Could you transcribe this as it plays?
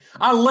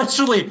I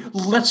literally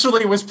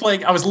was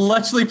playing. I was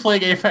literally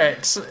playing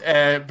Apex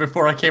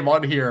before I came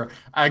on here.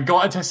 I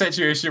got into a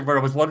situation where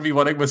I was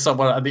 1v1ing with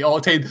someone, and the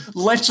Octane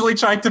literally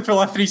tried to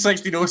pull a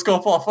 360 no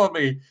scope off on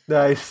me.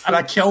 Nice. And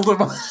I killed him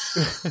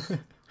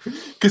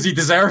because he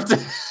deserved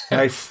it.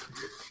 Nice.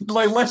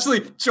 Like,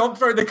 literally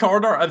jumped around the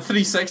corner and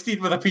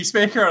 360'd with a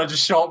Peacemaker, and I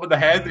just shot him in the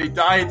head, and he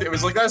died. It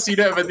was like that scene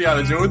out of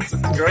Indiana Jones.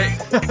 It's great.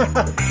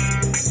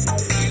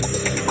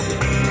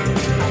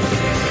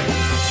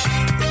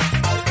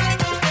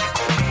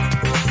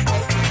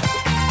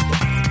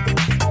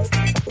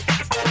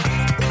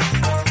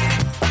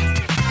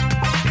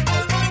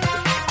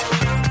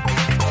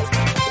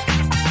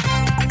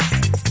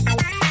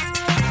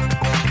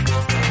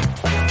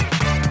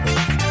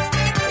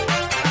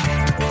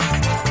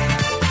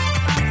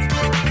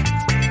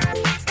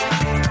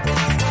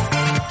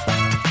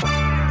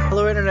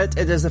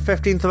 It is the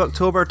 15th of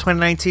October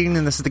 2019,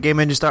 and this is the Game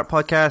Engine Start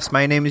podcast.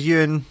 My name is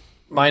Ewan.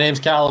 My name's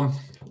Callum.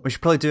 We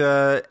should probably do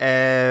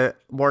a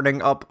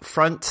warning up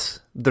front.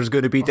 There's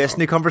going to be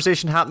Destiny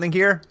conversation happening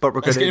here, but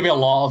There's going to be a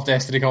lot of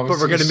Destiny conversation.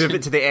 But we're going to move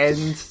it to the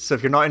end, so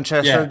if you're not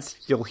interested,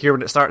 you'll hear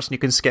when it starts and you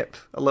can skip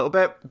a little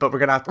bit, but we're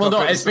going to have to... Well,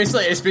 no, it's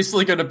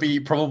basically going to be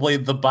probably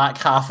the back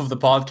half of the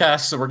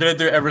podcast, so we're going to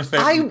do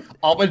everything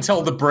up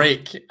until the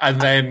break,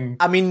 and then...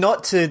 I mean,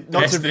 not to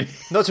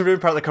ruin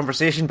part of the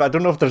conversation, but I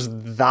don't know if there's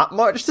that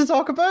much to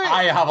talk about.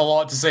 I have a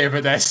lot to say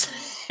about Destiny.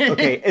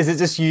 Okay, is it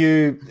just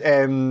you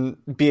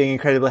being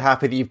incredibly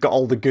happy that you've got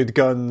all the good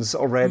guns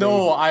already?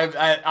 No,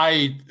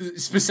 I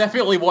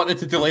specifically wanted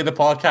to delay the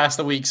podcast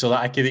a week so that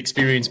I could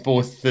experience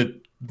both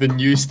the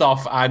new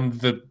stuff and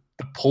the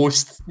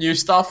post new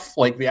stuff,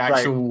 like the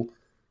actual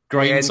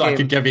grind, so I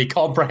could give a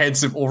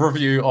comprehensive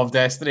overview of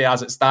Destiny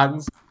as it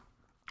stands.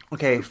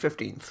 Okay,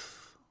 15th.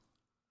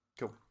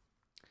 Cool.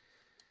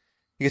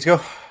 You good to go?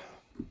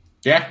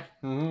 Yeah.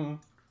 Mm-hmm.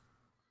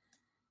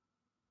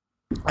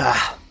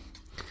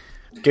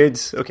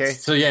 Good, okay.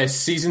 So yeah,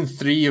 Season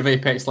 3 of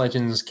Apex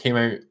Legends came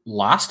out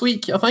last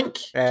week, I think.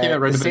 Came out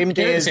around the same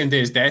day as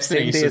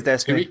Destiny. Same day as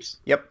Destiny. 2 weeks.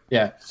 Yep.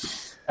 Yeah.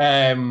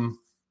 I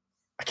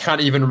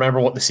can't even remember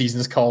what the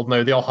season's called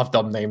now. They all have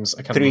dumb names.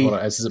 I can't remember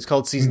what it is. It's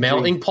called Season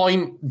Melting 3.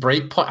 Point,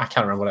 Breakpoint. I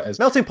can't remember what it is.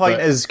 Melting Point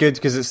is good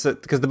because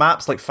the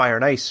map's like fire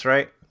and ice,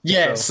 right?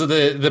 Yeah, so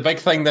the big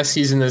thing this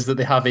season is that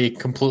they have a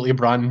completely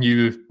brand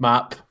new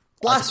map.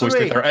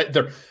 Blasphemy!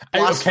 They're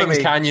out of Kings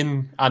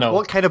Canyon. I know.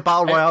 What kind of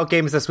battle royale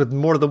game is this with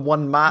more than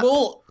one map?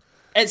 Well,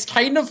 it's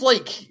kind of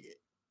like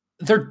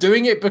they're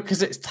doing it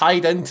because it's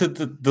tied into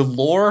the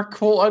lore,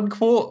 quote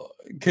unquote.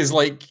 Because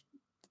like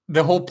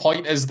the whole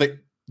point is that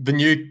the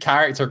new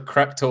character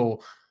Crypto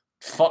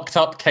fucked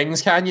up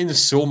Kings Canyon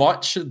so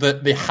much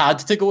that they had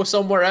to go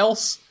somewhere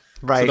else.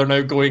 Right. So they're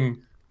now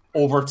going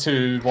over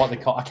to what they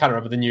call, I can't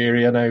remember the new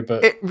area now,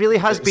 but it really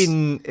has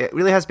been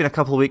a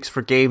couple of weeks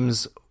for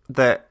games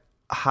that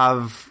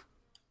have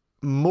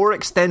more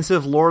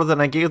extensive lore than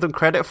I gave them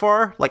credit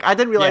for. Like, I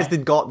didn't realize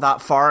they'd got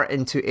that far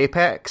into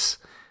Apex.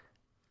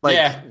 Like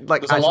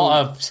there's a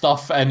lot of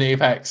stuff in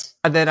Apex.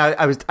 And then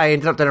I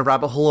ended up down a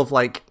rabbit hole of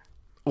like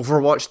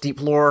Overwatch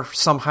deep lore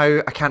somehow.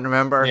 I can't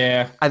remember.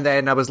 Yeah. And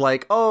then I was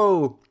like,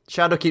 oh,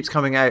 Shadow keeps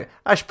coming out.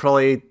 I should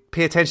probably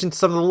pay attention to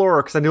some of the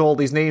lore because I know all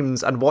these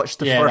names, and watched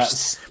the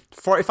first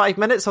 45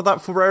 minutes of that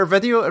 4-hour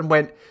video and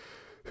went,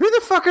 who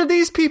the fuck are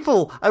these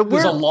people? And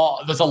there's a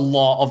lot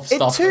of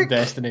stuff in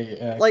Destiny.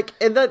 Yeah. Like,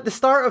 in the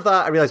start of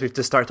that, I realised we've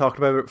just started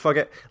talking about it. Fuck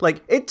it.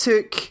 Like, it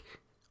took...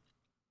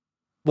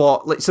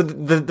 What? Like, so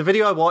the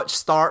video I watched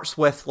starts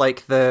with,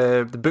 like,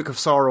 the Book of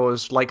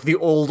Sorrows, like, the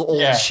old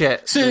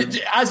shit. So,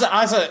 as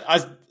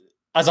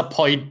a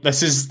point,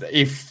 this is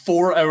a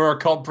 4-hour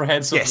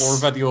comprehensive lore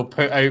video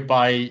put out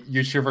by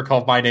YouTuber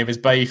called My Name is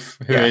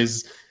Bife, who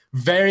is...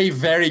 very,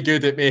 very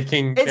good at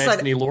making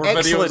Destiny lore videos.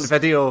 It's an excellent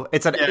video.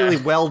 It's a really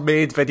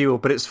well-made video,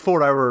 but it's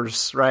 4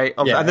 hours, right?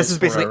 And this is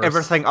basically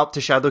everything up to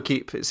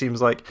Shadowkeep, it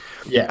seems like.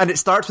 Yeah. And it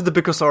starts with the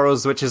Book of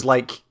Sorrows, which is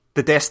like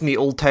the Destiny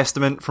Old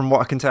Testament, from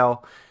what I can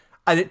tell.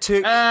 And it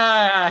took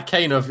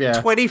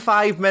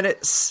 25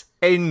 minutes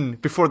in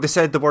before they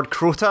said the word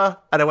Crota,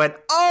 and I went,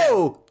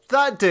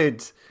 that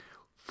dude...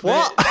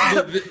 What?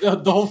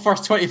 The whole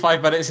first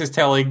 25 minutes is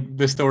telling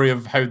the story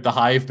of how the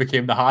Hive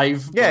became the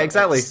Hive. Yeah,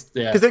 exactly.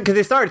 Because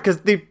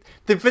the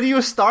video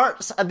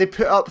starts and they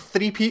put up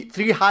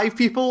three Hive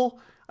people,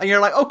 and you're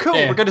like, oh cool,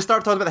 we're going to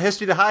start talking about the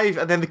history of the Hive,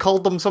 and then they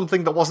called them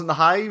something that wasn't the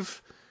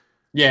Hive.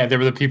 Yeah, they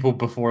were the people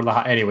before the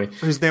Hive. Anyway,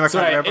 whose name I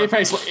can't remember.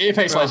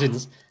 Apex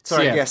Legends.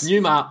 Sorry, yes.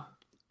 New map.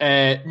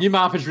 New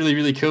map is really,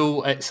 really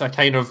cool. It's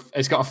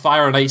it's got a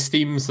fire and ice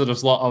theme, so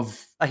there's a lot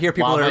of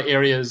lava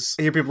areas.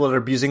 I hear people are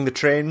abusing the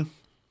train.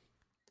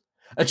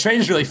 The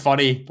train's really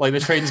funny. Like, the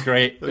train's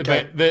great.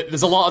 Okay. But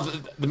there's a lot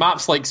of... The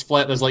map's, like,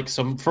 split. There's, like,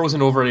 some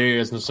frozen over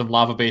areas and there's some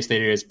lava-based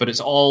areas, but it's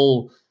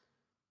all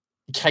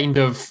kind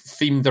of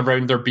themed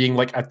around there being,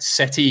 like, a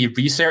city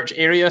research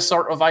area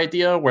sort of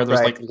idea, where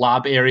there's, like,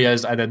 lab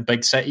areas and then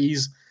big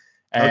cities.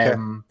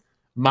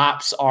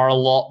 maps are a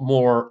lot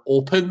more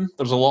open.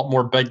 There's a lot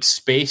more big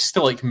space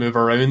to like move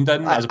around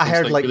in, as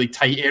opposed to like really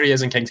tight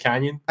areas in Kings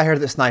Canyon. I heard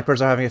that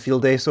snipers are having a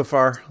field day so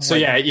far. So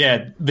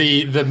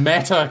the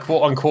meta,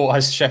 quote unquote,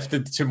 has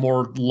shifted to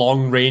more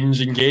long range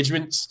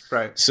engagements.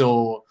 Right.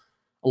 So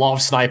a lot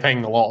of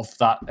sniping, a lot of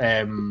that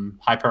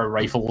hyper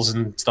rifles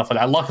and stuff like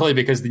that. Luckily,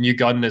 because the new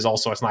gun is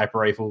also a sniper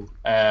rifle.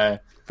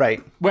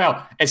 Right.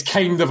 Well, it's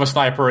kind of a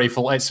sniper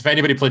rifle. It's, if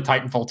anybody played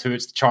Titanfall 2,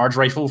 it's the charge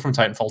rifle from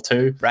Titanfall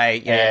 2.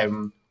 Right. Yeah.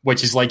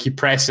 Which is like you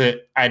press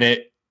it and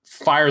it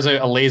fires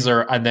out a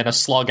laser and then a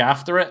slug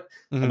after it.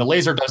 Mm-hmm. And the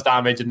laser does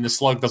damage and the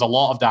slug does a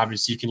lot of damage,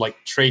 so you can like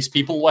trace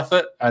people with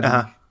it. And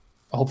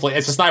hopefully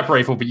it's a sniper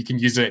rifle, but you can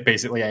use it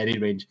basically at any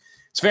range.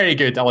 It's very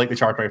good. I like the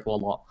charge rifle a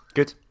lot.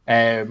 Good.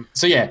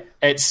 So yeah,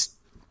 it's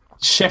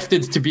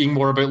shifted to being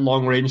more about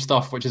long range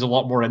stuff, which is a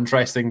lot more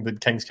interesting than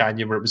Kings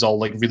Canyon, where it was all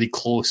like really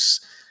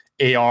close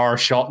AR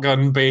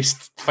shotgun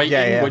based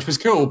fighting, which was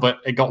cool,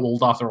 but it got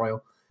old after a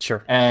while.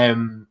 Sure.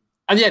 And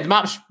yeah, the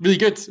map's really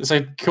good. It's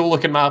a cool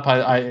looking map.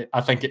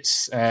 I think it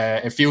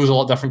feels a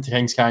lot different to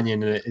Kings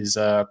Canyon, and it is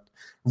a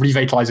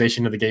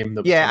revitalization of the game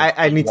that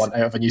I need want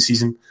out of a new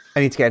season.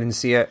 I need to get in and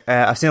see it.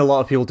 I've seen a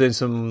lot of people doing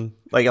some,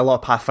 like a lot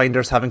of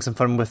Pathfinders having some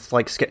fun with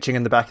like sketching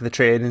in the back of the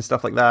train and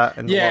stuff like that.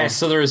 And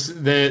so there's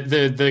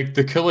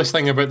the coolest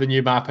thing about the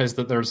new map is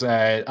that there's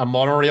a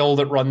monorail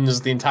that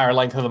runs the entire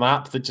length of the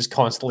map that just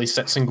constantly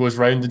sits and goes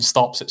round and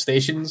stops at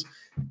stations,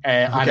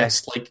 and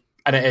it's like,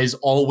 and it is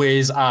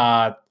always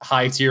a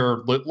high tier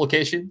loot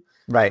location.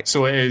 Right.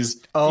 So it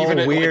is.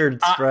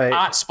 Weird.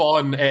 At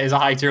spawn, it is a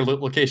high tier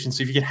loot location.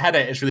 So if you can hit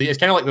it, it's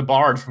kind of like the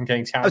barge from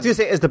King's Canyon. I was going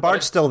to say, is the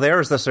barge still there?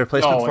 Or is this a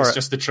replacement for it? No, it's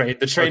just the train.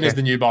 The train is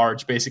the new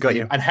barge, basically.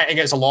 And hitting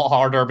it's a lot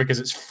harder because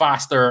it's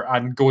faster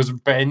and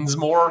bends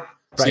more.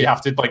 So you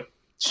have to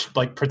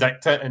like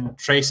predict it and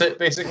trace it,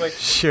 basically.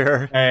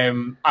 Sure.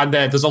 And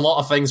then there's a lot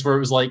of things where it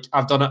was like,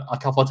 I've done it a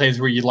couple of times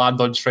where you land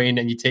on train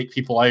and you take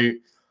people out,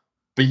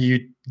 but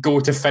you go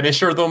to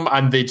finisher them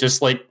and they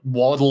just like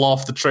waddle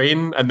off the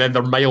train and then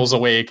they're miles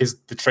away because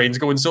the train's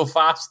going so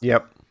fast.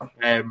 Yep.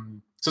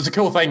 So it's a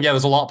cool thing. Yeah,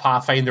 there's a lot of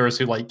Pathfinders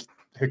who like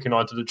hooking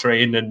onto the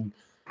train and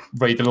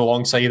riding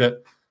alongside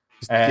it.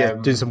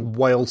 Doing some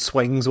wild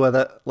swings with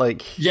it,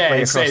 like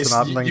across the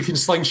map and things. You can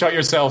slingshot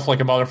yourself like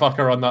a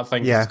motherfucker on that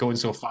thing because it's going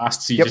so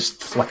fast, so you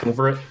just flick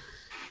over it.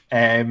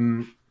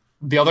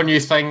 The other new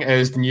thing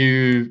is the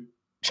new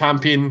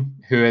champion,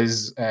 who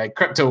is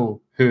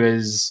Crypto, who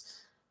is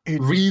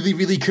really,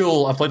 really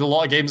cool. I've played a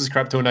lot of games as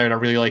Crypto now, and I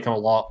really like him a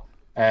lot.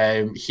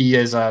 He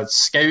is a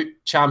scout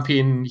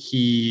champion.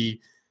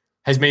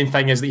 His main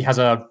thing is that he has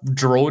a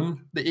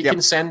drone that he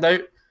can send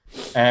out.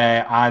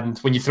 And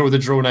when you throw the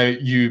drone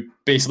out, you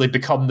basically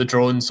become the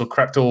drone. So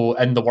Crypto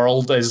in the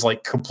world is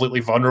like completely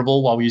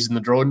vulnerable while using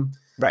the drone.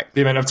 Right.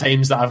 The amount of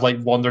times that I've like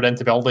wandered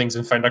into buildings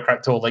and found a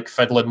Crypto like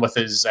fiddling with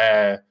his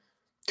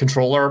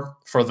controller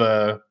for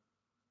the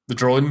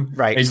drone.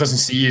 Right. And he doesn't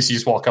see you, so you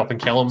just walk up and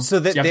kill him. So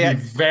you have to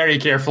be very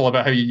careful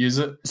about how you use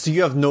it. So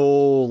you have no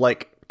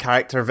like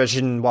character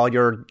vision while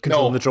you're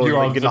controlling the drone. You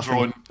are the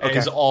drone. Okay. It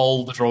is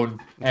all the drone.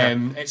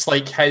 Okay. It's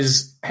like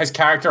his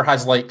character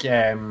has like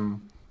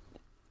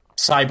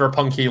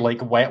cyberpunky like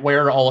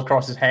wetware all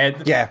across his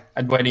head. Yeah.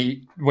 And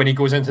when he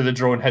goes into the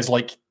drone, his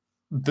like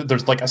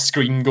there's like a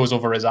screen goes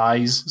over his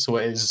eyes, so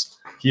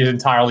he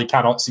entirely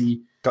cannot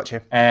see.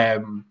 Gotcha.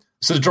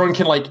 So the drone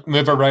can like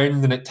move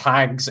around and it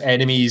tags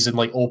enemies and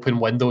like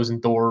open windows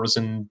and doors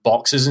and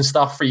boxes and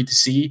stuff for you to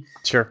see.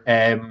 Sure.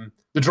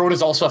 The drone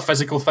is also a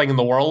physical thing in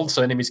the world,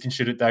 so enemies can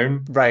shoot it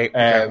down. Right.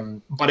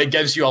 But it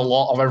gives you a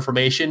lot of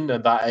information,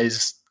 and that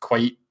is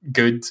quite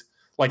good.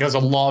 Like there's a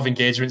lot of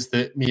engagements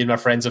that me and my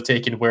friends have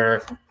taken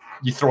where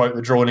you throw out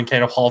the drone and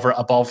kind of hover it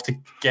above to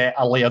get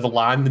a lay of the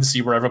land and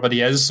see where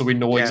everybody is, so we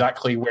know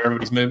exactly where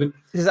everybody's moving.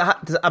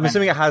 I'm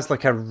assuming it has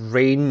like a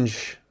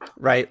range,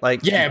 right?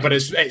 Like but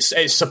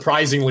it's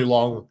surprisingly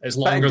long. It's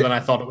longer than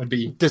I thought it would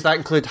be. Does that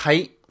include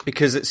height?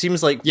 Because it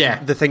seems like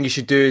the thing you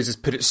should do is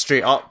just put it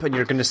straight up, and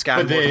you're going to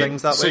scan more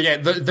things that way. So yeah,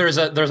 there's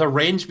a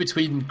range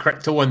between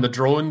Crypto and the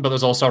drone, but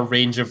there's also a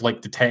range of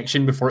like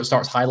detection before it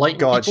starts highlighting.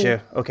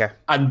 Gotcha. People. Okay.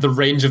 And the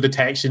range of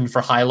detection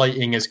for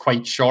highlighting is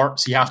quite short,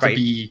 so you have to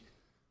be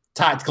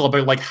tactical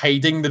about like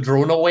hiding the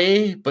drone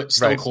away, but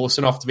still close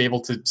enough to be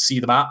able to see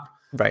the map.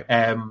 Right.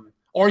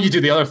 Or you do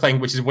the other thing,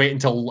 which is wait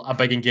until a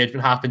big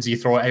engagement happens, you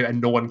throw it out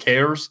and no one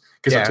cares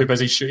because they're too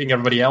busy shooting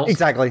everybody else.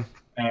 Exactly.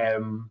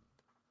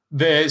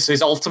 So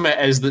his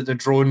ultimate is that the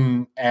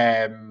drone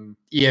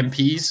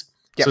EMPs.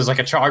 So there's like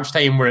a charge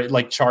time where it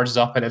like charges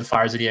up and then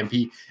fires an EMP.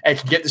 It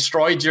can get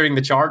destroyed during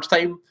the charge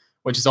time,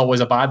 which is always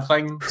a bad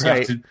thing. So you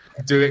have to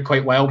do it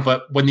quite well.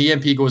 But when the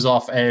EMP goes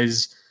off,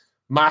 is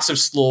massive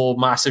slow,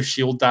 massive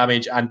shield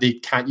damage, and they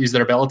can't use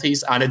their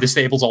abilities, and it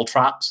disables all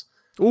traps.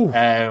 Ooh,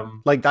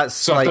 like that's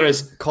so like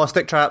there's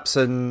caustic traps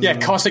and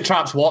caustic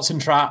traps, Watson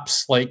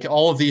traps, like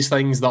all of these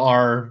things that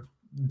are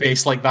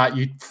based like that.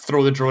 You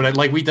throw the drone in,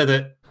 like we did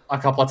it a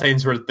couple of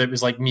times where it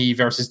was like me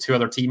versus two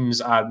other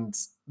teams, and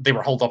they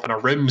were holed up in a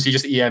room. So you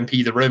just EMP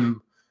the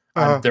room,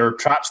 and their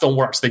traps don't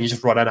work. So then you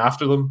just run in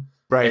after them.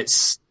 Right.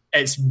 It's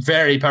it's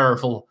very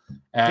powerful.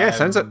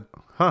 Sounds it.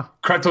 Huh.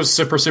 Crypto's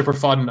super, super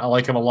fun. I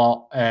like him a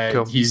lot.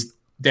 Cool. He's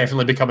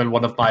definitely becoming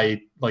one of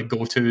my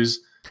go-tos.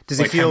 Does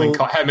he feel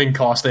him and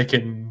Caustic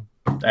and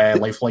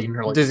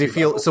Lifeline? Does he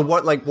feel so?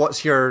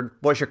 What's your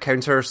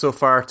counter so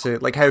far to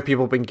how have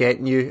people been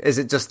getting you? Is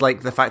it just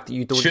the fact that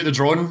you don't shoot the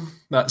drone?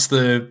 That's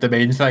the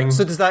main thing.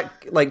 So does that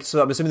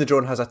so I'm assuming the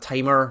drone has a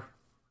timer.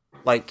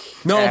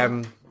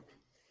 No.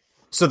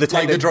 So the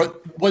time the drone,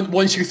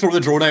 once you throw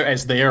the drone out,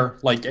 it's there.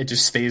 It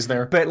just stays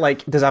there. But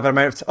does it have an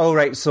amount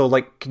of? So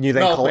can you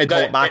then call it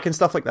back and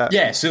stuff like that?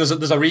 Yeah. So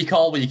there's a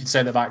recall where you can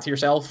send it back to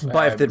yourself.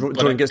 But if the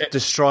drone gets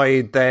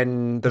destroyed,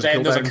 then there's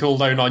a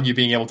cooldown on you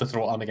being able to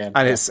throw it on again.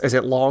 And is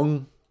it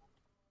long?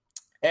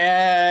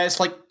 It's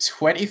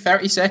 20,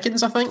 30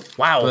 seconds, I think.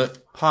 Wow. But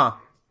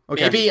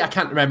okay. Maybe I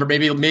can't remember.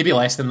 Maybe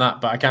less than that,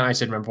 but I can't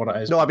actually remember what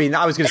it is. No, I mean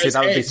I was going to say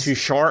that would be too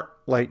short.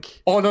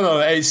 Oh no,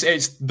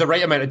 it's the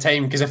right amount of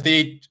time because if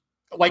they.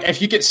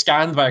 If you get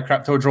scanned by a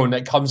crypto drone,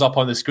 it comes up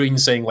on the screen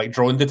saying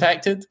drone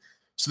detected,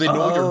 so they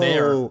know you're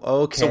there.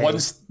 Okay. So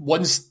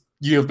once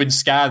you have been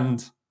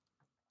scanned,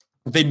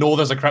 they know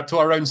there's a crypto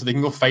around, so they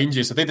can go find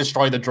you. So if they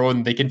destroy the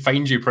drone, they can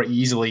find you pretty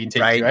easily and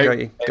take you out.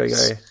 Got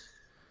you.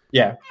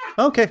 Yeah.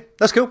 Okay,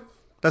 that's cool.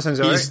 That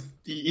sounds alright.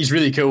 He's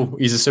really cool.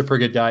 He's a super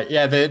good guy.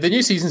 Yeah, the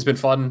new season's been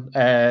fun.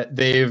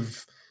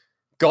 They've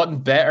gotten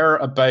better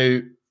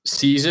about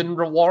season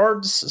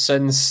rewards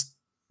since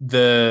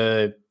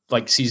the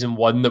season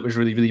 1 that was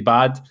really, really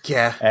bad.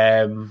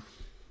 Yeah.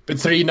 But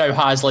 3 now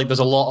has there's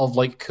a lot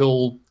of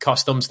cool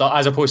custom stuff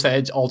as opposed to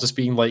it all just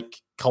being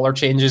color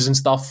changes and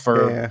stuff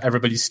for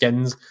everybody's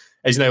skins.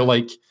 It's now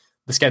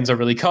the skins are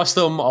really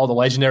custom. All the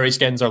legendary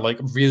skins are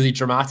really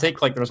dramatic.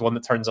 There's one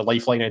that turns a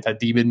lifeline into a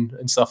demon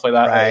and stuff like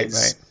that. Right.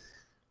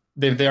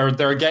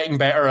 They're getting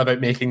better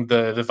about making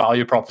the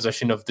value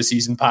proposition of the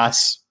season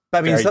pass.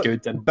 But very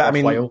good and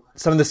worthwhile.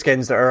 Some of the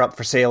skins that are up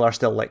for sale are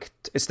still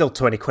it's still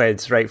 20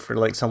 quid, right,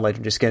 for some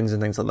legendary skins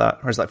and things like that,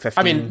 or is that 15?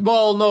 I mean,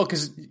 well, no,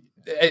 because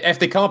if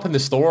they come up in the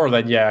store,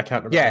 then I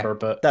can't remember. Yeah,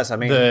 but that's what I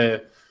mean.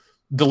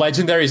 The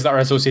legendaries that are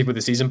associated with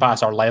the season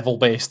pass are level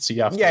based, so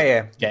you have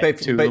to get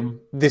to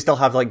them. They still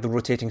have the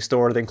rotating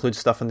store that includes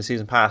stuff in the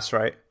season pass,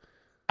 right?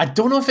 I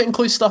don't know if it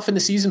includes stuff in the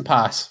season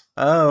pass.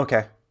 Oh,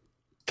 okay.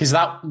 Because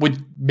that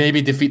would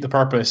maybe defeat the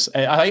purpose.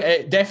 I think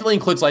it definitely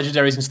includes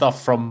legendaries and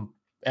stuff from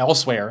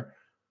elsewhere,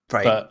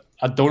 right? But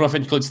I don't know if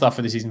it includes stuff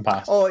for the season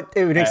pass. Oh, it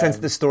would make sense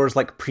that the stores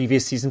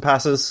previous season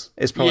passes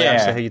is probably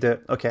actually how you do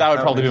it. Okay, that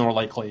would probably be more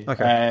likely.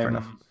 Okay, fair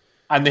enough.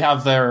 And they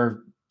have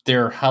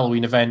their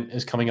Halloween event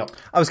is coming up.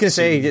 I was going to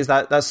say, is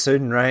that's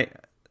soon, right?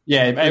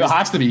 Yeah, it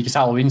has to be because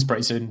Halloween's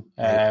pretty soon.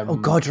 Oh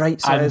God,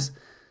 right? So it is.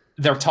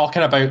 They're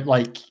talking about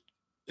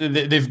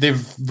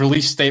they've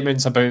released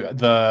statements about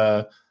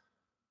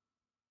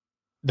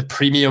the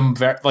premium,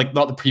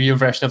 not the premium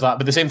version of that,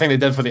 but the same thing they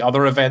did for the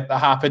other event that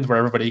happened where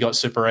everybody got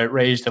super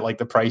outraged at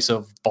the price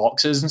of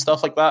boxes and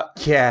stuff like that.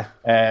 Yeah.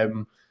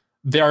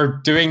 They're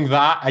doing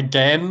that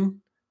again,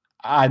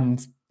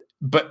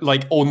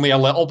 but only a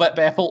little bit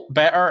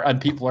better, and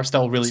people are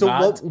still really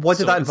mad. What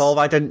did that involve?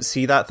 I didn't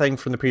see that thing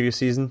from the previous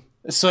season.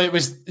 So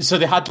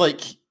they had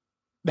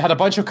they had a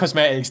bunch of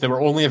cosmetics that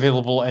were only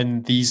available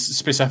in these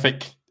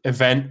specific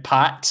event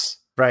packs.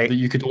 Right. That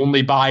you could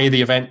only buy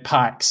the event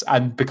packs,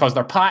 and because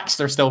they're packs,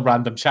 they're still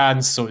random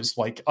chance, so it's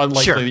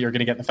unlikely that you're going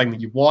to get the thing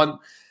that you want.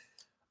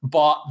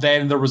 But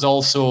then there was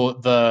also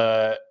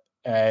the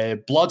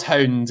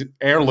Bloodhound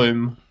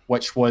heirloom,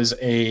 which was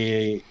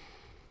it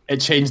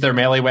changed their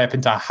melee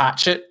weapon to a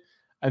hatchet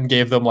and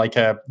gave them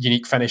a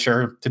unique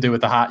finisher to do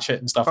with the hatchet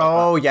and stuff like that.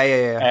 Oh,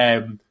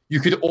 yeah. You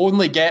could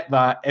only get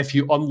that if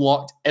you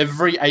unlocked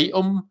every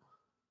item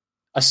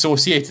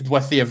associated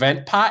with the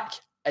event pack.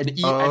 And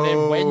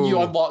then when you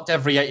unlocked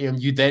every item,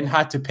 you then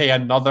had to pay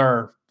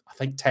another, I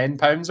think,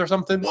 £10 or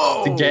something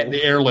to get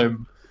the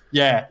heirloom.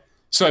 Yeah.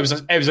 So it was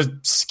a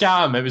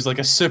scam. It was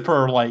a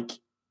super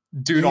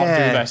do not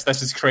do this.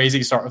 This is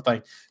crazy sort of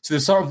thing. So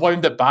they've sort of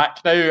wound it back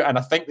now, and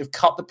I think they've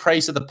cut the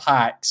price of the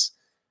packs,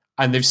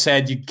 and they've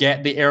said you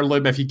get the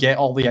heirloom if you get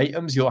all the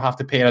items. You don't have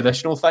to pay an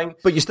additional thing.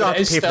 But you still have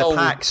to pay for the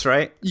packs,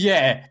 right?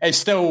 Yeah, it's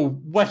still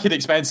wicked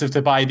expensive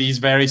to buy these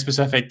very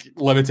specific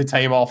limited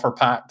time offer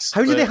packs.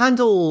 How do they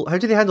handle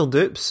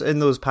dupes in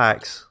those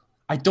packs?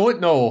 I don't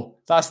know.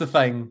 That's the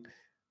thing.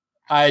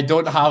 I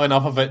don't have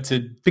enough of it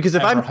to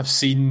have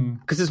seen.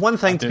 Because it's one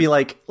thing to be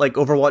like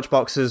Overwatch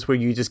boxes where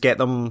you just get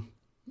them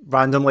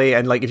randomly,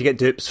 and if you get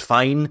dupes,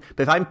 fine.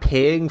 But if I'm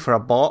paying for a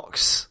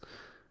box,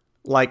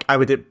 I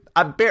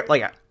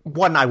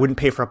wouldn't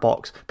pay for a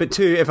box. But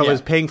two, if I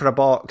was paying for a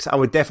box, I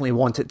would definitely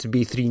want it to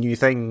be 3 new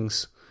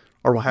things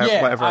or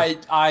whatever.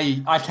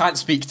 I can't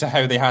speak to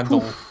how they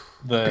handle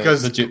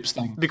the dupes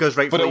thing because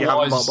rightfully you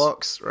haven't bought a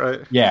box,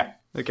 right? Yeah.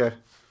 Okay.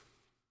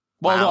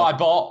 Well, no,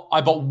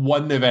 I bought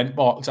one event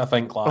box, I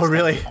think, last. Oh,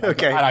 really? Time.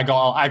 Okay. And I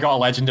got a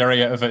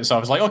legendary out of it, so I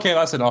was like, okay,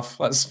 that's enough.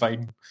 That's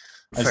fine.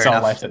 I still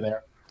left it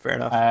there. Fair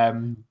enough.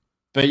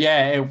 But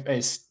yeah,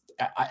 it's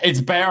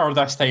better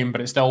this time,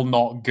 but it's still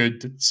not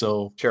good.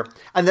 So sure.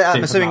 And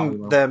I'm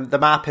assuming the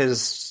map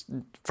is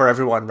for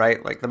everyone,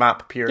 right? Like the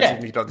map appears. Yeah,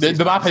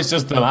 the map is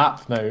just the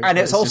map now, and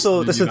it's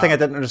also this is the thing I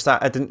didn't understand.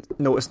 I didn't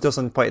notice.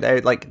 Doesn't point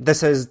out. Like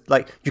this is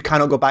like you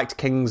cannot go back to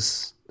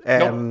King's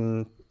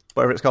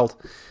whatever it's called,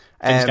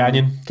 King's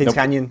Canyon. King's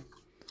Canyon.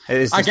 It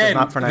is just again a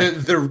map for now.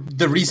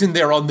 The reason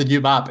they're on the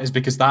new map is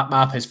because that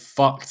map is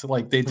fucked.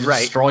 Like they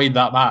destroyed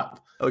that map.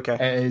 Okay,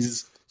 it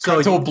is.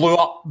 So blew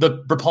up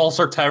the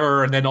repulsor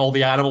tower, and then all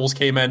the animals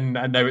came in,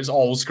 and now it's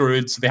all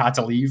screwed. So they had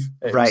to leave.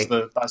 That's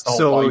the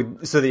whole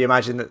point. So they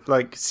imagine that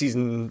like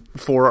season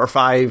 4 or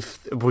 5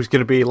 was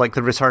going to be like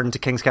the return to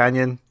King's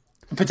Canyon.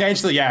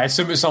 Potentially, yeah. I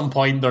assume at some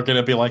point they're going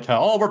to be like,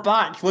 "Oh, we're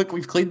back! Look,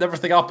 we've cleaned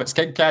everything up. It's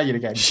King Canyon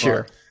again."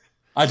 Sure.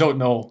 But I don't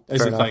know.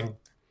 Is the thing.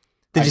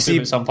 Did you see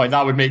at some point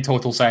that would make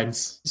total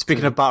sense?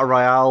 Speaking of Battle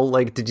Royale,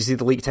 like, did you see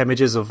the leaked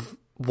images of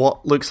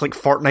what looks like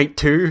Fortnite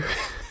 2?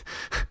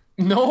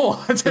 No,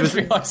 I didn't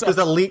realize that. There's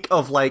a leak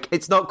of, like,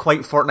 it's not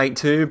quite Fortnite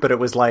 2, but it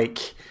was like,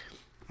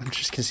 I'm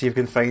just going to see if I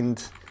can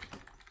find,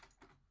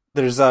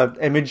 there's an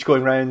image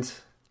going around.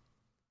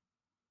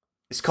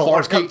 It's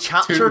called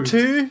Chapter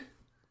 2.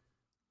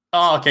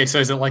 Oh, okay, so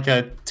is it like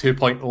a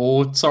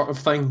 2.0 sort of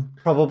thing?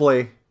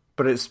 Probably,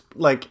 but it's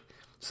like,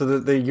 so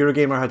the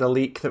Eurogamer had a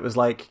leak that was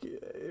like,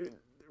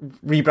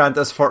 rebrand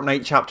as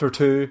Fortnite Chapter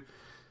 2.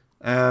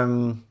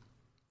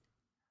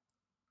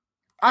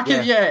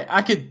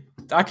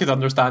 I could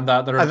understand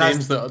that. There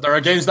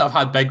are games that have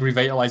had big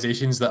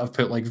revitalizations that have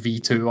put like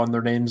V2 on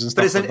their names and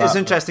stuff. But it's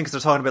interesting because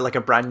they're talking about like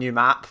a brand new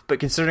map.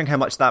 But considering how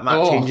much that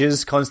map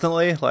changes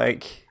constantly,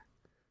 like,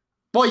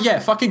 well, yeah,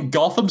 fucking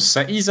Gotham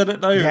City's in it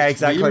now. Yeah,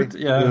 exactly. Weird.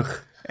 Yeah. Ugh.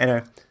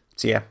 Anyway,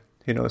 so yeah,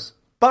 who knows?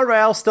 Battle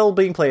Royale still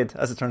being played,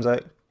 as it turns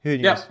out. Who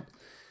knows?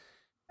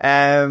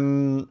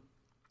 Yeah.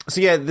 So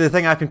yeah, the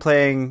thing I've been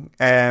playing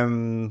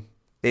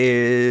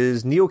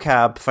is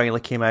Neocab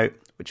finally came out,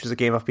 which is a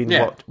game I've been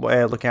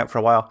looking at for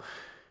a while.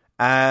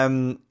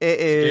 It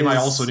is game I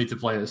also need to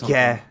play at some point.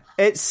 Yeah,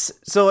 it's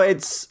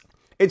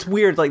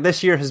weird. Like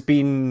this year has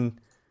been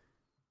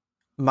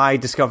my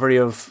discovery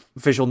of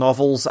visual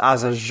novels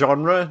as a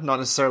genre, not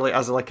necessarily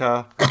as like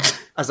a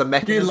as a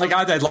mechanism. Like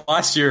I did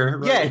last year,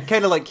 right? Yeah,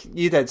 kind of like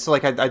you did. So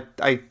like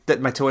I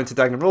dipped my toe into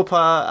Danganronpa.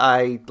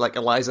 I like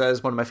Eliza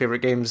is one of my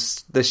favorite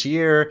games this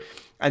year,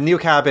 and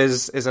Neocab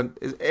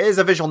is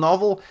a visual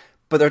novel,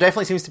 but there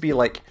definitely seems to be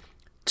like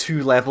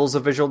 2 levels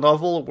of visual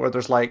novel where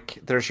there's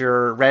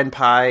your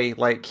Renpai,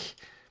 like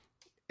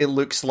it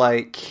looks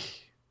like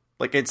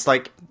it's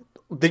like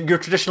your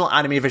traditional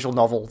anime visual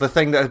novel, the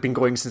thing that has been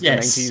going since the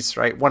 90s,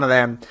 right? One of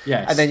them.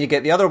 Yes. And then you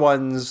get the other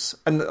ones,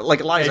 and like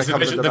Eliza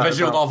comes into the that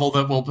visual as well. novel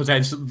that will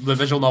the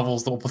visual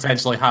novels that will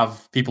potentially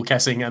have people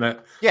kissing in it.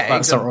 Yeah,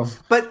 that sort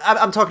of. But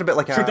I'm talking about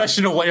like a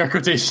traditional air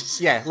quotations.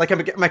 Yeah, like a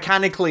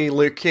mechanically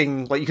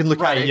looking, like you can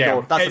look at it and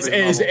go, that's a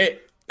visual novel.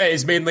 It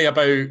is mainly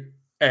about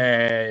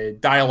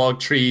dialogue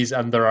trees,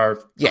 and there are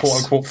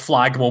quote-unquote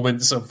flag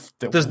moments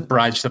that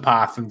branch the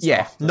path and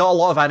stuff. Not a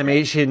lot of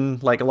animation,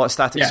 like a lot of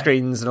static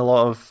screens and a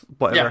lot of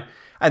whatever.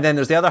 And then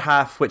there's the other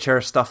half, which are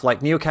stuff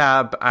like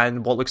Neocab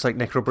and what looks like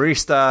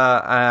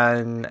Necrobarista,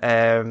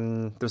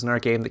 and there's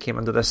another game that came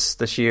under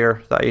this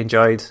year that I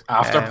enjoyed.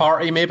 After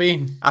Party,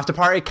 maybe? After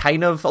Party,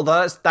 kind of,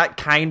 although that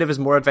kind of is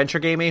more adventure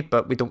gamey,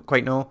 but we don't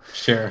quite know.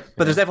 Sure.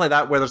 But there's definitely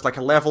that where there's like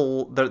a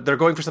level, they're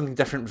going for something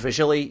different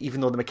visually,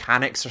 even though the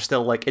mechanics are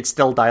still like, it's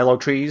still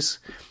dialogue trees.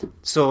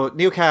 So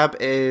Neocab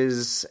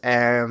is,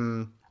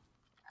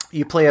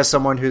 you play as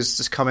someone who's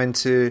just come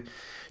into...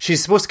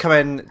 She's supposed to come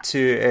in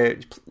to...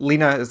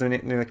 Lena is the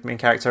main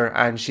character,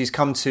 and she's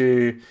come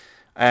to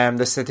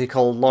this city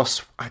called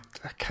Los... I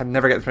can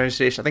never get the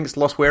pronunciation. I think it's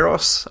Los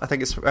Hueros. I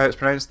think it's how it's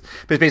pronounced.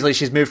 But basically,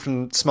 she's moved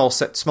from small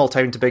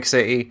town to big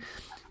city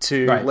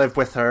to live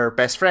with her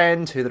best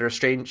friend, who they're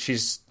estranged.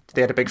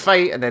 They had a big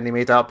fight, and then they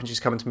made up, and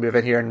she's coming to move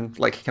in here and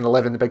like kind of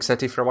live in the big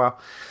city for a while.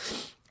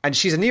 And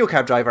she's a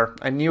Neocab driver,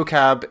 and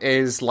Neocab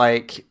is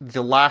like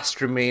the last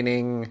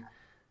remaining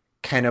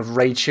kind of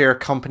rideshare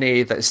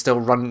company that is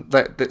still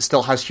that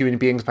still has human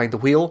beings behind the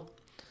wheel.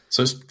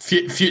 So it's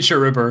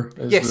future Uber.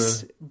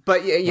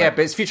 But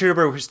it's future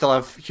Uber who still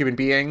have human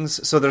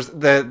beings. So there's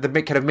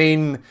the kind of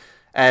main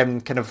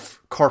kind of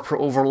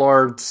corporate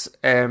overlords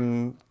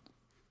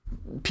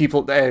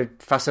people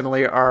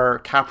facsimile are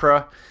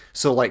Capra.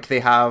 So like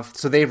they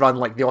run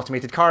like the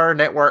automated car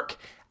network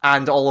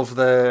and all of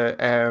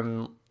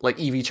the like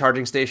EV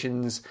charging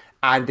stations,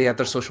 and they have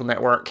their social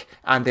network,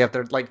 and they have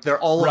their like they're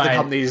all of the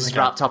companies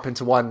wrapped up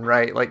into one,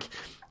 right? Like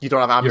you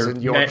don't have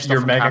Amazon, your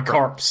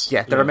megacorps.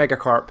 Yeah, they're a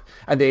megacorp,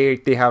 and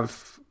they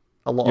have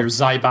a lot of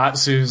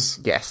Zaibatsus.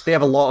 Yes, they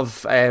have a lot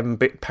of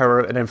power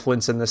and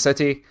influence in the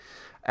city,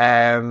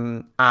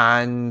 and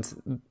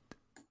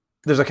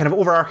there's a kind of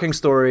overarching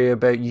story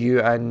about you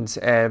and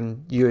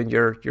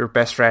your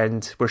best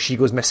friend, where she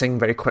goes missing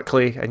very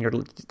quickly, and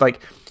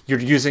you're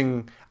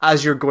using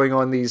as you're going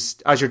on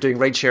as you're doing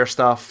rideshare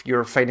stuff,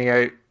 you're finding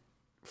out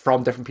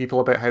from different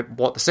people about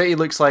what the city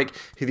looks like,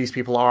 who these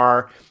people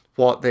are,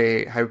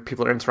 how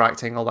people are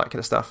interacting, all that kind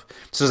of stuff.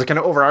 So there's a kind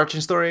of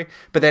overarching story,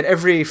 but then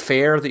every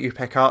fare that you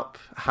pick up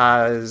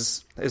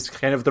is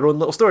kind of their own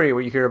little story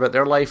where you hear about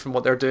their life and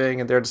what they're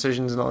doing and their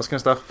decisions and all this kind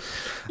of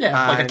stuff.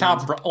 Yeah, like a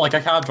cab driver,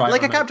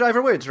 like a cab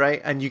driver would,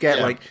 right? And you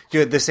get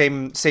the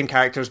same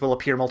characters will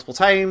appear multiple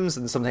times,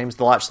 and sometimes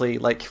they'll actually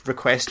like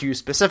request you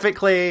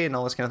specifically and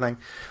all this kind of thing.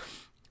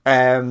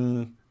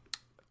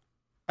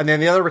 And then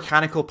the other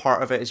mechanical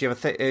part of it is you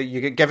have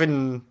you get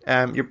given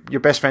your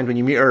best friend when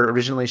you meet her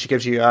originally. She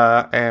gives you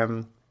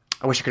I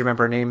wish I could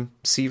remember her name,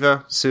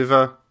 Suva,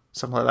 something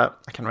like that.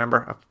 I can't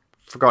remember. I've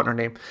forgotten her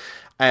name.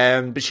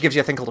 But she gives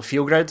you a thing called a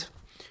feel grid,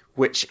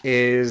 which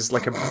is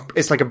like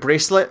a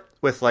bracelet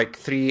with like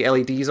 3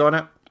 LEDs on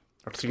it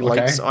or 3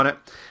 lights on it.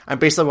 And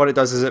basically what it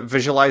does is it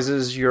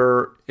visualizes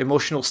your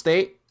emotional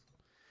state.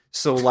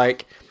 So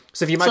like.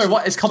 So if you imagine,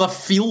 what it's called a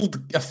feel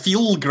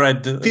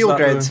grid. Feel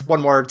grid,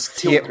 one word.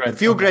 Feel grid.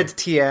 Feel grid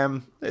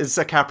TM is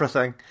a Capra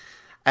thing.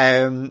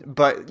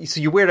 But so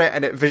you wear it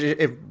and it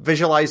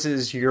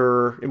visualizes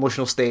your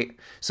emotional state.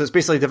 So it's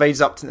basically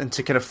divides up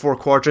into kind of 4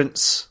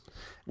 quadrants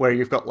where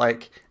you've got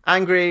like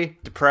angry,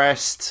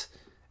 depressed,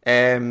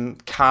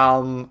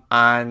 calm,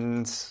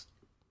 and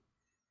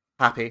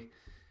happy.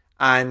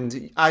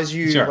 And as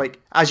you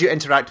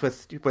interact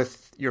with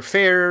your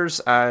fares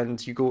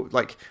and you go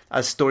like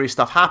as story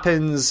stuff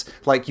happens,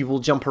 like you will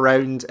jump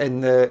around in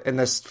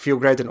this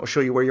field grid and it'll show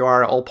you where you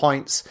are at all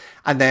points,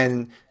 and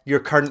then your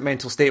current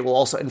mental state will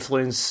also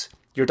influence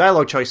your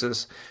dialogue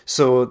choices.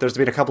 So there's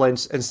been a couple of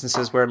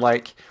instances where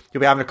like you'll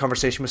be having a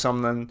conversation with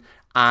someone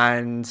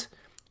and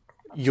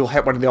you'll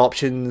hit one of the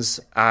options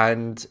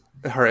and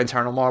her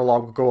internal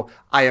monologue will go,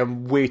 "I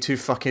am way too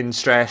fucking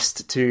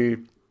stressed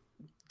to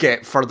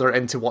get further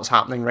into what's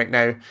happening right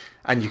now,"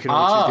 and you can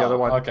only choose the other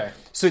one. Okay.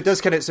 So it does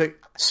kind of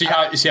you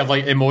have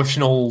like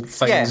emotional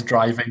things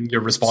driving your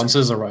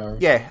responses or whatever.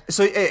 Yeah.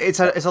 So it's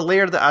a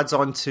layer that adds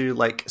on to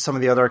like some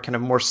of the other kind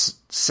of more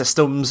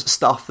systems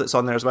stuff that's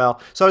on there as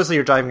well. So obviously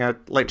you're driving an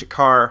electric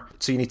car,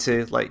 so you need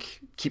to like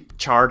keep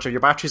charge of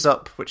your batteries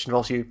up, which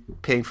involves you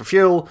paying for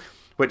fuel,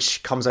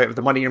 which comes out of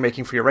the money you're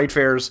making for your ride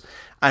fares.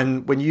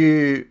 And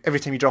every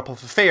time you drop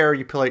off a fare,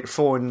 you pull out your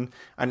phone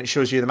and it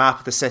shows you the map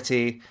of the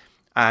city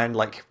and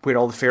like where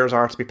all the fares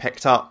are to be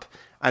picked up.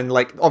 And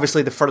like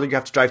obviously the further you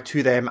have to drive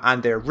to them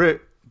and their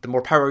route, the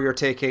more power you're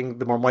taking,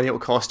 the more money it will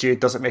cost you.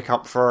 Does it make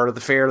up for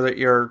the fare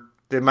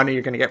the money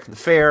you're going to get from the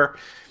fare,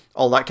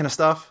 all that kind of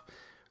stuff.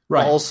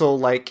 Right. But also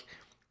like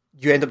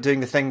you end up doing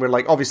the thing where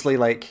like obviously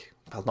like,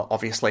 well, not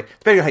obviously,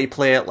 depending on how you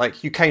play it,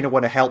 like you kind of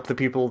want to help the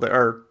people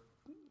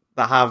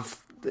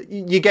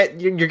you're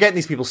getting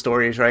these people's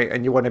stories, right?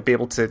 And you want to be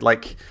able to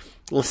like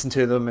listen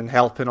to them and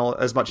help and all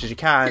as much as you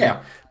can.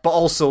 Yeah. But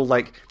also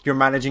like you're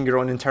managing your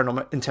own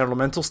internal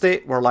mental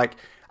state where like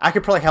I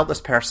could probably help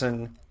this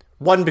person,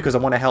 1, because I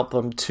want to help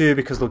them, 2,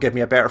 because they'll give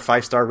me a better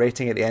 5-star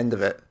rating at the end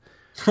of it.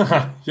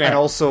 Yeah. And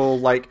also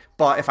like,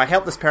 but if I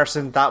help this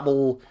person, that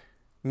will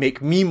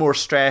make me more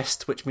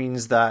stressed, which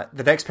means that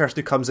the next person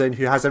who comes in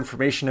who has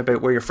information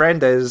about where your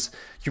friend is,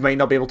 you might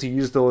not be able to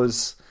use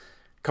those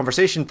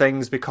conversation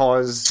things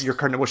because your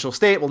current emotional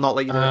state will not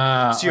let you do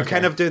it. So you're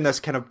kind of doing this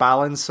kind of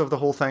balance of the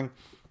whole thing.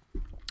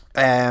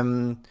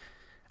 And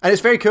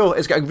it's very cool.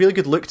 It's got a really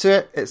good look to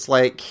it. It's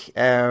like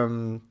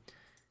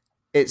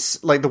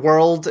it's like the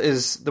world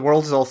is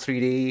all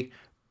 3D,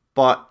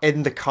 but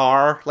in the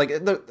car, like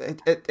in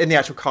the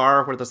actual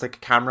car where there's like a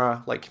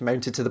camera like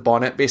mounted to the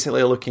bonnet,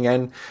 basically looking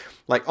in,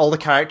 like all the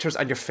characters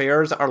and your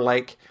fares are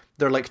like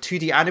they're like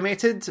 2D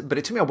animated, but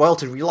it took me a while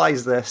to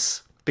realize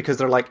this because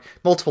they're like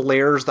multiple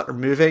layers that are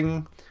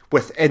moving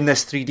within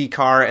this 3D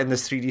car in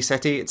this 3D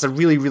city. It's a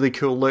really, really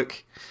cool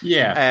look.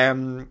 Yeah.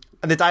 And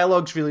the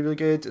dialogue's really, really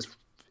good. It's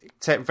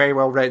very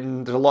well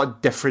written. There's a lot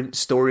of different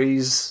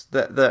stories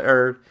that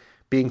are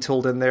being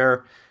told in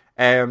there.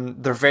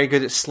 They're very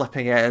good at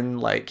slipping in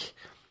like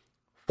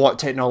what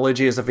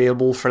technology is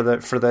available for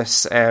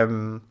this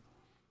in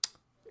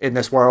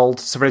this world.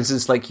 So, for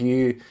instance, like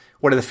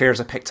one of the fares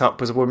I picked up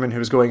was a woman who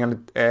was going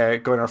on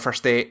her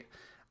first date,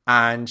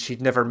 and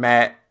she'd never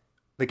met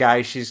the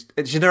guy she's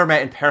never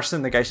met in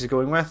person. The guy she's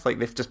going with, like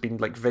they've just been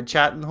like vid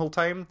chatting the whole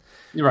time.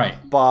 Right,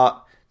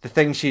 but the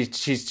thing she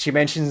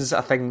mentions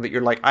a thing that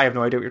you're like, I have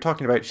no idea what you're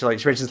talking about. She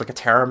mentions like a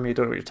term, you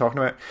don't know what you're talking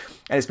about,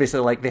 and it's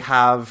basically like they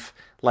have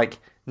like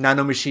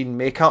nanomachine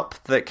makeup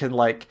that can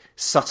like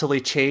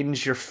subtly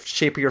change your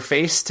shape of your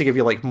face to give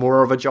you like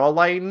more of a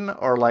jawline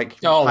or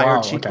like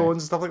higher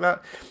cheekbones and stuff like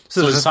that.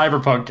 So it's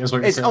cyberpunk is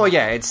what you're saying. Oh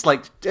yeah, it's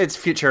like it's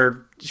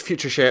future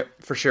shit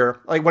for sure.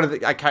 Like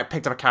I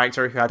picked up a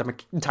character who had an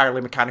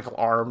entirely mechanical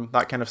arm,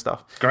 that kind of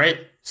stuff.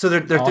 Great. So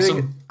they're awesome.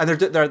 Doing, and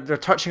they're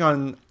touching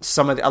on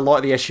some of the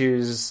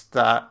issues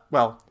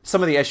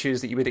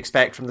that you would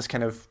expect from this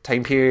kind of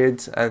time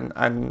period,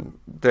 and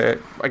the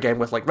again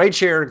with like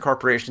rideshare and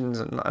corporations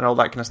and all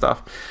that kind of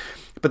stuff.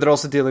 But they're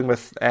also dealing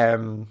with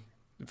kind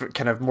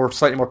of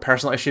slightly more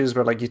personal issues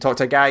where like you talk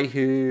to a guy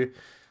who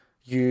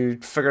you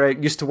figure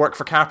out used to work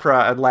for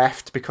Capra and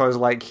left because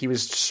like he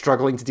was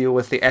struggling to deal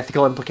with the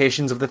ethical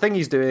implications of the thing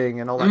he's doing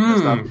and all that kind of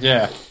stuff.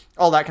 Yeah,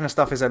 all that kind of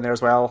stuff is in there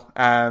as well.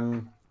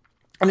 And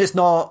it's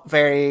not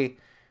very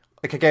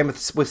like, again,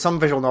 with some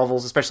visual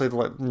novels, especially the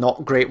like,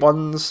 not great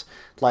ones,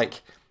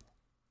 like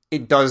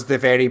it does the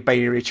very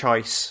binary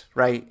choice,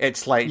 right?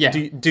 It's like,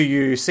 do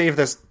you save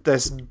this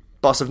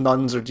bus of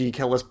nuns or do you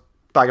kill this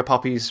bag of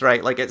puppies,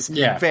 right? Like it's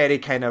very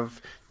kind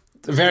of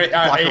a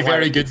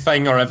very good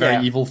thing or a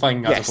very evil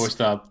thing as opposed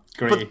to a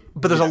grey.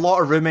 But there's a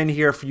lot of room in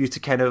here for you to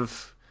kind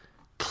of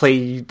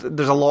play.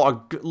 There's a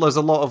lot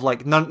of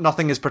like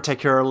nothing is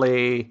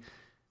particularly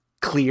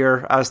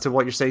clear as to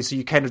what you're saying, so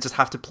you kind of just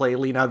have to play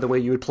Lena the way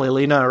you would play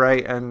Lena,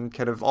 right? And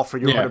kind of offer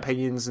your own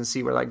opinions and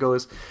see where that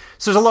goes.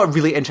 So there's a lot of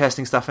really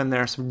interesting stuff in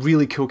there, some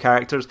really cool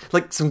characters,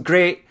 like some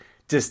great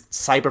just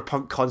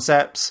cyberpunk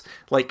concepts.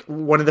 Like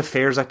one of the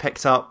fairs I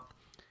picked up,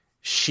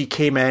 she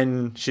came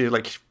in, she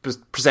like was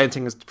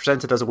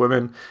presented as a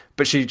woman,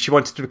 but she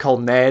wanted to be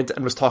called Ned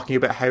and was talking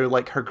about how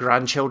like her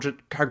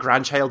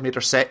grandchild made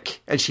her sick,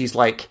 and she's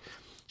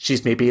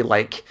maybe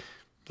like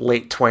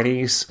late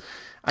 20s.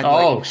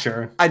 And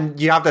sure. And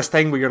you have this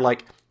thing where you're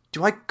like,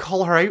 do I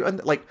call her out?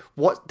 And like,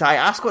 what do I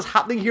ask? What's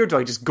happening here? Do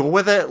I just go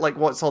with it? Like,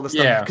 what's all this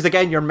stuff? Because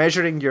again, you're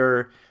measuring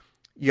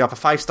you have a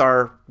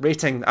 5-star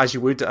rating as you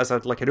would as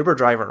an Uber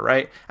driver,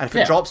 right? And if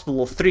it drops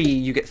below 3,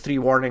 you get 3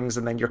 warnings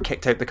and then you're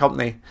kicked out the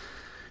company.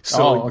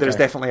 So there's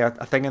definitely a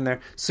thing in there.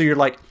 So you're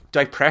like,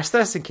 do I press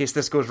this in case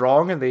this goes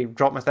wrong and they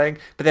drop my thing?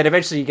 But then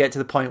eventually you get to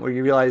the point where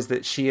you realize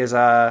that she's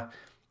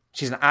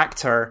an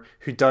actor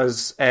who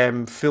does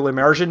full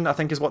immersion, I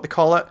think is what they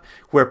call it,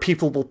 where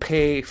people will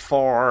pay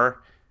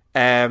for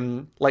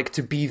like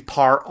to be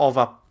part of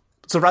a.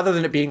 So rather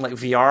than it being like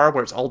VR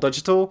where it's all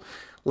digital,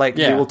 like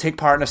they will take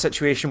part in a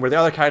situation where the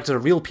other characters are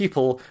real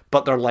people,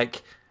 but they're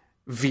like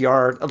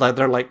VR,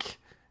 they're like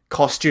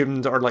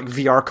costumed or like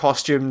VR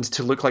costumed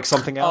to look like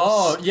something else.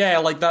 Oh yeah,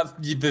 like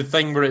that the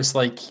thing where it's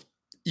like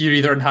you're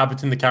either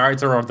inhabiting the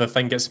character or the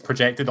thing gets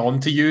projected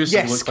onto you. So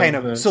yes, kind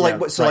of.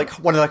 Like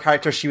one of the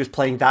characters she was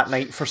playing that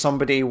night for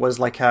somebody was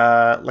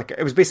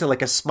it was basically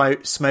like a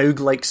Smaug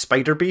like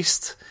spider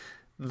beast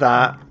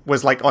that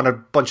was like on a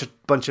bunch of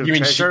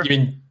treasure.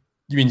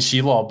 You mean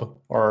Shelob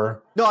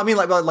or no? I mean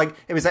like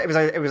it was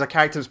a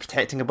character who was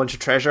protecting a bunch of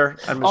treasure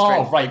and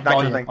was right, that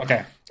kind of thing.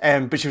 Okay.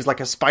 But she was like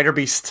a spider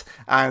beast,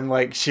 and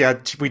like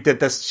we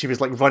did this. She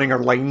was like running her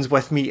lines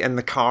with me in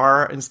the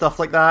car and stuff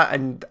like that.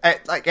 And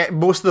at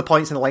most of the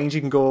points in the lines,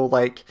 you can go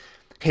like,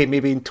 "Hey,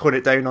 maybe tone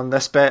it down on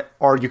this bit,"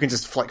 or you can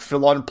just like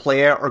full on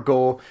play it, or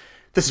go,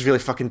 "This is really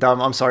fucking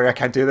dumb. I'm sorry, I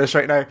can't do this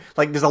right now."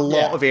 Like, there's a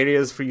lot of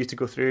areas for you to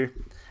go through.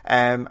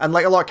 And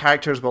like a lot of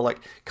characters will like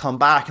come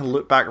back and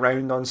look back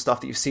around on stuff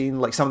that you've seen.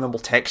 Like some of them will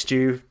text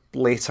you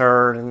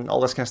later and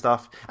all this kind of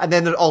stuff. And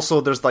then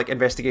there's like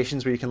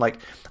investigations where you can like,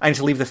 I need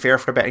to leave the fair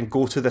for a bit and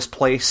go to this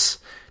place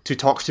to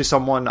talk to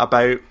someone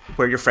about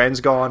where your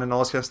friend's gone and all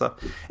this kind of stuff.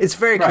 It's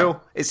very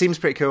cool. It seems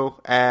pretty cool.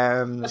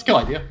 That's a good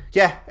idea.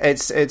 Yeah,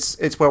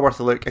 it's well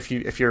worth a look if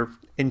you're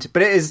into.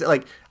 But it is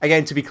like,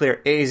 again, to be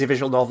clear, it is a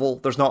visual novel.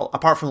 There's not,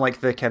 apart from like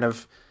the kind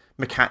of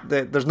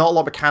there's not a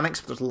lot of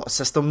mechanics, but there's a lot of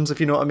systems, if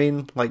you know what I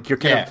mean. Like you're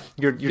kind of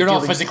you're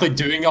not physically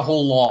doing a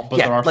whole lot, but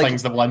there are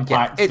things that will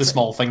impact the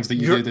small things that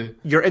you do.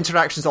 Your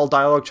interactions, all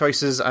dialogue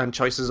choices and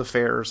choices of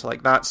fairs,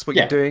 like that's what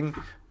you're doing.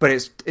 But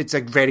it's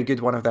a very good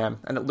one of them,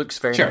 and it looks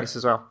very nice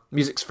as well.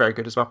 Music's very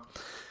good as well.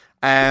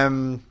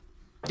 So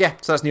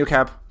that's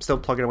NeoCab. Still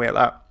plugging away at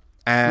that.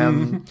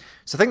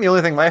 So I think the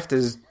only thing left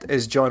is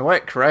John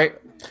Wick, right?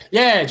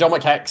 Yeah, John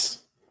Wick Hex,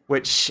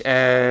 which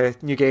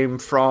new game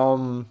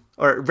from.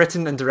 Or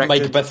written and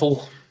directed Mike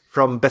Bithell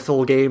from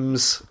Bithell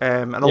Games,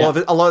 and a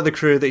lot of the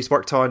crew that he's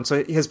worked on.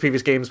 So his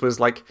previous games was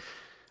like,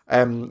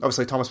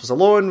 obviously Thomas Was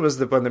Alone was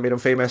the one that made him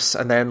famous,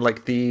 and then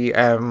like the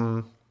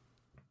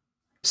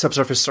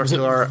Subsurface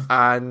Circular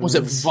was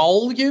it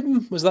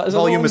Volume? Was that his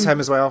Volume was him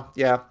as well?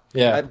 Yeah.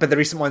 But the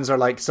recent ones are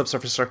like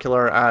Subsurface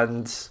Circular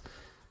and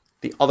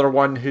the other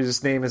one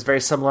whose name is very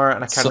similar,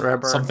 and I can't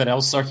remember. Something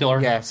Else Circular.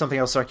 Yeah, Something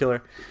Else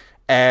Circular.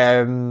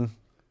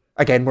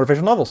 Again, more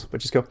visual novels,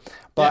 which is cool.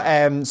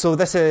 But so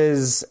this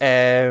is,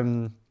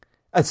 and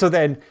so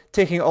then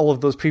taking all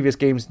of those previous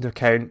games into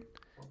account,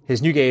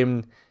 his new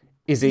game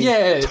is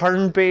a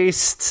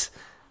turn-based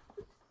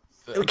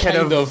kind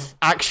of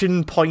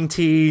action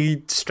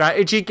pointy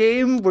strategy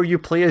game where you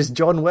play as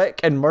John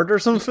Wick and murder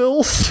some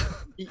fools.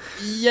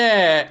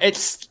 Yeah,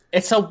 it's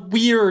a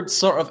weird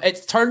sort of,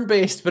 it's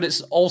turn-based, but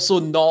it's also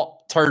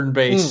not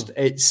turn-based.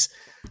 It's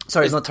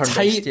not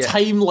turn-based.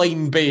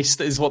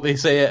 Timeline-based is what they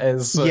say it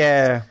is. So.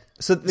 Yeah.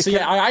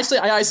 I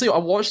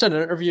watched an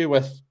interview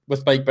with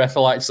Mike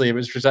Bithell, actually,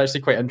 which was actually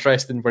quite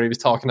interesting, where he was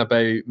talking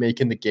about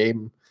making the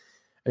game.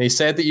 And he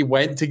said that he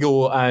went to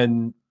go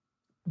and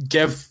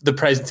give the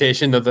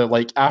presentation of the,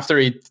 like, after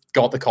he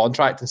got the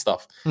contract and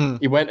stuff,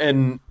 he went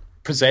and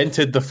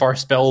presented the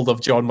first build of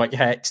John Wick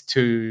Hex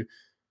to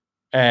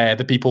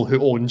the people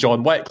who own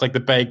John Wick, like the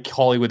big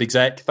Hollywood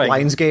exec thing.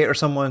 Lionsgate or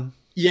someone.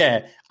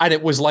 Yeah. And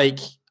it was like,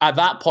 at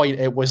that point,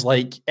 it was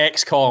like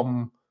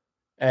XCOM,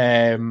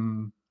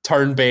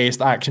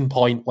 turn-based action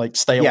point like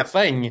style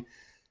thing,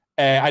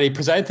 and he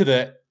presented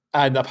it,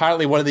 and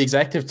apparently one of the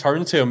executives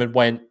turned to him and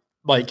went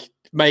like,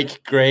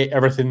 Mike, great,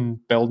 everything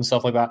build and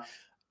stuff like that.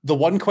 The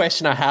one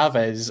question I have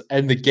is,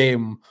 in the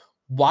game,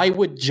 why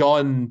would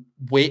John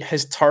wait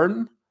his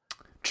turn?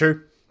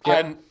 True.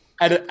 Yep.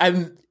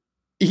 And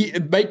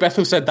Mike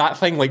Bithell said that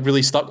thing like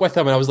really stuck with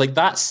him, and I was like,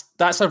 that's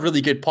a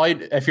really good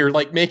point. If you're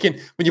like when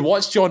you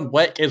watch John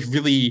Wick, it's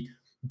really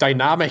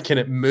dynamic and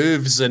it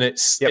moves, and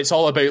it's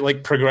all about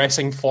like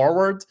progressing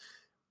forward.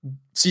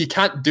 So you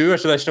can't do a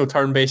traditional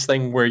turn-based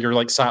thing where you're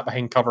like sat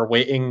behind cover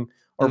waiting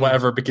or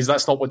whatever, because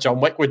that's not what John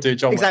Wick would do.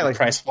 John Wick would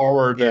press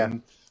forward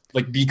and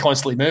like be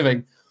constantly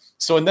moving.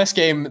 So in this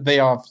game,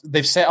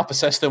 they've set up a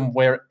system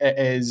where it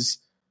is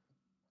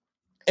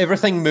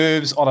everything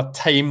moves on a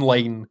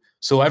timeline.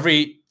 So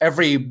every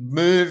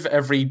move,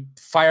 every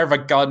fire of a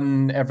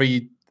gun,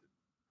 every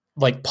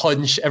like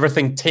punch,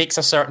 everything takes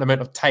a certain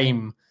amount of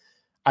time,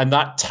 and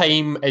that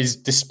time is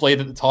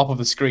displayed at the top of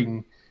the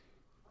screen.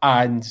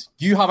 And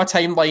you have a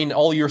timeline,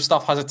 all your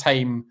stuff has a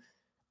time,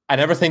 and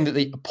everything that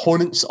the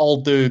opponents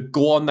all do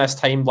go on this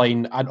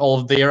timeline, and all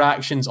of their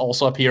actions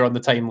also appear on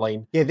the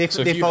timeline. Yeah,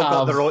 they've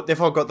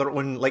all got their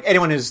own. Like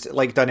anyone who's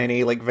like done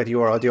any like video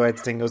or audio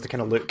editing knows the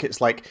kind of look.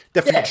 It's like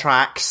different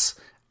tracks,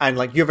 and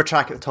like you have a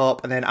track at the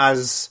top, and then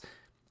as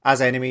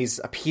enemies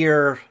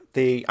appear,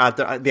 they add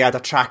a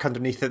track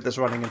underneath it that's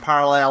running in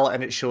parallel,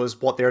 and it shows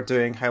what they're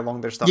doing, how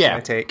long their stuff's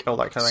going to take, all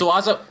that kind of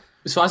thing.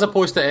 So as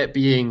opposed to it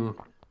being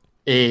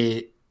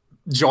a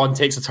John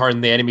takes a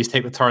turn, the enemies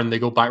take the turn, they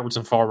go backwards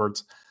and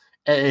forwards.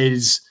 It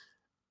is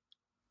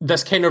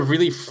this kind of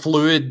really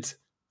fluid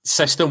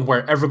system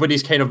where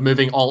everybody's kind of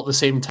moving all at the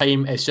same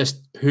time. It's just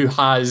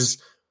whose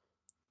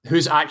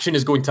action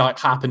is going to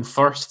happen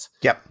first.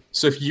 Yep.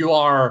 So if you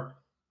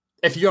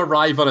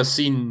arrive on a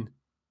scene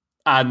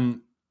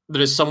and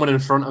there is someone in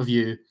front of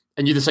you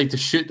and you decide to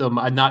shoot them,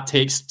 and that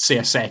takes, say,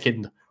 a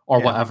second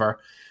or whatever,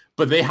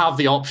 but they have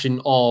the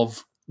option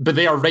of, but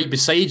they are right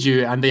beside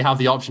you and they have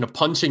the option of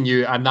punching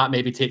you, and that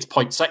maybe takes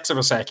 0.6 of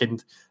a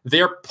second.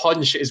 Their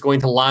punch is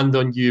going to land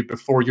on you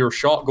before your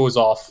shot goes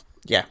off.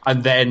 Yeah.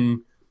 And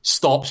then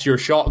stops your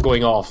shot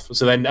going off.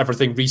 So then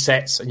everything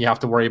resets and you have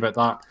to worry about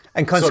that.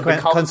 And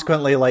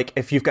consequently, like,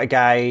 if you've got a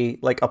guy,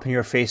 like, up in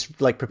your face,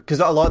 like, because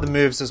a lot of the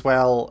moves as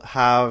well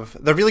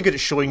they're really good at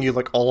showing you,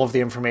 like, all of the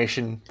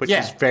information, which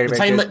is very,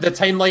 very good. The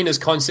timeline is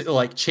constantly,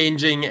 like,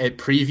 changing. It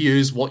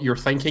previews what you're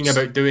thinking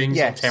about doing,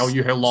 so tell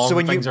you how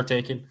long things are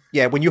taking.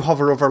 Yeah, when you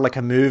hover over, like,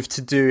 a move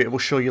to do, it will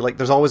show you, like,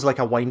 there's always, like,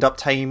 a wind-up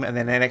time and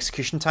then an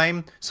execution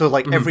time. So,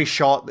 like, every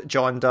shot that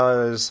John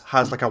does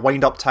has, like, a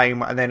wind-up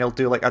time, and then he'll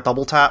do, like, a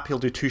double tap. He'll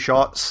do 2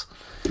 shots.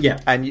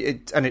 Yeah, and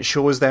it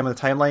shows them in the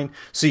timeline.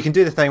 So you can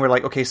do the thing where,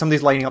 like, okay,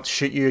 somebody's lining up to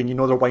shoot you, and you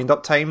know their wind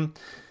up time.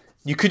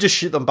 You could just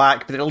shoot them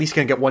back, but at least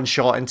can get one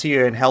shot into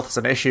you, and health is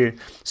an issue.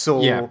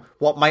 So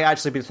what might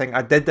actually be the thing?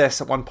 I did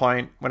this at one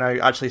point when I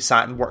actually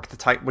sat and worked the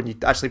time when you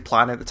actually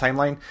plan out the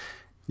timeline.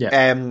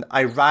 Yeah,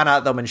 I ran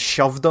at them and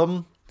shoved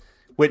them,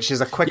 which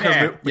is a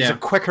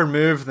quicker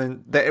move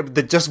than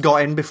they just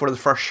got in before the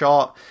first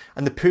shot,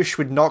 and the push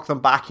would knock them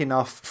back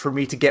enough for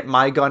me to get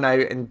my gun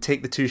out and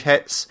take the 2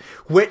 hits,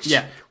 which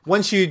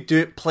once you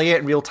play it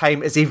in real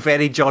time is a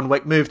very John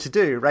Wick move to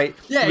do, right?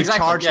 Yeah, exactly.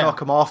 Charge, knock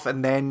them off,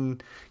 and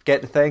then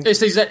get the thing. It's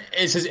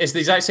the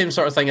exact same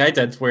sort of thing I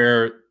did,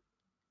 where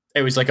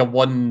it was like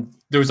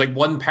there was like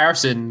one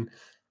person,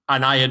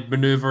 and I had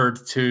maneuvered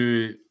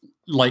to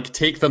like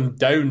take them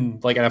down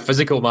like in a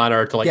physical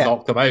manner to like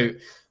knock them out.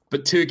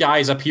 But 2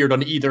 guys appeared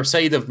on either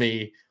side of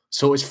me,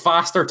 so it was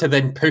faster to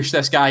then push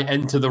this guy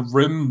into the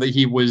room that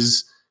he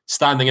was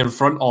standing in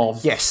front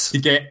of to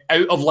get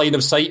out of line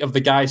of sight of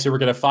the guys who were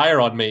going to fire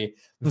on me,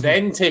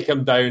 then take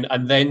him down,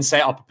 and then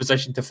set up a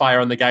position to fire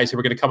on the guys who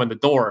were going to come in the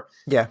door.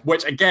 Yeah.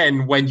 Which,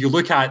 again, when you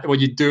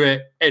do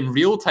it in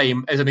real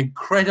time, is an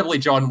incredibly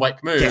John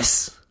Wick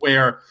move,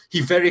 where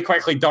he very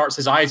quickly darts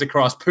his eyes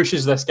across,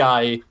 pushes this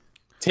guy,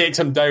 takes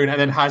him down, and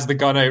then has the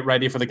gun out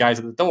ready for the guys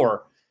at the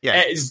door. Yeah.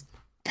 It is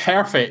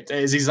perfect. It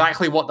is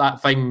exactly what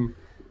that thing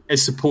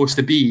is supposed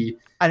to be.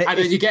 And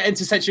then you get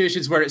into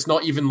situations where it's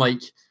not even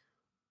like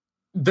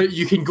that.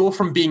 You can go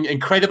from being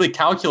incredibly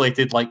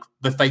calculated, like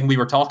the thing we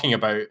were talking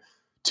about,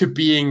 to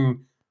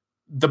being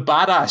the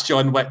badass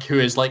John Wick who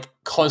is like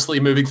constantly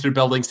moving through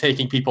buildings,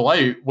 taking people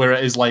out, where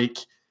it is like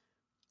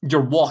you're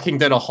walking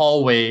down a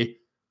hallway,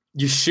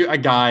 you shoot a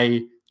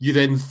guy, you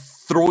then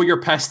throw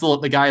your pistol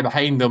at the guy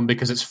behind them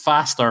because it's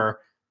faster,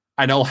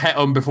 and it'll hit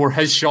him before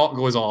his shot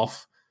goes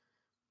off.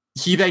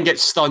 He then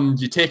gets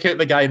stunned. You take out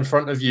the guy in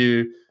front of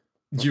you.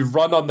 You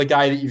run on the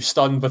guy that you've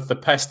stunned with the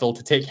pistol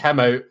to take him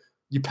out.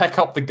 You pick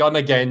up the gun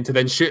again to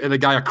then shoot at the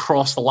guy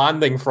across the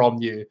landing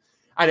from you.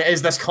 And it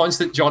is this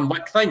constant John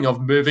Wick thing of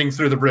moving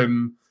through the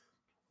room,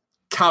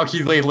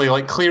 calculatedly,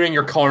 like clearing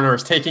your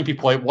corners, taking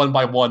people out one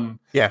by one,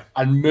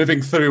 and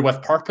moving through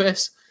with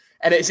purpose.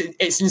 And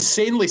it's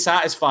insanely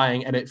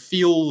satisfying, and it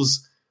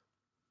feels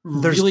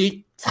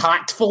really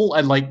tactful,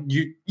 and like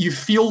you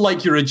feel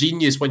like you're a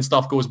genius when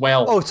stuff goes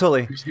well. Oh,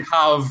 totally. You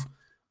have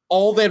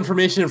all the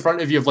information in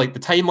front of you of like the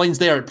timelines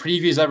there, it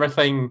previews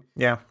everything.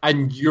 Yeah.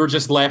 And you're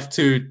just left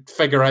to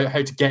figure out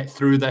how to get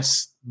through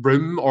this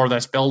room or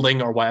this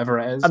building or whatever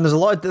it is. And there's a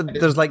lot of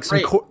there's like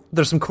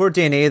there's some core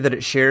DNA that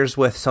it shares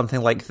with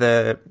something like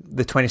the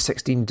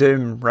 2016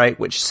 Doom, right,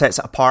 which sets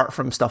it apart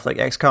from stuff like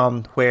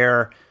XCOM,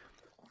 where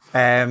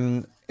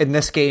in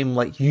this game,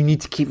 like, you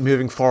need to keep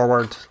moving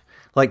forward.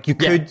 Like, you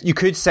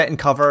could sit in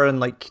cover and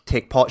like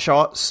take pot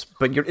shots,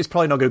 but it's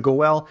probably not going to go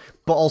well.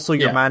 But also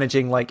you're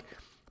managing, like,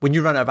 when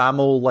you run out of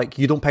ammo, like,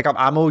 you don't pick up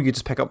ammo, you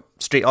just pick up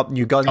straight up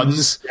new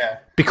guns.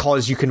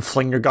 Because you can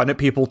fling your gun at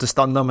people to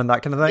stun them and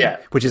that kind of thing,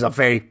 which is a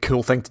very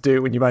cool thing to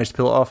do when you manage to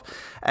pull it off.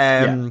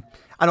 And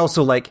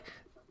also, like,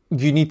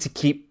 you need to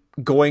keep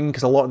going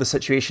because a lot of the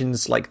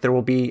situations, like, there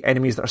will be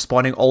enemies that are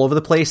spawning all over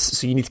the place,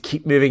 so you need to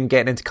keep moving,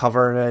 getting into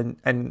cover and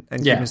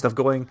keeping stuff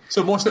going.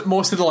 So most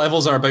of the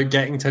levels are about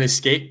getting to an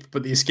escape,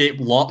 but the escape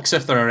locks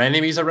if there are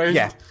enemies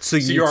around. So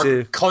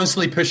you're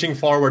constantly pushing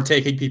forward,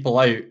 taking people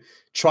out,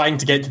 trying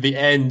to get to the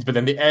end, but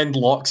then the end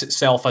locks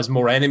itself as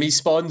more enemies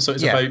spawn, so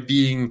it's about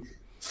being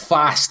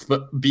fast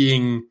but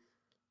being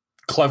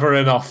clever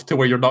enough to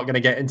where you're not going to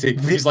get into,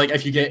 because like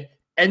if you get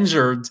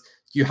injured,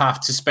 you have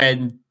to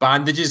spend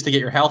bandages to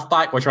get your health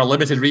back, which are a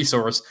limited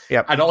resource,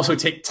 and also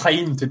take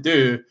time to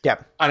do.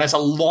 And it's a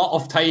lot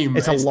of time.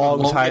 It's a long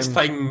the longest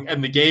thing in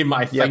the game,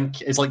 I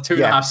think. It's like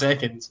 2.5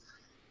 seconds.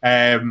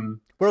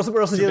 We're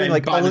also dealing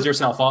like bandage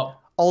yourself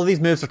up. All of these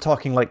moves are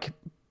talking like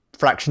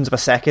fractions of a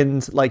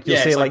second. Like you'll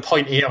say it's like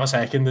 0.8 of a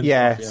second.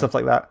 And stuff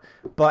like that.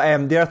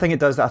 But the other thing it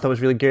does that I thought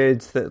was really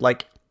good, that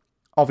like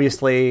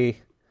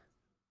obviously,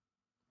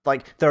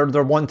 like they're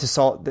wanting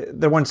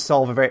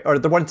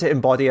to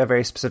embody a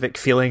very specific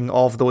feeling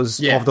of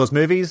those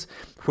movies,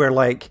 where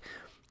like,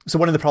 so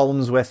one of the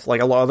problems with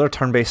like a lot of other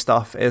turn-based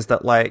stuff is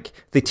that like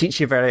they teach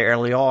you very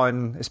early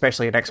on,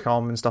 especially in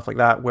XCOM and stuff like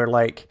that, where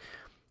like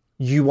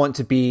you want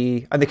to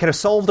be, and they kind of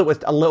solved it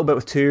with a little bit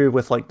with 2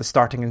 with like the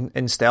starting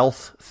in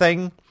stealth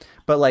thing,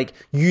 but like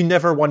you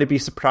never want to be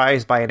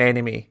surprised by an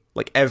enemy,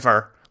 like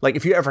ever. Like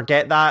if you ever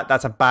get that,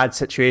 that's a bad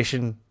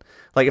situation.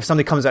 Like, if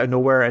somebody comes out of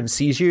nowhere and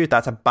sees you,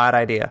 that's a bad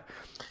idea.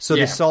 So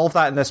they solve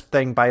that in this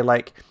thing by,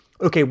 like,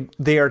 okay,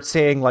 they are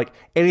saying, like,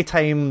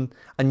 anytime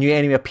a new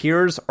enemy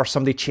appears or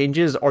somebody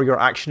changes or your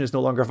action is no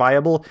longer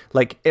viable,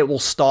 like, it will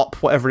stop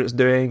whatever it's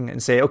doing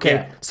and say,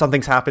 okay,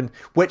 something's happened,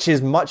 which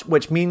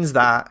means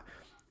that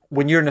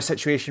when you're in a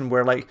situation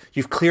where, like,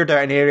 you've cleared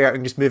out an area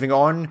and just moving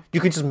on, you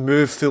can just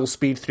move full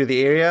speed through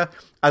the area,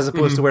 as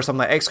opposed to where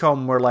something like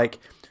XCOM, where, like,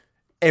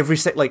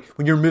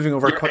 when you're moving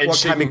over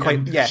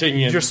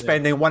you're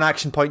spending one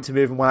action point to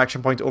move and one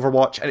action point to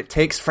overwatch, and it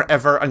takes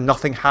forever and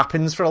nothing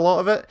happens for a lot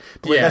of it.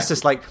 But it's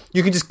just like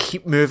you can just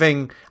keep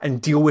moving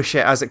and deal with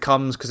shit as it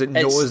comes because it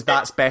knows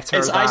that's better.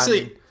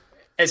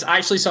 It's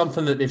actually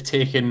something that they've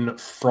taken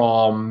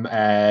from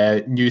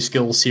new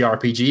school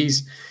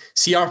CRPGs.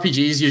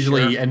 CRPGs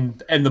usually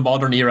in the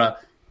modern era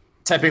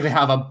typically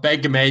have a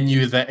big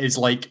menu that is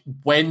like,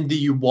 when do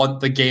you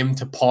want the game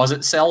to pause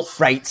itself?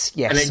 Right.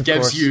 Yes. And it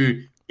gives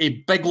you a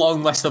big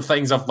long list of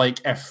things of like,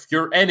 if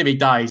your enemy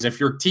dies, if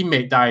your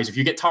teammate dies, if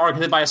you get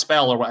targeted by a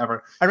spell or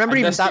whatever. I remember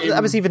even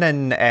that was even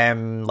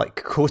in like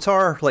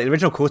KOTOR, like the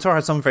original KOTOR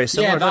had something very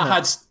similar.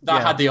 Yeah,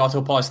 that had the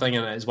auto pause thing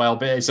in it as well,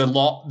 but there's a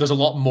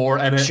lot more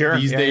in it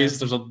these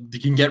days. You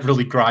can get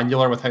really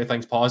granular with how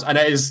things pause, and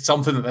it is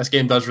something that this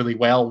game does really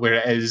well, where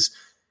it is,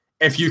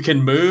 if you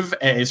can move,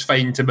 it is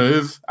fine to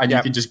move and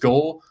you can just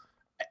go.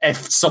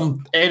 If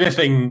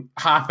anything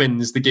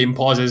happens, the game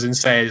pauses and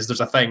says there's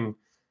a thing.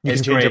 You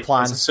can change your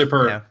plan. It's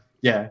super,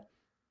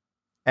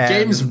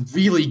 game's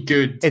really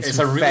good. It's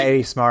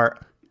very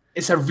smart.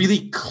 It's a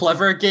really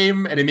clever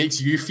game, and it makes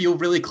you feel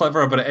really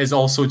clever, but it is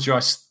also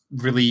just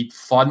really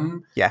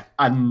fun. Yeah.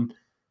 And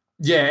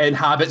it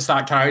inhabits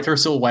that character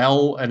so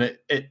well, and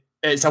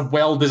it's a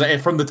well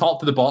designed, from the top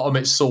to the bottom,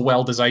 it's so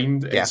well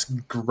designed. It's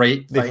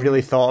great. They've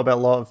really thought about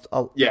a lot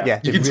of you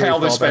can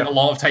tell they spent a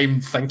lot of time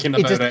thinking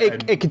about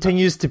it. It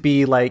continues to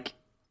be like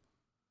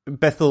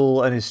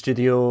Bithell and his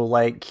studio,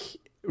 like,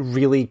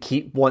 really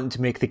keep wanting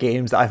to make the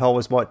games that I've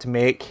always wanted to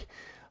make.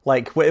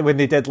 Like when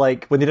they did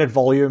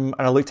Volume,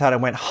 and I looked at it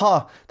and went,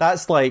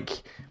 that's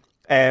like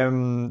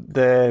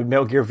the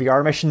Metal Gear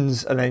VR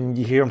missions, and then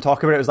you hear him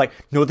talk about it, it was like,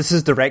 no, this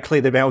is directly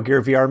the Metal Gear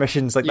VR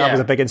missions. Like that was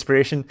a big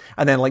inspiration.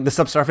 And then like the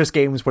Subsurface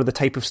games were the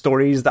type of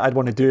stories that I'd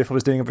want to do if I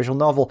was doing a visual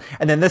novel.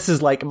 And then this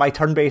is like my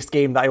turn-based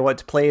game that I want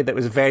to play that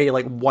was very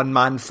like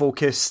one-man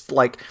focused,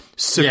 like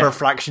super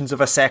fractions of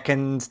a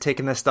second,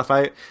 taking this stuff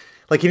out.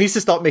 Like, he needs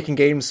to stop making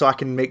games so I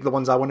can make the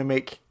ones I want to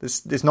make.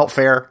 It's not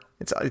fair.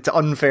 It's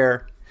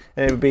unfair.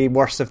 And it would be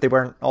worse if they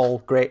weren't all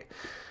great.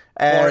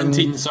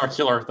 Quarantine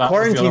Circular.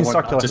 Quarantine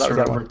Circular, that was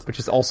that one, which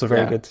is also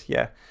very good.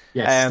 Yeah.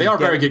 Yes, they are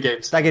very good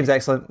games. That game's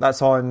excellent.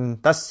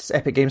 That's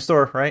Epic Game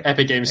Store, right?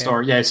 Epic Game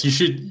Store, yes. You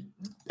should,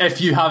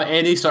 if you have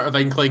any sort of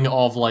inkling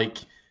of like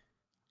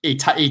a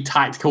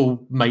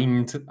tactical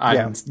mind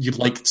and you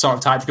like sort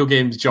of tactical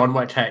games, John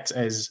Wick Hex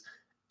is...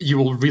 You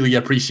will really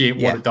appreciate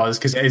what it does,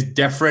 because it is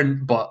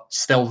different, but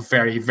still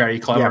very, very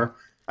clever.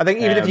 I think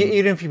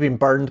even if you've been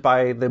burned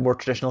by the more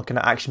traditional kind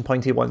of action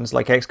pointy ones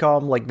like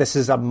XCOM, like this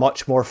is a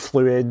much more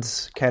fluid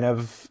kind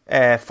of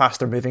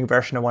faster moving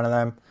version of one of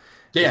them.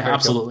 Yeah,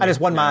 absolutely. Cool. And it's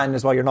one man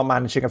as well. You're not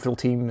managing a full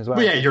team as well.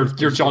 Well, yeah, you're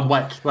John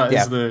Wick. That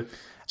is the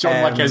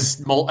John Wick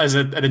is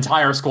an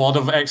entire squad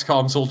of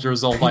XCOM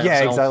soldiers all by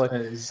himself.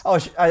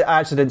 Exactly. I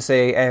actually didn't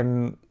say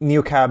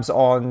NeoCab's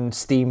on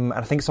Steam,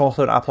 and I think it's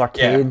also on Apple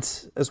Arcade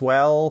as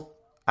well.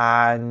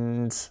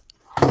 And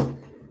I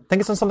think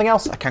it's on something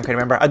else. I can't quite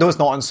remember. I know it's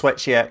not on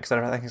Switch yet because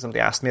I think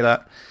somebody asked me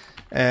that.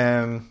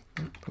 Let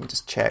me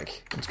just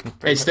check.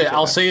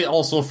 I'll say it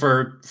also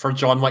for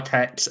John Wick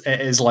Hex.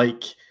 It is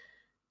like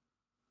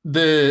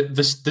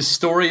the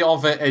story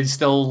of it is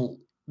still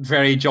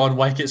very John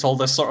Wick. It's all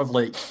this sort of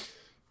like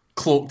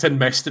cloaked in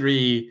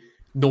mystery.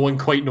 No one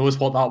quite knows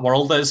what that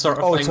world is, sort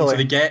of thing. Totally. So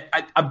they get.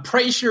 I'm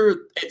pretty sure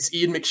it's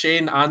Ian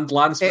McShane and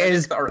Lance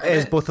Reddick that are in it. It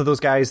is both of those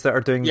guys that are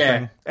doing the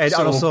thing. And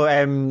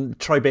also,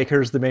 Troy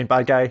Baker's the main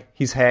bad guy.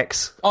 He's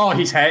Hex. Oh,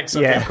 he's Hex.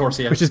 Okay, of course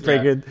he is. Which is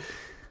pretty good.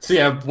 So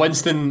yeah,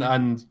 Winston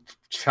and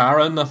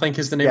Sharon, I think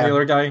is the name of the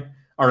other guy,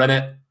 are in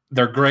it.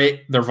 They're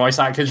great. Their voice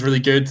acting is really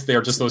good.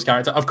 They're just those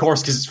characters, of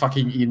course, because it's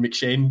fucking Ian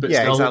McShane. But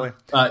still,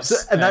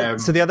 exactly.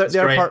 So the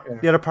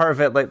other part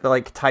of it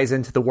like ties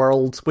into the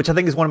world, which I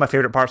think is one of my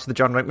favorite parts of the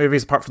John Wick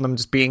movies. Apart from them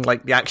just being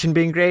like the action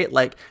being great,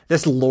 like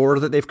this lore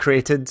that they've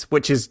created,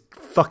 which is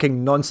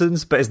fucking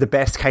nonsense, but is the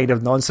best kind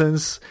of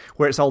nonsense,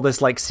 where it's all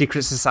this like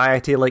secret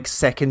society, like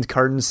second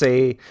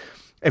currency.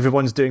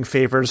 Everyone's doing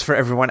favors for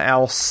everyone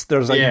else.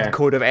 There's like a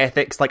code of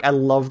ethics. Like I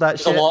love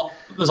that shit.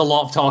 There's a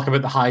lot of talk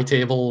about the high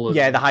table.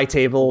 The high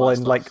table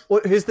and like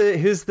who's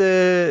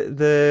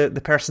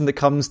the person that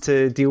comes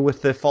to deal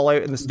with the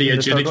fallout and the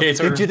adjudicator.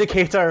 The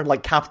adjudicator,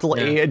 like capital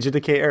A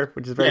adjudicator,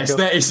 which is very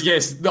cool.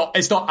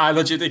 It's not an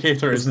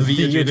adjudicator. It's the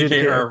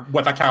adjudicator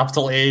with a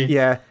capital A.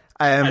 Yeah.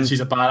 And she's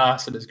a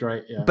badass, and it's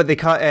great. Yeah. But they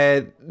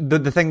can't.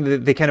 The thing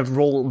that they kind of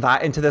roll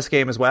that into this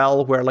game as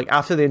well, where like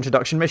after the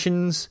introduction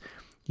missions.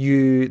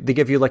 They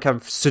give you like a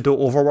pseudo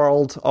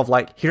overworld of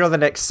like, here are the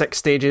next 6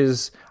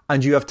 stages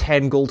and you have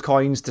 10 gold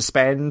coins to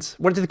spend.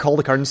 What do they call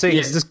the currency?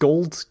 Is this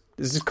gold?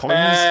 Is this coins?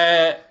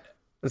 Does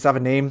it have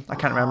a name? I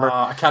can't remember.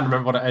 I can't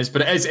remember what it is,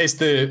 but it's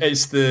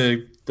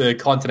the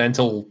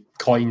continental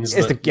coins.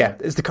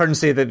 It's the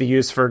currency that they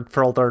use for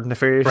all their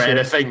nefarious shit.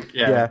 Anything,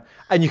 yeah.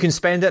 And you can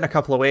spend it in a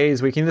couple of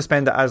ways. We can either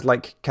spend it as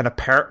like kind of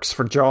perks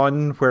for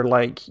John, where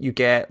like you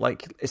get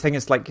like I think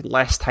it's like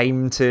less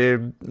time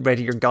to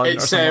ready your gun or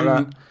something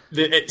like that.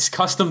 It's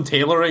custom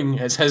tailoring.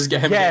 It's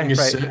getting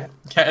his suit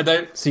kitted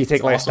out. So you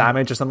take less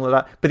damage or something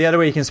like that. But the other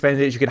way you can spend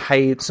it is you can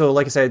hide. So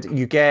like I said,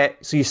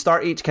 you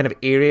start each kind of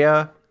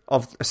area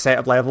of a set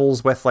of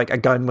levels with like a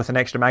gun with an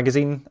extra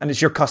magazine, and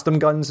it's your custom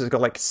guns. It's got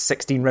like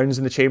 16 rounds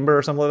in the chamber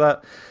or something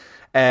like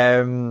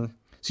that.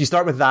 So you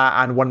start with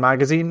that and one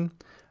magazine.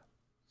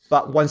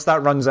 But once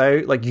that runs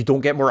out, like you don't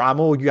get more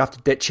ammo. You have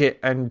to ditch it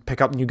and pick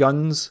up new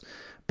guns.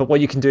 But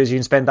what you can do is you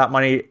can spend that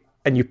money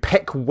and you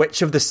pick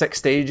which of the 6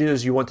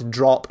 stages you want to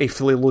drop a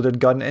fully loaded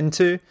gun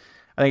into.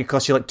 I think it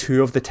costs you like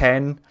 2 of the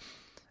 10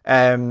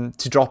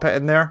 to drop it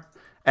in there,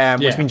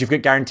 which means you've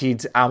got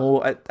guaranteed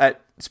ammo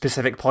at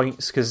specific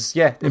points, because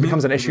it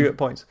becomes an issue at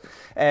points.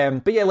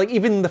 But yeah, like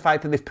even the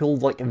fact that they've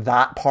pulled like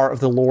that part of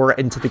the lore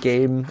into the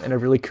game in a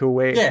really cool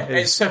way. Yeah,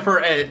 it's super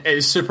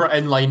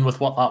in line with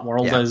what that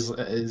world is. It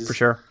is for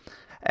sure.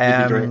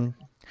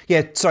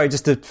 Yeah, sorry,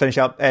 just to finish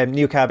up,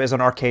 NeoCab is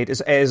on arcade.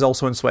 It is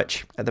also on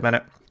Switch at the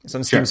minute. It's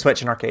on Steam,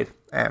 Switch, and arcade,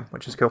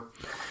 which is cool.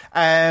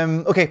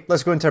 Okay,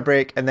 let's go into a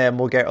break, and then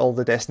we'll get all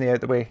the Destiny out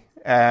of the way.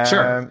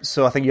 Sure.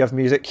 So I think you have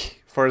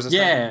music for us.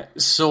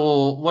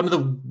 So one of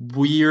the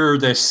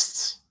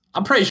weirdest,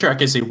 I'm pretty sure I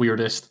can say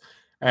weirdest,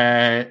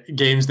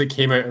 games that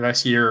came out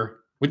this year.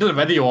 We did a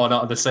video on it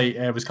on the site.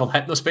 It was called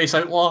Hypnospace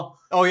Outlaw.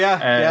 Oh,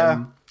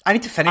 yeah. I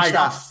need to finish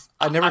that.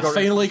 I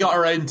finally got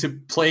around to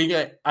playing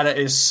it, and it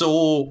is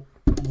so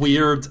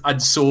weird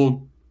and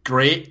so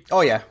great. Oh,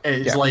 yeah.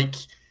 It's like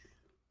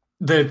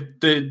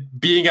the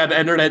being an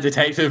internet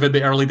detective in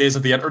the early days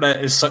of the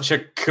internet is such a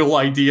cool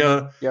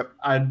idea. Yep.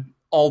 And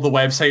all the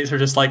websites are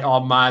just like,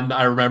 oh man,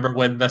 I remember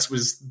when this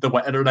was the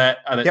internet,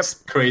 and it's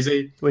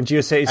crazy. When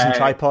GeoCities and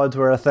Tripod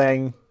were a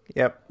thing.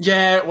 Yep.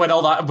 Yeah, when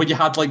you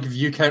had like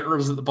view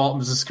counters at the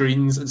bottoms of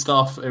screens and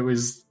stuff, it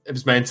was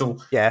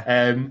mental. Yeah.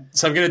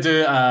 So I'm gonna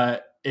do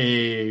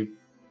a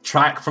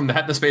track from the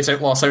Hypnospace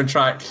Outlaw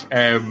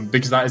soundtrack,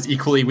 because that is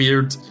equally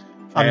weird.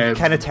 I'm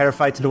kind of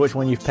terrified to know which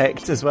one you've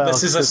picked as well.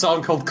 This is a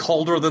song called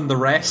Colder Than the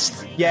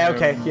Rest. Yeah,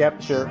 okay.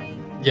 Yep, sure.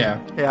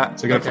 Yeah.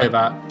 So I'm going to play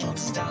that.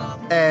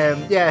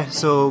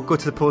 So go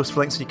to the post for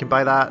links so you can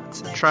buy that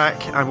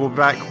track, and we'll be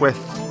back with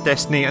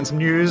Destiny and some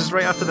news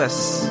right after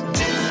this.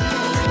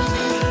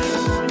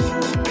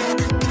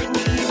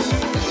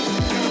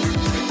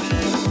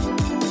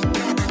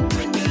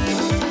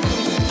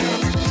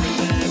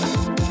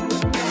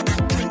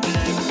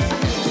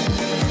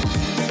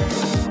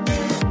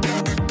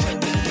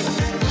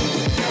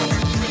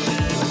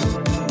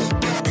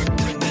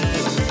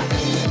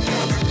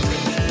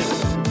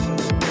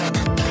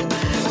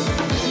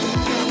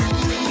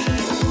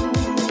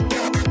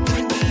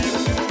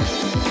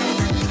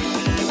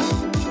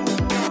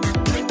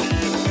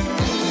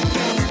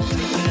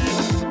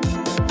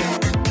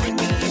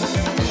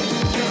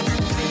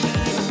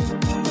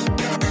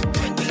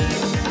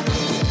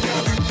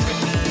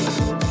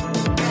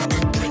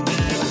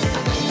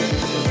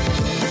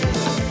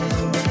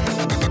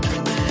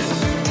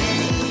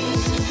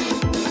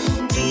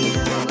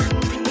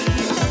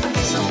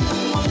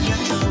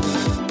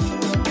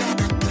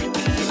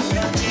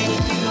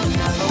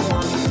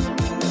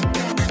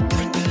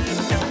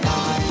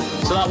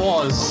 So that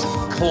was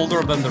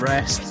Colder Than the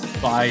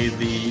Rest by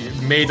the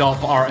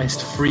made-up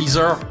artist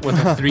Freezer with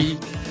a 3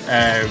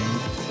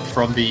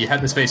 from the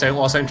Hypnospace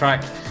Outlaw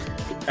soundtrack.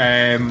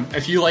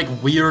 If you like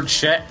weird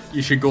shit,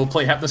 you should go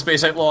play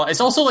Hypnospace Outlaw.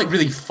 It's also like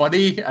really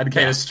funny and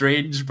kind of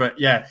strange, but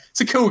yeah,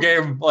 it's a cool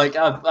game. Like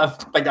I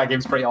think that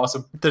game's pretty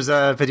awesome. There's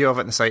a video of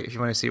it on the site if you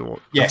want to see what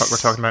the fuck we're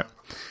talking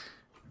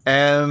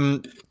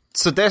about.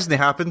 So Destiny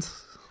happened.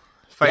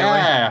 Finally.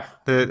 Yeah,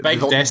 the big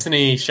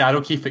Destiny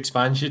Shadowkeep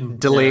expansion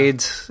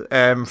delayed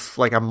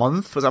like a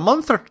month. Was it a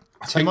month or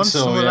 2 months?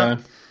 So, yeah.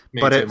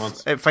 But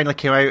it finally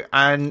came out,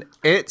 and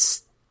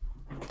it's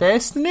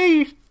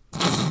Destiny.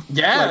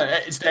 Yeah,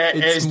 like,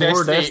 it's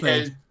more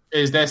Destiny.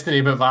 It's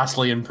Destiny, but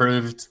vastly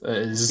improved.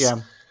 So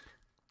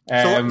a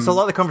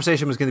lot of the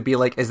conversation was going to be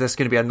like, is this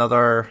going to be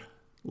another?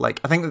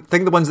 Like, I think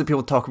the ones that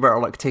people talk about are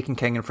like Taken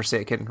King and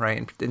Forsaken,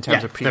 right? In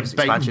terms of previous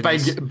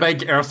expansions,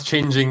 big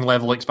earth-changing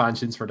level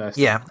expansions for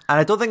Destiny. Yeah, and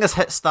I don't think this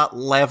hits that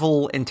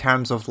level in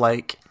terms of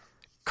like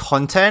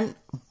content,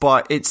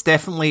 but it's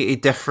definitely a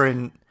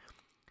different.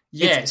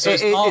 Yeah, it's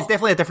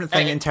definitely a different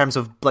thing in terms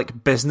of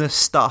like business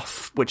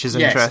stuff, which is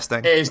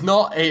interesting. It is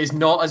not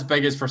as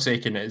big as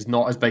Forsaken. It is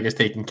not as big as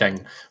Taken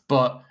King.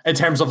 But in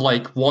terms of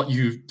like what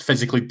you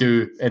physically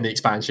do in the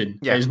expansion,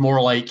 it is more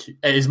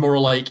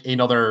like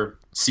another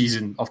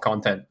season of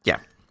content. Yeah.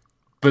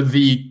 But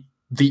the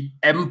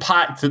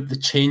impact that the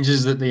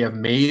changes that they have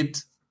made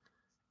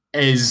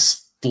is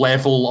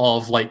level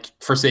of like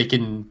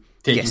Forsaken,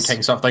 Taken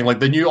King sort of thing. Like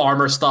the new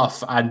armor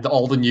stuff and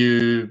all the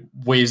new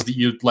ways that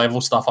you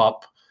level stuff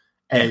up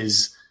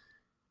is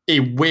a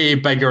way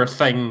bigger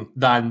thing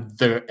than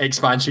the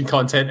expansion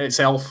content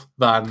itself,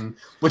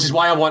 which is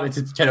why I wanted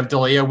to kind of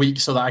delay a week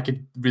so that I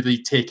could really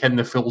take in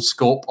the full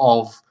scope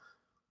of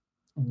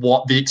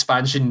what the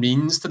expansion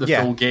means to the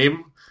full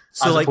game,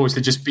 as opposed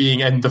to just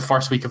being in the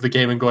first week of the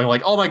game and going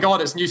like, oh my god,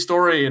 it's a new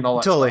story and all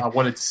that. Totally. I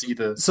wanted to see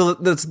the... So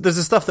there's the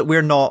stuff that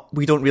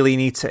we don't really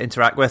need to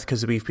interact with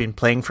because we've been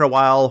playing for a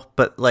while,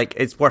 but like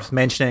it's worth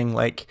mentioning,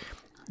 like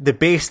the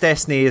base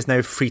Destiny is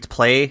now free to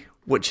play,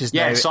 which is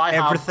now so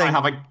everything.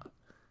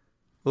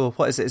 Well,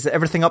 what is it? Is it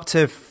everything up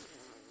to?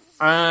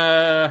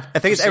 I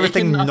think it's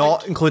everything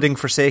not including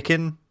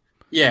Forsaken.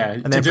 Yeah,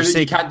 and then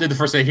you can't do the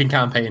Forsaken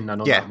campaign. I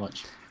know that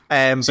much.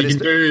 So you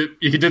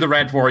can do the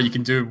Red War, you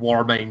can do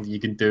Warmind, you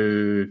can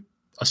do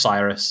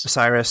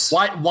Osiris.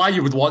 Why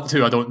you would want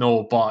to, I don't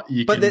know, but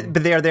you can.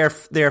 But they're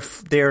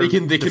they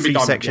can be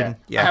done. Section.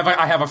 Yeah.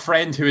 I have a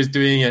friend who is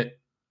doing it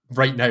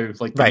right now,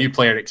 like the new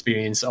player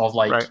experience of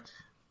like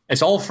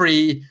it's all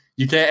free.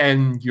 You get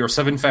in your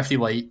 750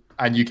 light,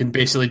 and you can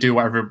basically do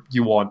whatever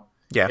you want.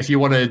 Yeah. If you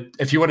want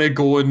to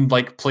go and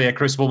like play a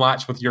Crucible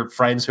match with your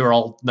friends who are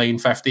all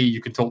 950, you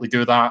can totally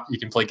do that. You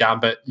can play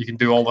Gambit. You can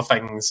do all the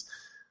things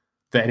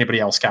that anybody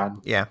else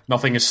can. Yeah.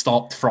 Nothing is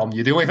stopped from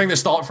you. The only thing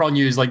that's stopped from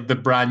you is like the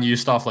brand new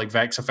stuff like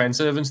Vex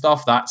Offensive and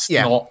stuff. That's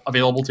not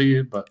available to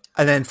you.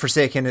 And then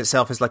Forsaken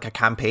itself is like a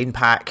campaign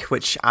pack,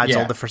 which adds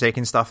all the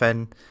Forsaken stuff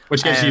in,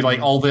 which gives you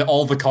like all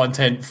the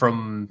content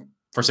from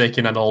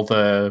Forsaken and all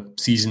the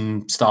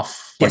season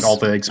stuff, like all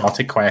the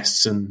exotic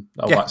quests and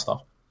all that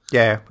stuff.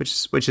 Yeah,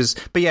 which is,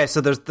 but yeah. So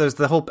there's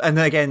the whole, and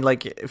then again,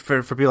 like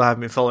for people who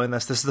haven't been following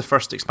this is the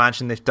first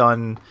expansion they've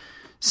done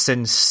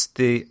since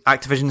the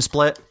Activision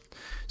split.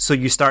 So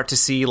you start to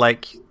see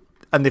like,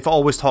 and they've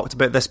always talked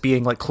about this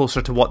being like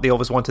closer to what they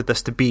always wanted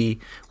this to be,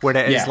 where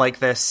it is like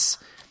this.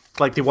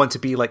 Like they want to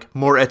be like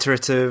more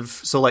iterative,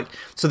 so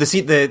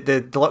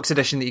the deluxe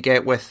edition that you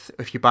get with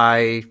if you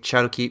buy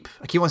Shadowkeep,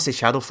 I keep wanting to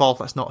say Shadowfall,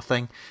 that's not a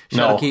thing.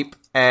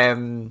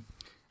 Shadowkeep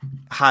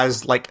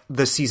has like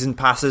the season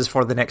passes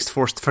for the next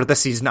for this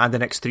season and the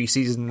next 3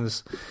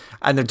 seasons,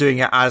 and they're doing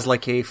it as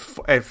like a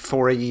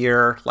for a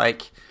year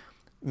like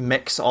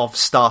mix of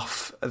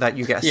stuff that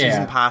you get a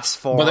season pass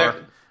for. But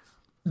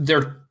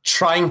they're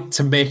trying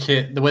to make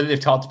it, the way that they've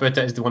talked about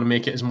it is they want to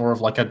make it as more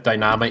of like a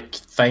dynamic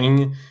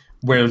thing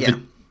where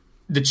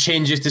the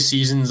changes to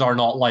seasons are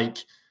not like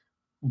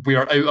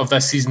we're out of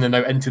this season and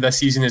out into this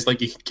season. Is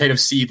like you can kind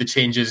of see the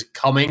changes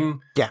coming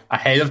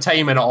ahead of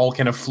time and it all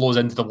kind of flows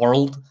into the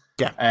world.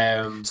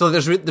 Yeah. So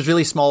there's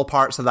really small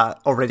parts of that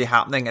already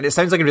happening, and it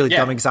sounds like a really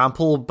dumb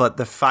example, but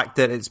the fact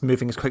that it's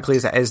moving as quickly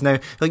as it is now,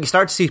 like you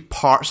start to see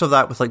parts of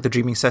that with like the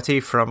Dreaming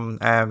City from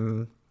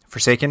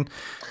Forsaken.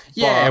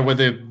 Yeah, with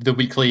the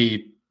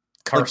weekly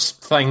curse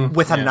thing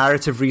with a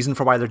narrative reason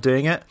for why they're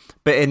doing it.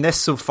 But in this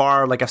so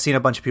far, like I've seen a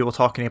bunch of people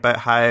talking about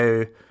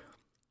how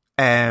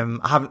I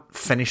haven't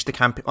finished the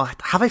campaign. Well,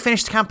 have I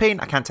finished the campaign?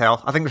 I can't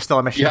tell. I think there's still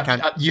a mission.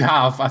 You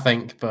have, I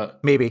think,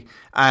 but maybe.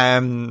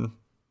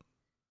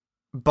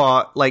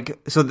 But like,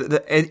 so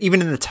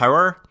even in the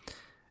tower,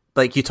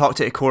 like you talk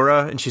to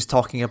Ikora and she's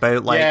talking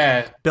about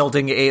like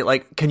building a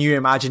like. Can you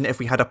imagine if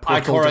we had a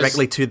portal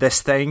directly to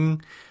this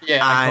thing?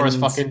 Yeah, Ikora's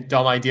fucking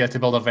dumb idea to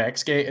build a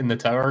Vex gate in the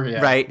tower.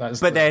 Yeah, right.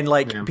 But then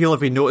like people have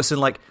been noticing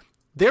like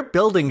they're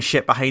building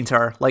shit behind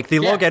her. Like they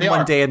log in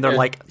one day and they're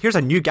like, "Here's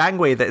a new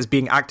gangway that is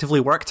being actively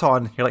worked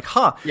on." You're like,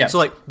 "Huh." Yeah. So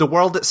like the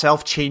world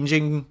itself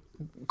changing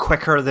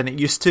quicker than it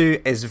used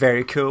to is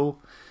very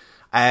cool.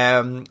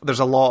 There's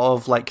a lot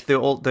of like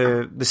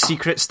the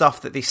secret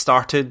stuff that they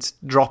started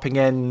dropping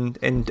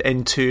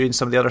into and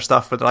some of the other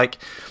stuff, but like,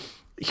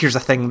 here's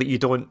a thing that you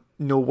don't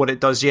know what it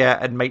does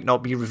yet and might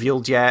not be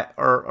revealed yet,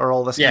 or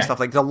all this kind of stuff.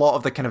 Like a lot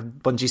of the kind of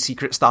Bungie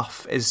secret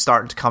stuff is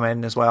starting to come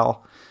in as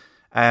well.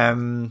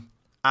 And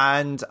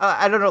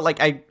I don't know, like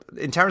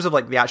in terms of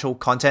like the actual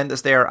content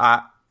that's there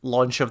at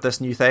launch of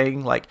this new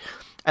thing, like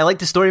I like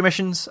the story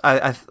missions.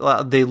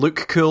 They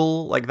look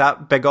cool. Like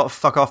that big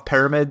fuck off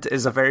pyramid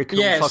is a very cool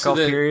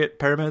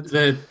pyramid.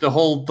 The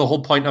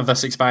whole point of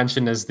this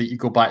expansion is that you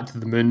go back to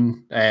the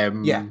moon.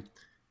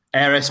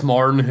 Eris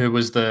Morn, who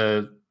was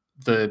the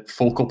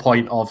focal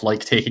point of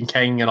like Taken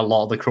King and a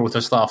lot of the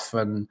Crota stuff,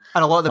 and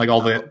a lot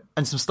of the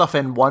and some stuff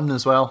in 1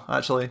 as well,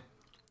 actually.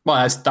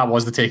 Well, that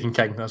was the Taken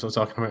King. That's what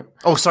I'm talking about.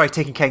 Oh, sorry,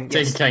 Taken King.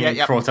 Taken King,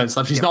 Crota and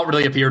stuff. She's not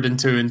really appeared in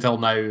 2 until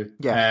now.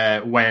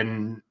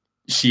 When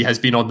she has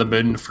been on the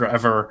moon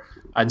forever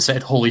and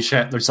said, "Holy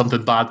shit, there's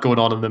something bad going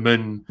on the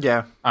moon."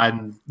 Yeah,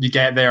 and you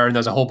get there, and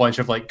there's a whole bunch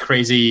of like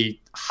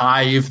crazy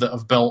hive that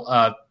have built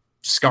a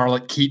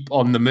Scarlet Keep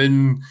on the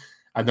moon.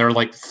 And there are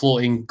like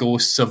floating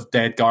ghosts of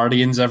dead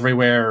guardians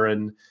everywhere,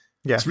 and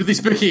it's really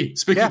spooky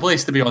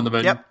place to be on the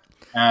moon. Yep.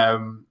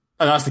 And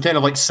that's the kind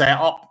of like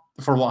setup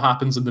for what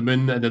happens on the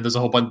moon. And then there's a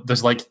whole bunch.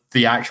 There's like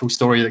the actual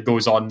story that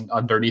goes on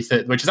underneath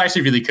it, which is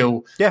actually really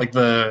cool. Yeah. Like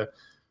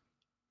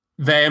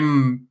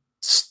them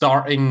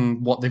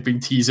starting what they've been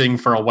teasing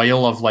for a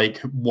while of like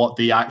what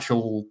the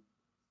actual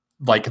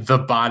like the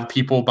bad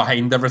people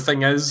behind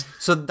everything is.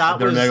 So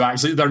they're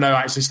now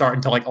actually starting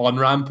to like on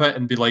ramp it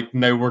and be like,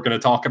 now we're going to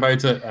talk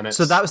about it. And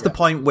so that was the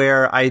point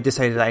where I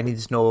decided I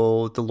needed to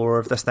know the lore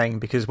of this thing,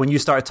 because when you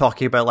started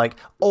talking about like,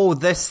 oh,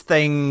 this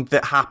thing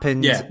that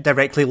happened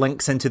directly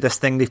links into this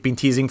thing they've been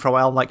teasing for a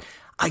while, I'm like,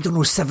 I don't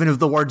know 7 of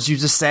the words you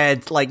just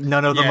said, like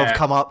none of them have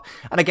come up.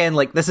 And again,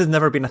 like this has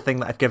never been a thing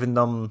that I've given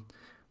them,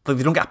 like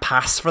they don't get a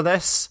pass for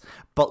this,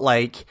 but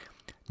like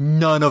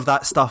none of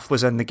that stuff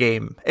was in the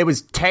game. It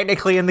was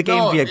technically in the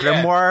game via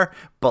Grimoire,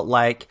 but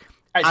like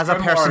as a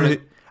person who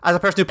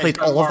played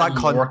all of that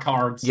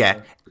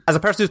content, as a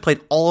person who's played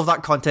all of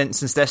that content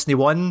since Destiny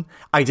 1,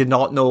 I did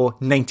not know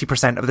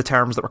 90% of the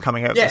terms that were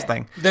coming out of this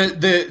thing.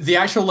 The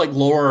actual like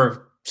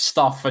lore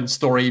stuff and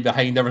story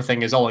behind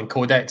everything is all in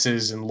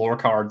codexes and lore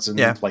cards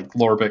and like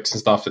lore books and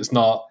stuff. It's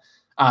not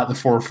at the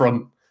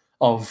forefront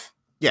of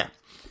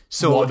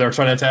so what they're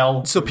trying to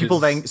tell. So people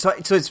then, so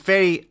it's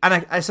very,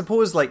 and I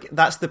suppose like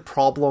that's the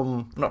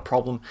problem.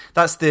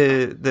 That's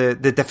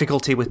the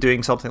difficulty with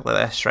doing something like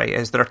this, right?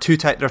 Is there are two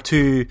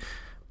different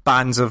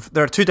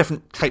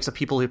types of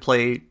people who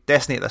play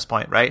Destiny at this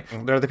point, right?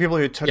 There are the people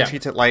who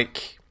treat it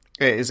like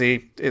it is the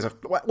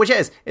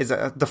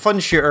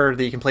fun shooter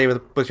that you can play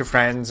with your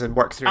friends and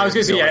work through. I was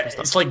going to say,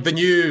 it's like the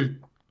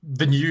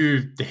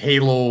new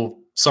Halo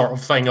sort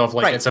of thing of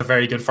like it's a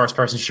very good first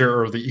person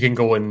shooter that you can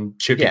go and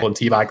shoot people and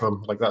teabag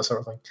them, like that sort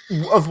of thing.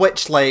 Of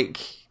which like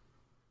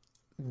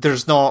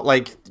there's not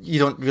like you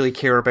don't really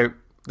care about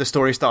the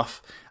story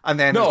stuff. And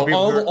then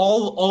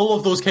all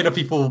of those kind of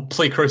people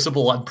play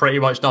Crucible and pretty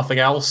much nothing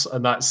else,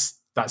 and that's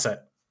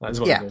it. That's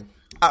what they're doing.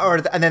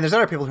 And then there's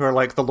other people who are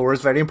like, the lore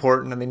is very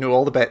important and they know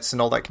all the bits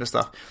and all that kind of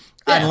stuff.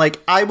 Yeah. And like,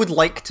 I would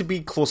like to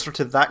be closer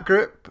to that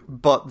group,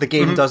 but the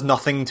game does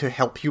nothing to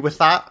help you with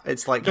that.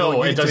 It's like,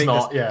 no, it does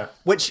not. Yeah.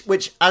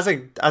 Which as a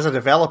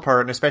developer,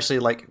 and especially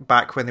like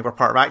back when they were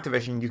part of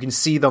Activision, you can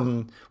see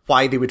them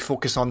why they would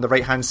focus on the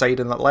right hand side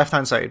and the left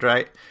hand side,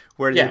 right?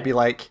 Where they'd be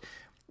like,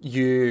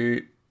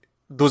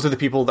 those are the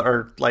people that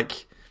are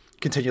like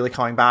continually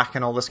coming back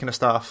and all this kind of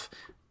stuff.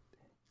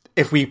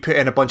 If we put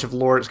in a bunch of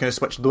lore, it's going to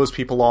switch those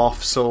people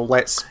off. So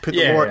let's put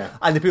the lore,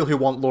 and the people who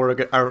want lore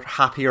are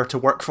happier to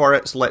work for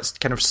it. So let's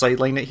kind of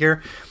sideline it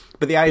here.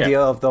 But the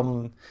idea of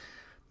them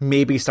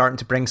maybe starting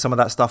to bring some of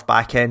that stuff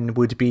back in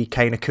would be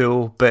kind of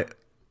cool. But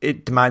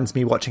it demands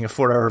me watching a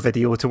 4-hour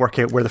video to work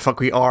out where the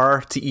fuck we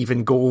are to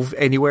even go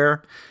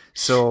anywhere.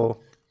 So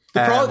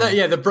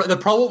the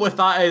problem with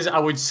that is, I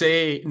would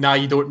say,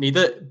 you don't need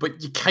it,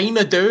 but you kind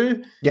of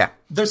do. Yeah,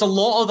 there's a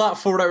lot of that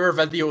 4-hour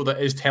video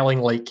that is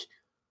telling like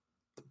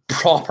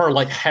proper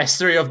like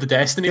history of the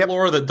Destiny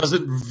lore that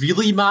doesn't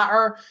really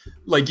matter.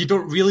 Like, you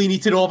don't really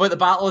need to know about the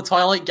Battle of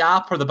Twilight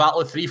Gap or the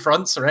Battle of Three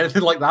Fronts or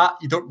anything like that.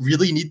 You don't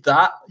really need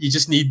that. You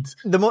just need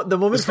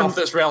the stuff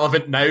that's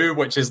relevant now,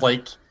 which is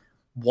like,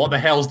 what the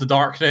hell's the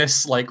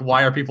darkness? Like,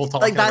 why are people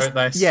talking about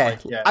this? Yeah,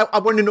 I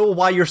want to know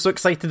why you're so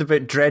excited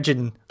about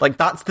dredging. Like,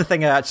 that's the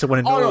thing I actually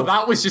want to know. Oh no,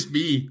 that was just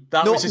me.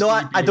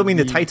 I don't mean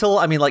the title.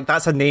 I mean, like,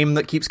 that's a name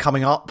that keeps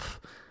coming up.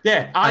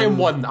 Yeah, I am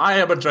one. I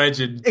am a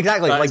dredging.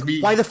 Exactly. Like,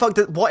 why the fuck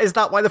what is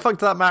that? Why the fuck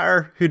does that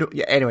matter?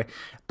 Anyway.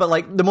 But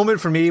like, the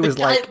moment for me was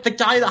the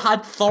guy that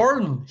had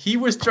Thorn, he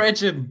was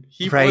dredging.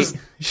 He was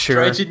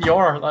dredging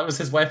Yor. That was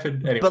his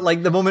weapon. Anyway. But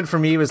like, the moment for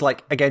me was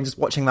like, again, just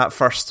watching that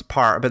first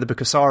part about the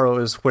Book of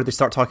Sorrows, where they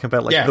start talking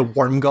about like the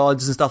worm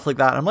gods and stuff like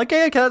that. And I'm like,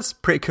 okay, that's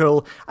pretty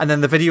cool. And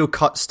then the video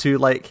cuts to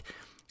like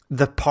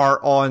the part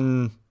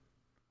on,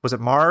 was it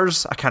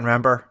Mars? I can't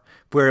remember.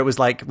 Where it was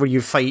like, where you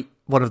fight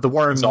one of the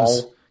worms.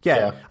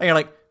 Yeah. And you're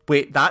like,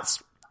 wait,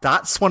 that's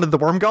that's one of the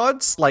worm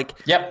gods. Like,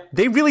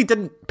 they really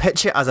didn't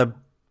pitch it as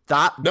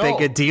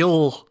big a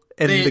deal.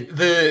 In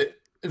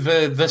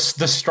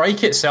the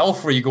strike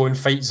itself, where you go and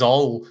fight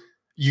Zol,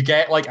 you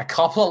get like a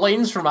couple of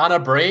lines from Anna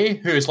Bray,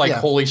 who is like,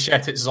 "Holy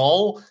shit, it's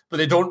Zol," but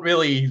they don't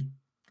really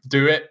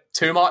do it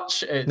too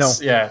much. And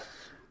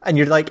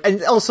you're like,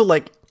 and also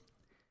like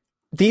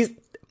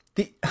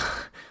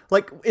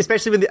like,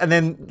 especially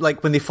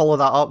when they follow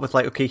that up with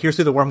like, okay, here's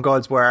who the worm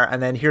gods were,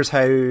 and then here's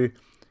how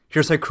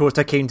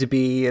Crota came to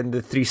be, and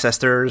the three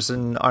sisters,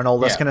 and all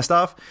this kind of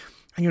stuff,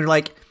 and you're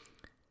like,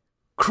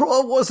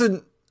 Crota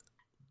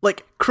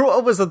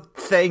was a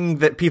thing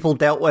that people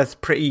dealt with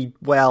pretty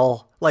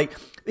well. Like,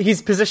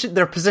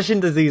 they're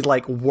positioned as these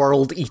like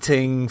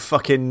world-eating,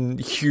 fucking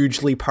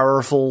hugely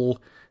powerful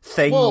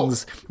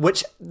things,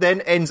 which then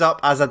ends up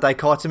as a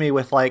dichotomy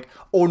with like,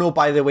 oh no,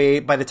 by the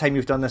way, by the time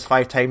you've done this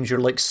 5 times, you're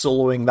like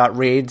soloing that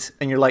raid,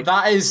 and you're like,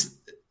 that is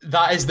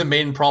the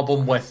main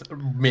problem with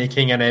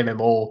making an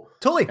MMO.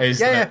 Totally.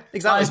 Exactly.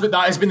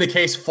 That has been the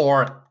case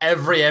for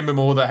every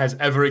MMO that has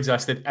ever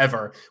existed,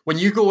 ever. When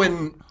you go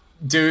and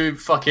do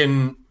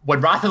when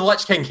Wrath of the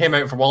Lich King came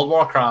out for World of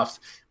Warcraft,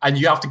 and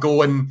you have to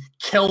go and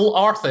kill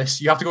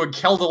Arthas, you have to go and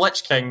kill the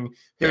Lich King,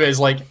 who is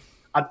like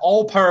an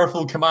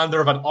all-powerful commander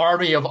of an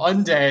army of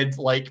undead,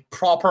 like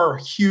proper,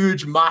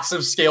 huge,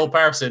 massive scale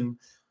person.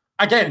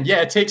 Again,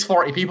 it takes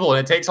 40 people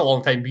and it takes a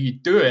long time, but you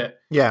do it.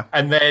 Yeah.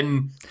 And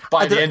then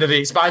by the end of the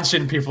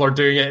expansion, people are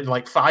doing it in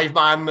like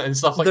 5-man and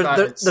stuff like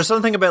that. There's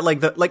something about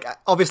like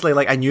obviously,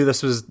 like, I knew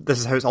this is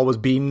how it's always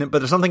been, but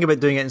there's something about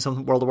doing it in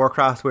some World of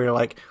Warcraft where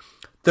like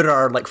there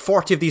are like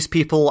 40 of these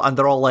people and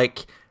they're all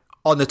like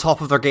on the top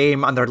of their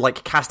game, and they're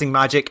like casting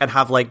magic and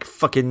have like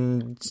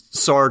fucking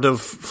sword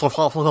of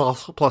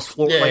plus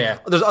floor.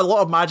 There's a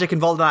lot of magic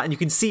involved in that, and you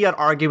can see an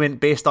argument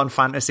based on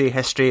fantasy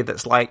history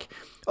that's like,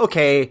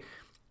 okay,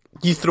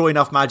 you throw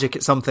enough magic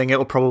at something,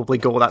 it'll probably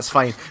go, that's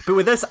fine. But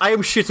with this, I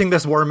am shooting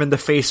this worm in the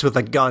face with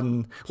a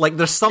gun. Like,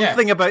 there's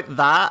something about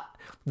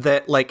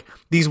that like,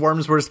 these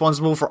worms were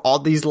responsible for all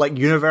these like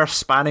universe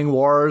spanning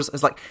wars.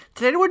 It's like,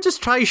 did anyone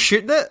just try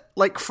shooting it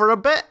like for a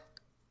bit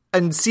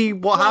and see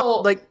what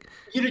happened? Like,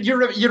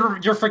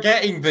 you're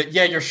forgetting that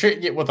you're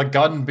shooting it with a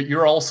gun, but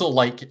you're also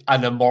like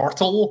an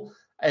immortal.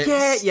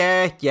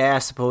 I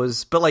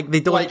suppose, but like,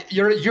 they don't like,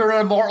 you're an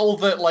immortal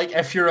that, like,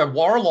 if you're a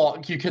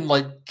warlock, you can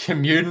like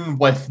commune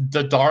with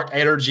the dark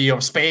energy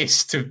of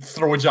space to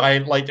throw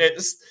giant, like,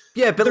 it's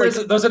but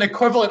there's an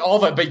equivalent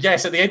of it. But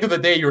yes, at the end of the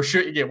day, you're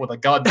shooting it with a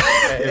gun.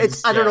 I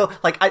don't know,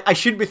 like, I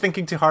shouldn't be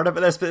thinking too hard about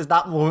this, but it's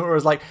that moment where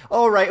it's like,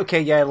 oh right,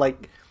 okay,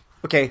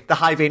 the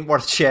hive ain't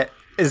worth shit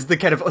is the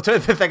kind of the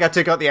thing I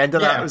took out the end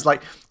of that. It was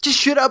like, just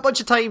shoot it a bunch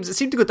of times. It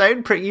seemed to go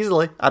down pretty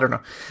easily. I don't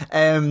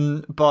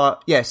know.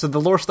 But yeah, so the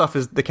lore stuff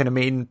is the kind of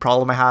main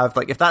problem I have.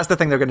 Like, if that's the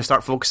thing they're going to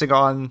start focusing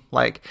on,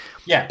 like,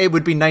 it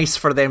would be nice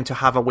for them to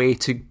have a way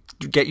to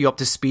get you up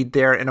to speed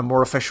there in a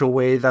more official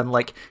way than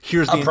like,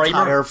 here's the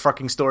entire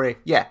fucking story.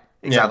 Yeah,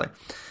 exactly.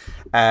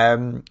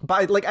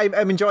 But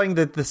I'm enjoying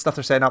the stuff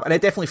they're setting up, and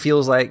it definitely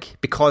feels like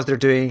because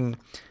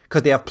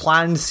they have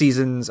planned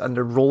seasons and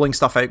they're rolling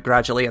stuff out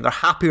gradually, and they're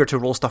happier to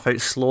roll stuff out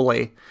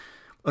slowly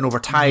and over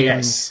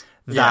time,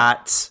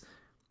 that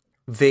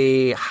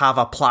they have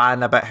a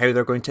plan about how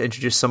they're going to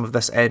introduce some of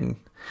this in.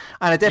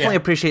 And I definitely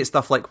appreciate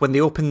stuff like when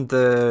they opened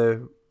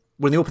the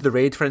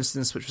raid, for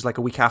instance, which was like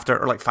a week after,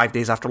 or like 5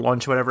 days after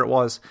launch, or whatever it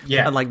was.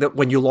 Yeah. And like that,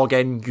 when you log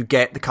in, you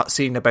get the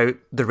cutscene about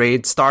the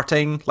raid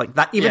starting, like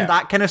that,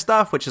 that kind of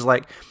stuff, which is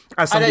like,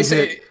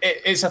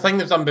 it's a thing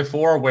they've done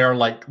before, where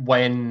like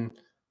when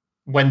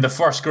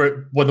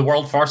the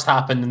world first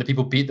happened and the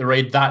people beat the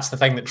raid, that's the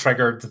thing that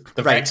triggered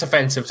the Vex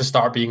offensive to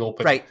start being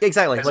open. Right,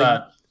 exactly.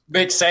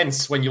 Makes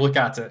sense when you look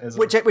at it.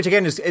 Which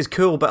again is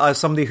cool, but as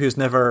somebody who's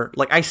never,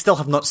 like, I still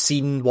have not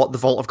seen what the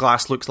Vault of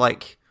Glass looks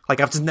like.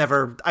 Like, I've just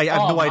never, I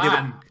have no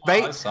idea.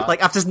 Right?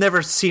 Like, I've just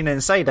never seen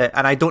inside it,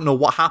 and I don't know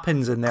what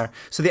happens in there.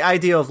 So the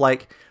idea of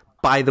like,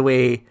 by the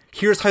way,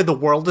 here's how the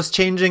world is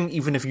changing,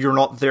 even if you're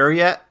not there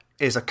yet,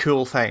 is a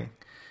cool thing.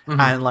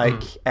 And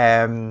like,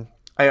 I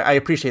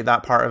appreciate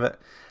that part of it.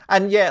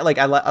 And yeah, like,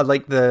 I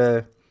like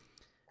and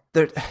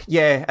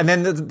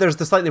then there's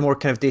the slightly more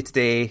kind of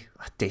day-to-day,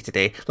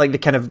 like the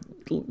kind of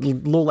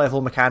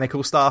low-level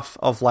mechanical stuff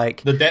of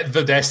like... The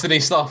Destiny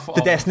stuff.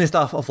 The Destiny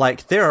stuff of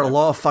like, there are a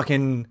lot of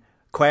fucking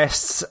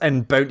quests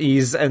and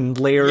bounties and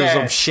layers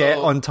of shit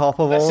on top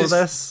of all of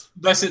this.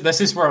 This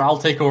is where I'll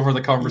take over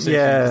the conversation.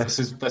 Yeah.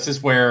 This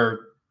is where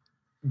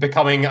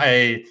becoming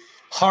a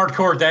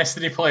hardcore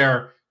Destiny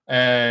player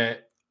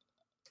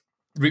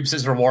reaps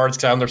its rewards,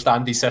 because I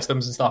understand these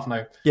systems and stuff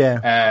now.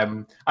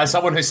 Yeah. As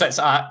someone who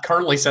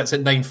currently sits at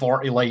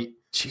 940 light,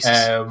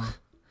 Jesus.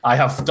 I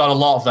have done a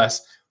lot of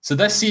this. So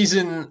this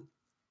season,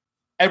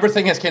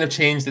 everything has kind of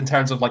changed in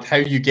terms of like how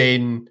you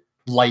gain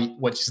light,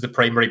 which is the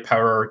primary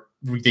power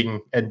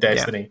reading in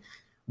Destiny,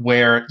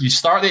 where you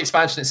start the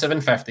expansion at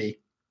 750.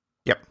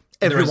 Yep.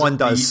 Everyone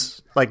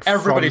does. Like,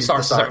 everybody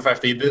starts at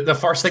 750. The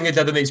first thing they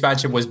did in the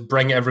expansion was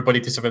bring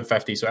everybody to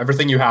 750. So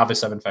everything you have is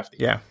 750.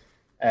 Yeah.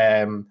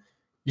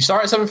 You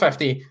start at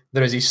 750.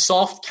 There is a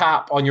soft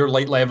cap on your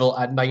light level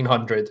at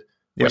 900,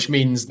 which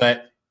means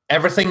that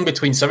everything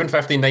between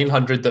 750 and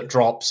 900 that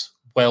drops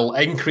will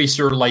increase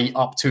your light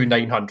up to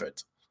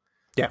 900.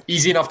 Yeah.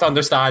 Easy enough to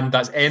understand.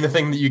 That's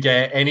anything that you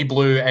get, any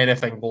blue,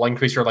 anything will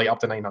increase your light up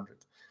to 900.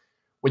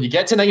 When you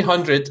get to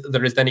 900,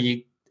 there is then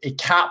a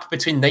cap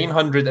between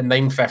 900 and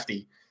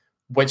 950,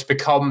 which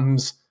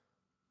becomes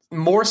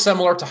more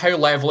similar to how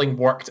leveling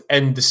worked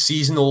in the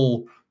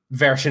seasonal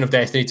version of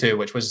Destiny 2,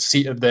 which was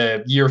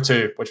the year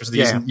 2, which was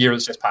the year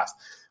that's just passed,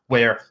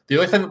 where the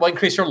only thing that will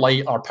increase your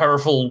light are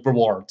powerful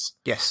rewards.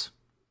 Yes.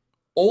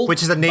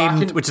 Which is a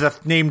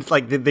named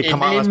like they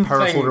come out as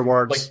powerful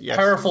rewards. Like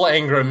powerful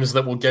engrams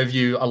that will give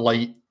you a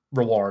light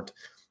reward.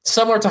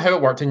 Similar to how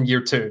it worked in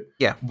year 2.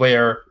 Yeah.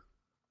 Where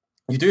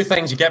you do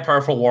things, you get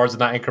powerful rewards,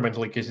 and that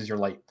incrementally increases your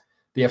light.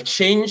 They have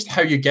changed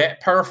how you get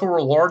powerful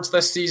rewards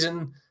this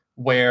season,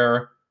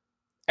 where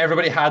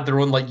everybody had their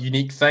own like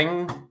unique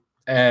thing.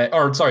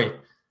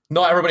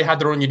 Not everybody had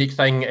their own unique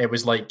thing. It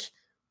was like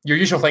your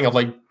usual thing of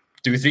like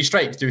do 3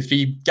 strikes, do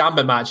 3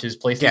 Gambit matches,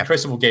 play 3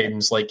 Crucible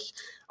games. Like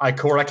I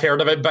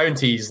cared about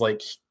bounties,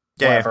 like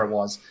whatever it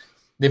was.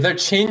 They've now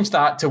changed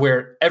that to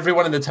where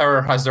everyone in the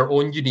tower has their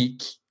own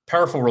unique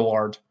powerful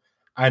reward,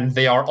 and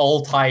they are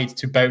all tied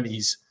to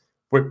bounties.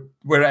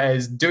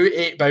 Whereas do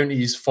 8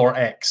 bounties for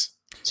X.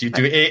 So you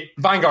do 8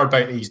 Vanguard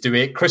bounties, do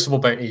 8 Crucible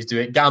bounties, do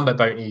 8 Gambit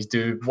bounties,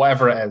 do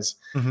whatever it is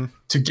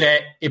to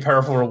get a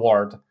powerful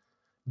reward.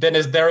 Then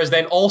there is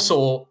then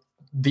also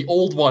the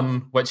old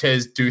one, which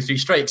is do 3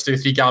 strikes, do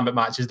 3 Gambit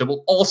matches that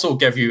will also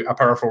give you a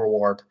powerful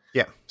reward.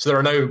 Yeah. So there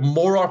are now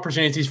more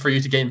opportunities for you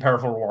to gain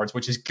powerful rewards,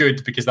 which is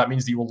good because that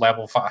means that you will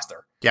level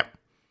faster. Yep.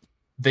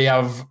 They've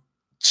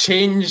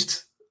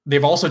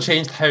also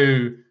changed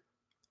how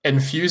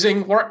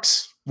infusing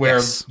works,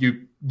 where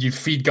you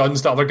feed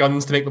guns to other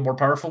guns to make them more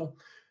powerful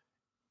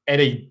in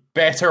a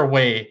better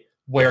way,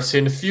 where to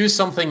infuse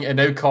something it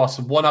now costs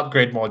 1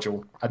 upgrade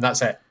module, and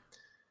that's it.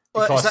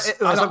 Well, it was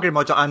an upgrade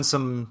module and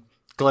some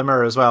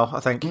Glimmer as well,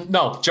 I think.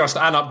 No, just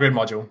an upgrade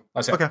module.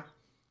 That's it. Okay.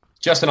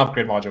 Just an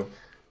upgrade module.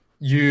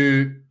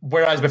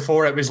 Whereas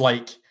before it was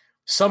like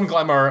some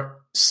Glimmer,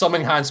 some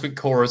enhancement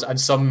cores, and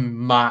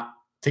some mat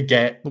to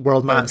get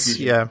world mats.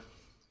 Infusion. Yeah.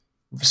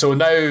 So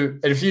now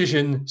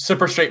infusion,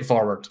 super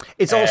straightforward.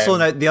 It's also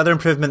now the other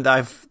improvement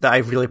that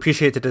I've really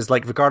appreciated is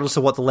like regardless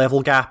of what the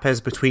level gap is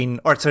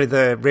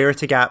the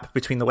rarity gap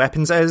between the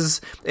weapons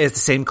is the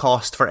same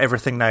cost for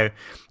everything now,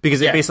 because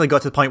it basically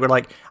got to the point where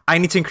like I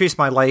need to increase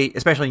my light,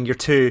 especially in year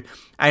 2.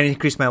 I need to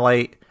increase my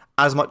light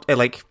as much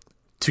like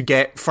to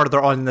get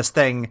further on in this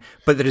thing,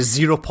 but there is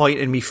 0 point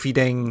in me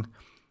feeding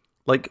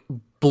like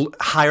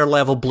higher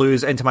level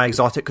blues into my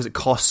exotic because it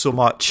costs so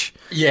much.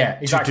 Yeah,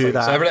 exactly. To do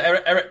that.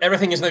 So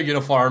everything is now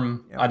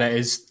uniform, and it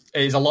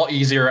is a lot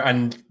easier.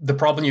 And the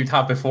problem you'd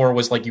have before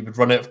was like you would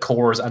run out of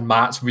cores and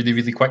mats really,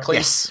 really quickly.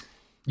 Yes,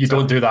 you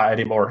don't do that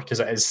anymore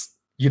because it is.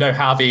 You now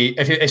have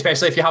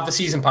especially if you have the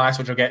season pass,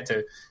 which I'll get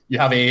to. You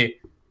have a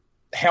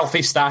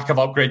healthy stack of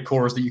upgrade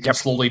cores that you can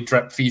slowly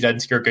drip feed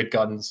into your good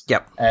guns.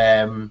 Yep.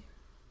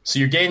 So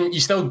you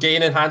still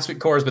gain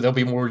enhancement cores, but they'll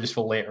be more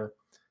useful later.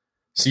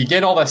 So you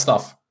gain all this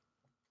stuff.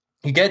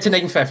 You get to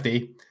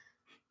 950.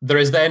 There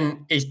is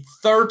then a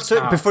third.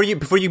 So before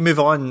you move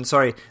on,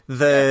 sorry,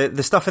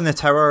 the stuff in the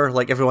tower,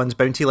 like everyone's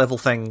bounty level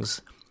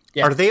things,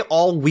 are they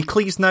all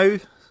weeklies now?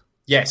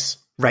 Yes.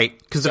 Right,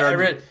 because there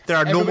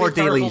are no more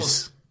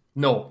dailies.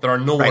 No, there are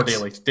no more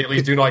dailies.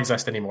 Dailies do not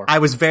exist anymore. I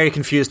was very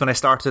confused when I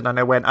started, and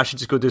I went, I should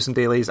just go do some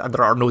dailies, and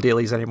there are no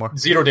dailies anymore.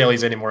 0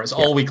 dailies anymore. It's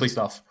all weekly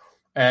stuff.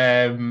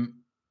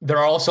 There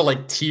are also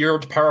like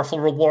tiered powerful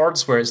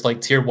rewards, where it's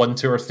like tier 1,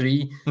 2, or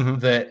 3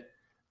 that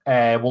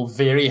will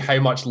vary how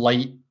much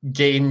light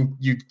gain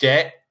you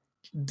get.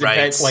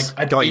 Depends, like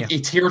a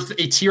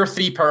tier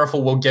 3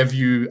 powerful will give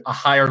you a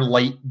higher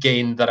light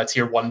gain than a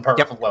tier 1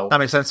 powerful will. That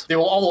makes sense. They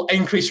will all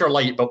increase your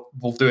light, but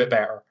will do it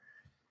better.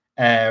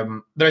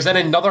 There's then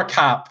another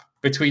cap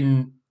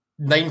between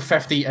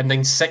 950 and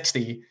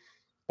 960,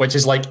 which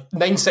is like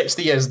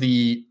 960 is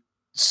the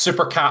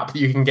super cap that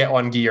you can get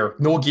on gear.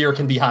 No gear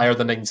can be higher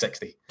than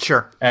 960.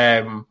 Sure.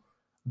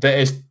 That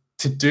is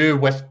to do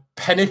with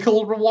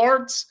pinnacle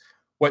rewards,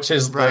 which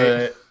is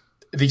the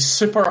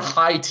super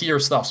high tier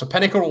stuff. So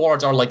pinnacle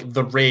rewards are like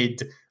the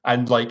raid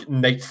and like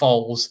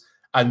Nightfalls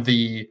and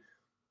the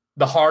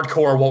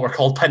hardcore, what were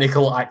called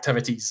pinnacle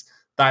activities.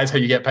 That is how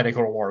you get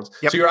pinnacle rewards.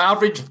 Yep. So your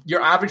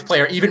average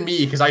player, even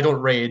me, because I don't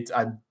raid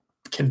and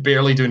can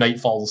barely do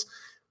Nightfalls,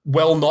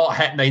 will not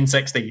hit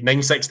 960.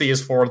 960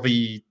 is for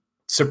the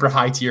super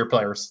high tier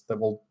players that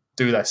will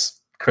do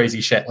this crazy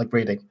shit like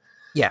raiding.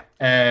 Yeah.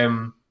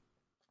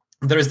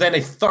 There's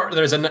then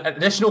there's an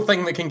additional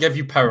thing that can give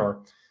you power,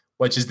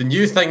 which is the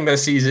new thing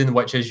this season,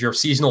 which is your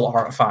seasonal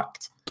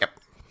artifact. Yep.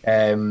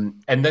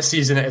 And this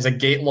season it is a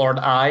Gatelord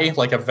Eye,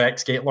 like a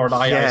Vex Gatelord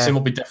Eye. I assume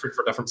will be different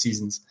for different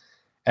seasons.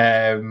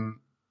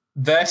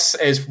 This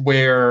is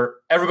where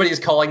everybody is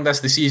calling this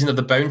the season of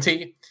the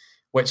bounty,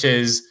 which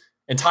is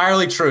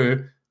entirely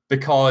true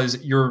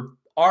because your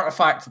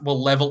artifact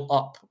will level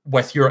up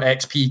with your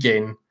XP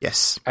gain.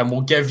 Yes. And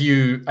will give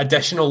you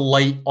additional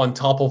light on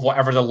top of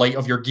whatever the light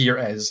of your gear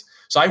is.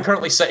 So I'm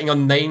currently sitting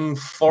on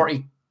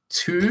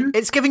 942.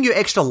 It's giving you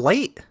extra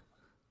light?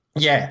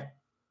 Yeah.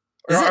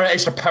 Or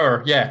extra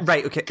power, yeah.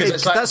 Right, okay.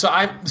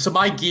 So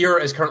my gear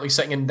is currently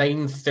sitting in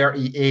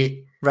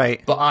 938.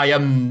 Right. But I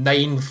am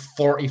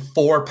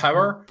 944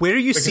 power. Where are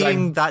you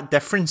seeing that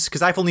difference?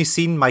 Because I've only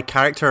seen my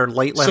character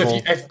light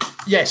level.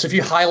 So if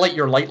you highlight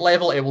your light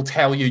level, it will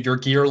tell you your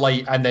gear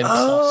light and then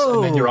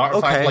your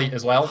artifact light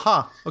as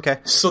well. Okay.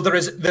 So there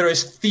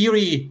is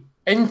theory.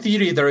 In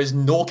theory, there is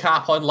no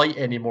cap on light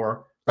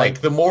anymore.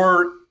 Like the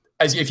more,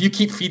 if you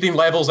keep feeding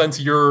levels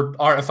into your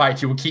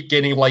artifact, you will keep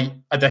gaining light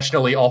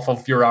additionally off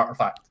of your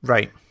artifact.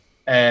 Right.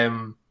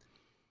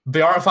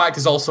 The artifact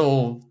is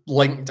also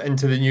linked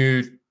into the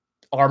new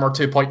Armor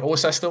 2.0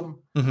 system,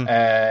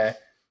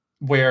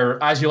 where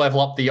as you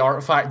level up the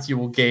artifact, you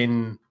will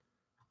gain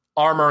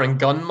armor and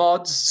gun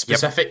mods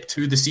specific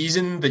to the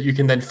season that you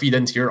can then feed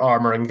into your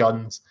armor and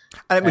guns.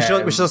 And we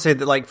should also say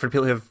that, like, for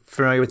people who are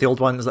familiar with the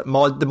old ones, that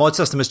the mod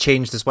system has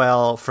changed as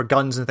well for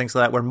guns and things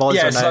like that, where mods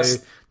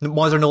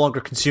are no longer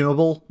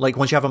consumable. Like,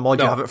 once you have a mod,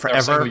 you have it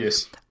forever,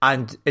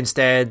 and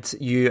instead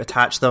you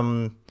attach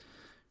them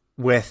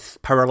with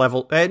power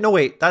level. No,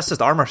 wait, that's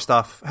just armor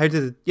stuff.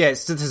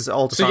 This is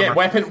all just armor.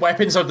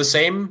 Weapons are the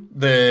same.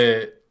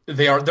 They're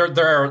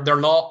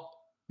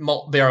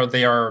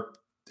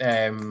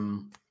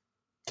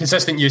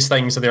consistent use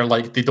things, so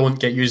they don't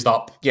get used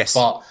up. Yes,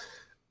 but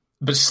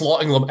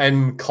slotting them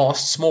in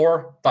costs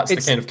more. That's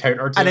the kind of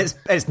counter to it. And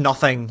it's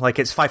nothing. Like,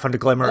 it's 500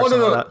 glimmer.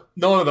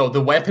 No.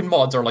 The weapon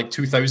mods are like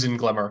 2000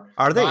 glimmer.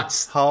 Are they?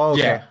 Okay.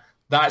 Yeah.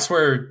 That's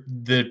where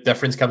the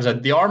difference comes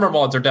in. The armor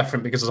mods are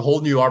different because there's a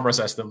whole new armor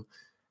system,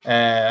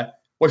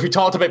 which we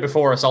talked about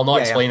before, so I'll not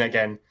explain it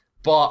again.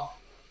 But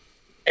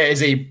it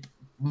is a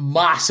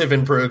massive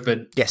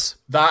improvement. Yes.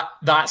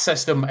 That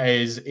system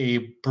is a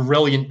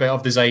brilliant bit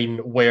of design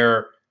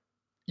where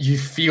you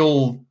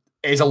feel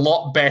it's a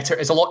lot better.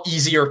 It's a lot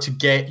easier to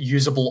get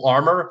usable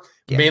armor,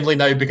 mainly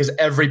now because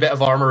every bit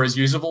of armor is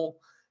usable.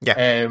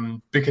 Yeah.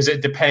 Because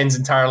it depends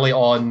entirely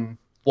on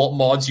what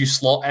mods you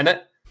slot in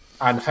it.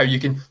 And how you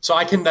can... So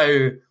I can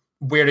now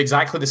wear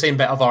exactly the same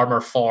bit of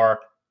armor for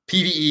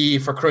PvE,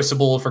 for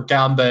Crucible, for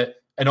Gambit,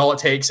 and all it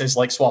takes is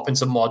like swapping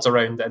some mods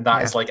around, and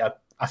that is like a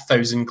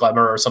 1,000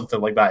 glimmer or something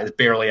like that. It's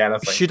barely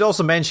anything. Should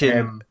also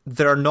mention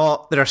there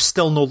are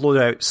still no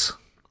loadouts.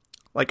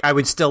 Like, I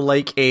would still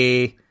like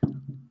a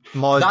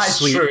mod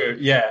suite. That's true,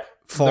 yeah.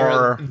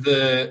 For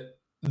the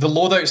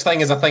loadouts thing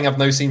is a thing I've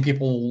now seen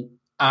people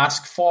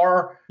ask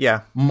for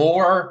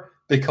more,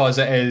 because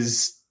it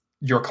is...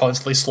 You're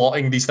constantly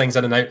slotting these things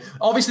in and out.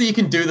 Obviously, you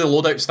can do the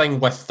loadouts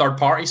thing with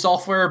third-party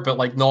software, but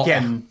like not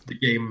in the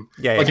game.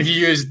 If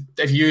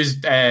you use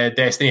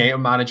Destiny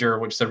Item Manager,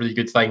 which is a really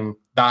good thing,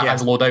 that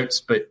has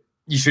loadouts, but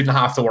you shouldn't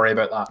have to worry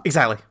about that.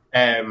 Exactly.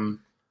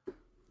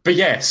 But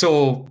yeah,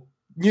 so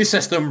new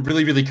system,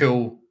 really, really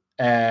cool.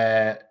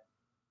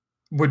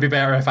 Would be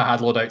better if I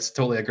had loadouts.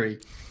 Totally agree.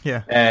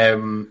 Yeah.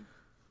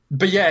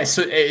 But yeah,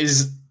 so it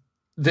is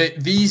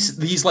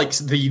these like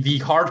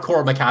the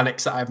hardcore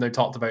mechanics that I've now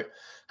talked about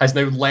has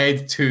now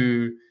led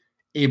to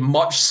a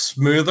much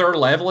smoother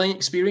leveling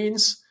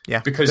experience.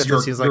 Yeah, because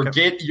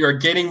you're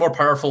gaining more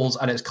powerfuls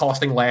and it's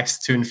costing less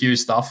to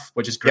infuse stuff,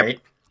 which is great.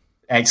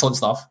 Excellent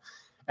stuff.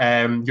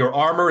 Your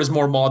armor is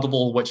more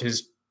moddable, which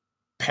is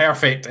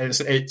perfect.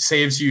 It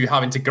saves you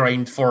having to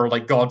grind for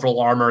like god roll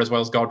armor as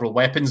well as god roll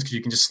weapons, because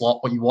you can just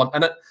slot what you want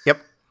in it.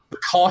 Yep. The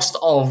cost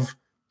of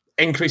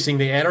increasing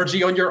the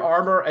energy on your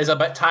armor is a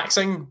bit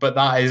taxing, but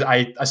that is,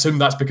 I assume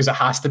that's because it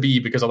has to be,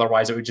 because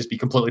otherwise it would just be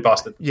completely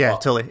busted. Yeah,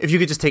 totally. If you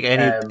could just take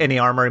any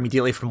armor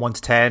immediately from 1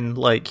 to 10,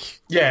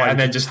 and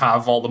then just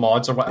have all the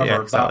mods or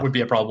whatever, that would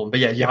be a problem.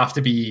 But yeah, you have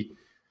to be.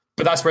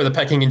 But that's where the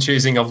picking and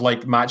choosing of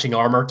like matching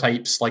armor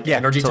types, like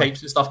energy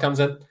types and stuff comes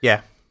in.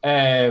 Yeah.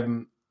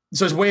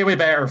 So it's way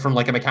better from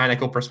like a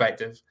mechanical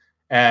perspective.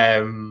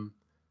 It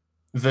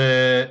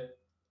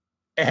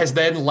has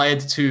then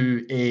led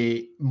to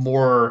a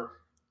more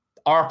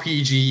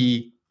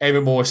RPG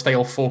MMO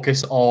style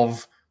focus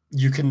of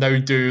you can now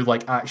do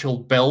like actual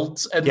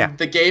builds in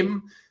the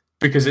game,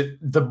 because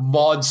the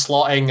mod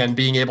slotting and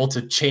being able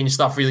to change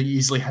stuff really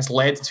easily has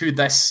led to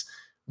this,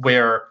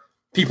 where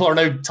people are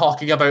now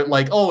talking about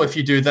like, oh, if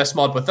you do this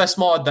mod with this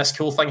mod, this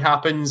cool thing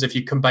happens. If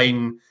you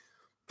combine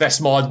this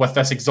mod with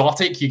this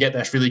exotic, you get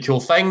this really cool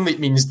thing that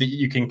means that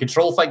you can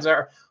control things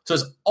there. So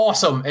it's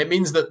awesome. It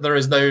means that there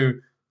is now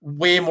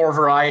way more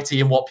variety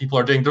in what people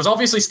are doing. There's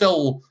obviously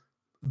still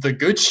the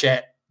good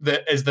shit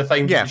that is the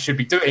thing that you should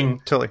be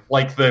doing. Totally.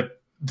 Like the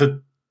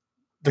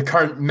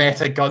current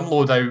meta gun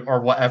loadout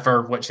or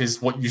whatever, which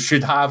is what you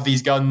should have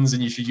these guns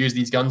and you should use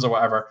these guns or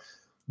whatever.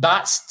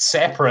 That's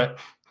separate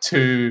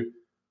to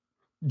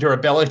your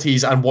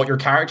abilities and what your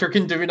character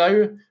can do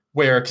now,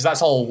 because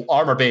that's all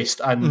armor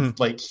based and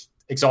like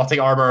exotic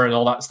armor and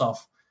all that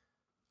stuff.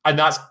 And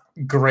that's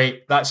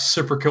great. That's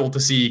super cool to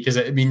see, because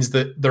it means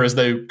that there is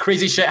now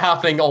crazy shit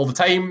happening all the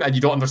time and you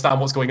don't understand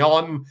what's going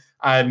on,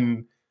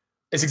 and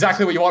it's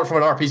exactly what you want from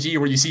an RPG,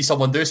 where you see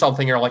someone do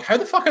something, and you're like, how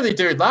the fuck are they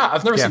doing that?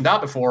 I've never seen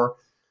that before.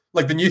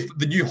 Like the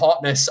new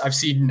hotness I've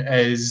seen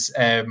is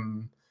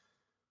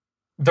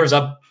there's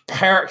a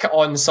perk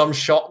on some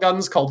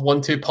shotguns called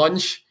 1-2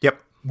 punch. Yep.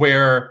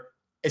 Where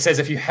it says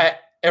if you hit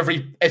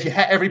every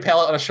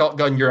pellet on a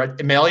shotgun, your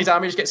melee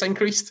damage gets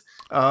increased.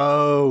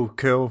 Oh,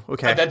 cool.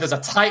 Okay. And then there's a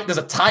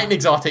Titan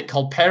exotic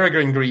called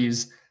Peregrine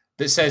Greaves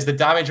that says the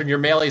damage on your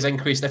melee is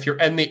increased if you're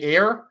in the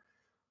air.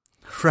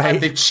 Right.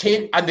 And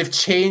they've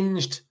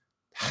changed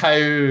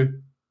how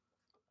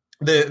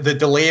the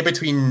delay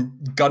between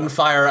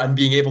gunfire and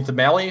being able to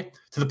melee,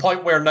 to the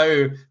point where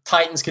now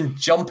Titans can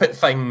jump at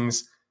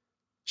things,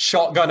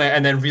 shotgun it,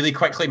 and then really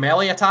quickly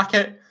melee attack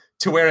it,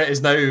 to where it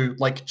is now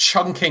like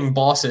chunking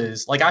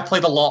bosses. Like I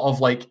played a lot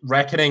of like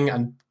Reckoning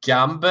and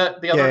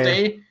Gambit the other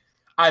day,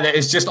 and it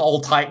is just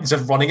all Titans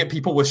just running at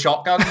people with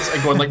shotguns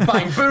and going like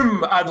bang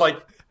boom and like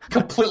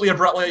completely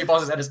abruptly at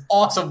bosses, and it's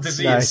awesome to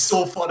see. Nice. It's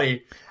so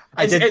funny.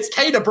 It's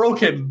kind of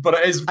broken, but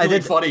it is really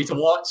funny to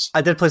watch.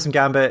 I did play some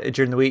Gambit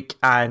during the week,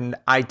 and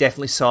I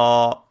definitely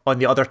saw on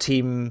the other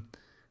team,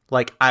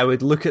 like, I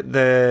would look at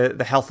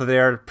the health of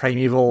their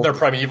Primeval,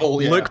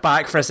 look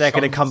back for a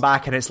second and come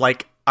back, and it's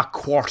like a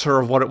quarter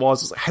of what it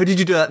was. It's like, how did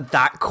you do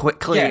that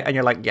quickly? Yeah. And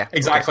you're like, yeah.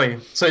 Exactly.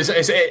 Okay. So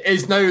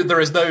there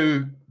is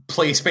now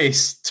play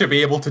space to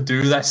be able to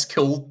do this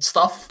cool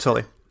stuff.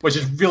 Totally. Which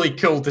is really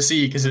cool to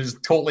see, because it's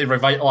totally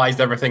revitalized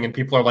everything, and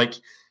people are like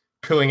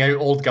pulling out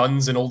old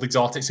guns and old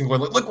exotics and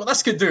going like, look what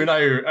this could do now,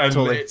 and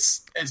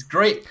it's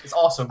great. It's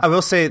awesome. I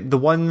will say the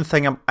one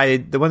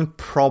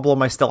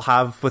problem I still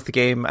have with the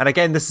game, and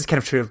again this is kind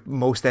of true of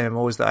most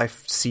MMOs that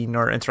I've seen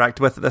or interacted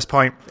with at this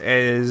point,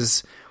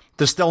 is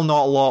there's still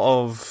not a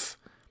lot of.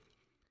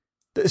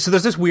 So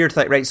there's this weird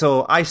thing, right?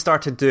 So I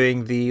started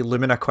doing the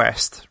Lumina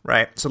quest,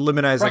 right? So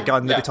Lumina is a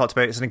gun that we talked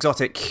about. It's an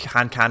exotic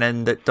hand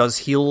cannon that does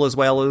heal as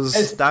well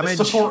as damage. It's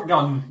a support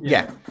gun.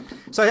 Yeah.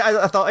 So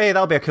I thought, hey,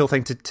 that'll be a cool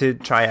thing to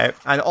try out.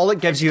 And all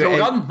it gives you...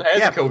 It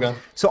is a cool gun.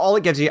 So all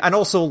it gives you... And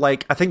also,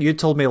 like, I think you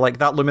told me, like,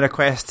 that Lumina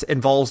quest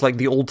involves, like,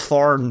 the old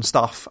Thorn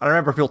stuff. I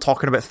remember people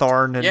talking about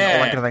Thorn and all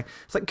that kind of thing.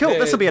 It's like, cool,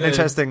 this will be an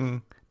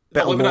interesting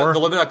bit of lore. The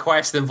Lumina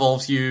quest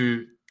involves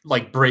you,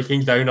 like,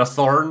 breaking down a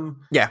thorn,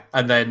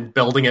 and then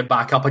building it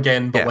back up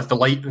again, but with the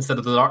light instead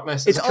of the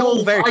darkness. It's a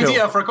cool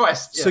idea for a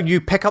quest. So you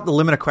pick up the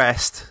Lumina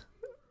quest,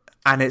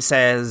 and it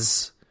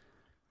says,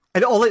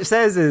 and all it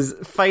says is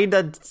find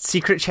a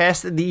secret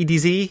chest in the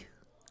EDZ,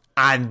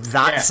 and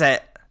that's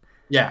it.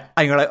 Yeah,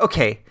 and you're like,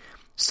 okay.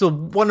 So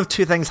one of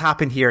two things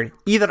happen here: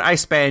 either I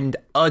spend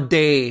a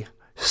day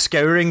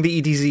scouring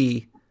the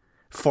EDZ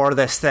for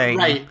this thing,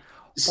 right?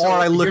 So or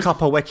I look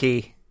up a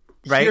wiki.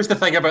 Right. Here's the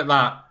thing about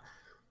that.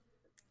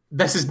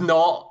 This is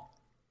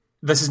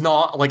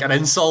not like an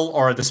insult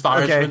or a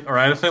disparagement or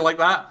anything like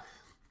that.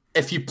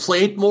 If you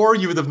played more,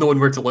 you would have known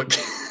where to look.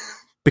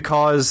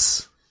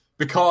 Because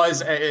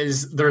it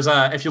is,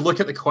 if you look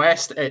at the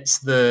quest,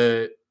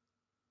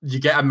 you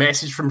get a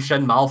message from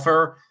Shin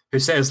Malphur who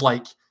says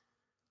like,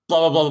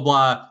 blah, blah, blah, blah,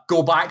 blah,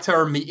 go back to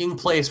our meeting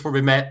place where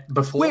we met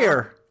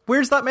before.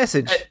 Where's that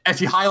message?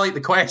 If you highlight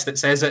the quest, it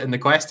says it in the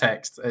quest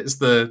text. It's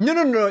the... No.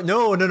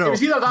 It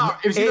was either that,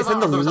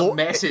 there was a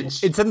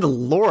message. It's in the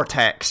lore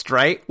text,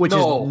 right?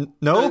 No,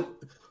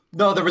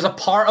 there was a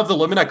part of the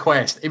Lumina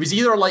quest. It was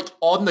either like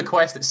on the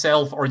quest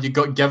itself, or you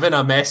got given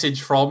a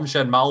message from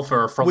Shin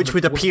Malphur which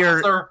would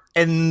appear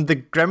in the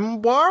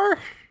Grimoire?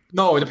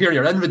 No, it would appear in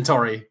your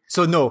inventory.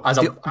 So no. As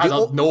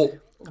a note.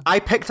 I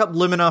picked up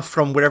Lumina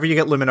from wherever you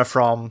get Lumina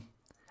from,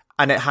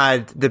 and it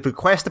had the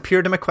quest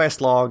appeared in my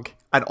quest log,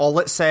 and all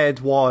it said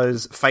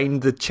was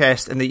find the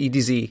chest in the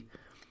EDZ.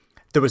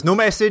 There was no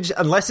message,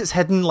 unless it's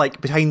hidden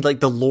like behind like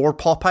the lore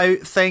pop out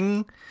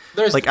thing,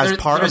 as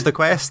part of the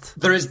quest.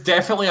 There is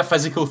definitely a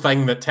physical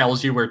thing that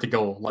tells you where to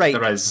go.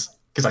 There is,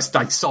 because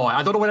I saw it.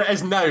 I don't know where it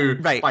is now.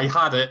 Right, but I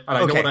had it, and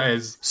I know what it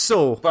is.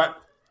 So, but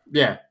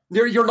yeah.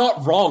 You're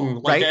not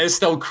wrong. Like, it is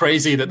still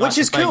crazy that's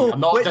is cool.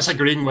 I'm not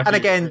disagreeing with you. And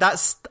again,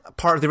 that's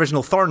part of the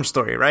original Thorn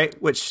story, right?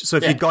 So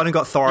if you'd gone and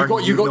got Thorn,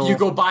 you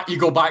go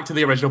back to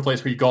the original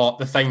place where you got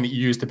the thing that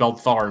you used to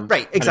build Thorn.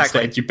 Right,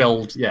 exactly. And instead you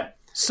build,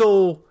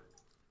 So,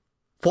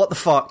 what the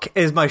fuck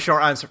is my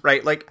short answer,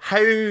 right? Like,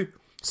 how...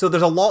 So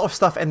there's a lot of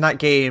stuff in that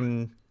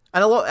game,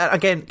 and a lot,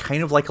 again,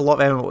 kind of like a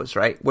lot of MMOs,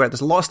 right? Where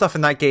there's a lot of stuff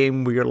in that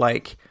game where you're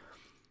like,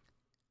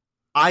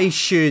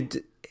 if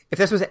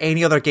this was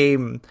any other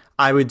game,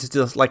 I would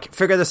just like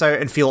figure this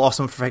out and feel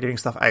awesome for figuring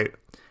stuff out.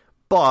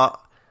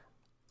 But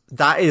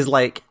that is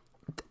like,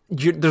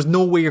 there's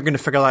no way you're going to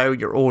figure that out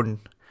your own.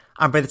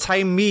 And by the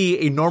time me,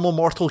 a normal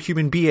mortal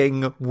human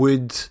being,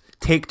 would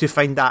take to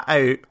find that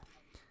out,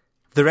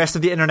 the rest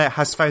of the internet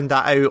has found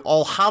that out,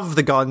 all have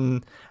the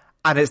gun,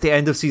 and it's the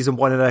end of season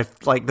 1, and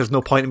there's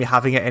no point in me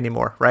having it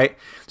anymore, right?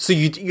 So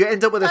you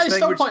end up with this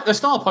thing. There's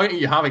still a point in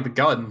you having the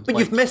gun, but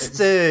you've missed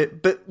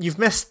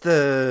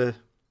the.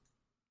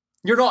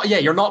 You're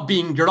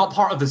not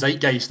part of the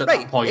zeitgeist at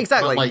that point.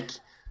 Exactly.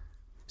 But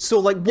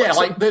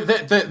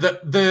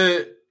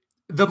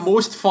the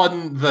most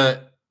fun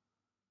that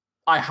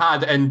I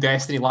had in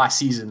Destiny last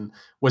season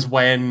was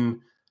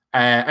when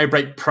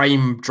Outbreak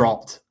Prime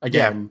dropped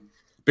again,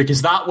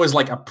 because that was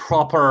like a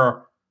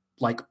proper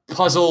like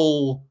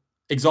puzzle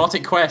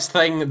exotic quest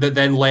thing that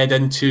then led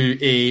into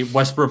a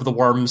Whisper of the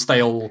Worm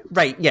style,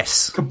 right?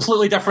 Yes,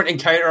 completely different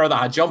encounter that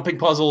had jumping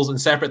puzzles and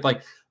separate.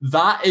 Like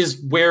that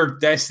is where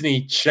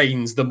Destiny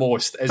shines the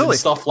most, is in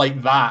stuff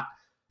like that.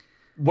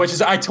 Which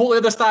is, I totally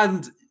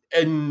understand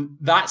in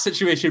that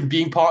situation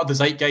being part of the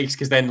zeitgeist,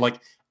 because then like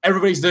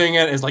everybody's doing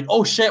it. It's like,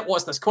 oh shit,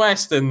 what's this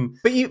quest? And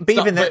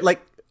even that,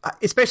 like,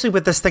 especially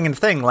with this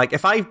thing, like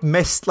if I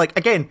missed, like,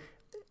 again.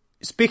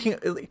 Speaking,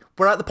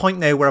 we're at the point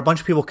now where a bunch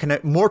of people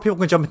more people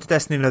can jump into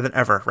Destiny now than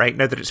ever, right?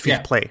 Now that it's free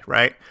to play,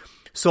 right?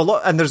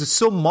 So there's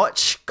so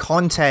much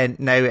content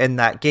now in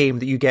that game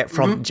that you get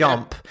from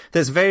Jump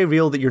that's very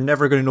real that you're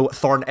never going to know what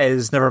Thorn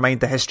is, never mind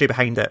the history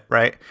behind it,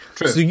 right?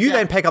 True. So you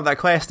then pick up that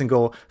quest and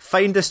go,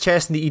 find this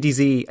chest in the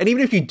EDZ, and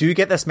even if you do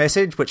get this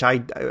message, which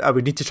I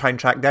would need to try and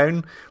track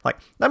down, like,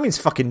 that means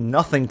fucking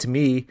nothing to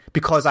me,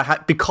 because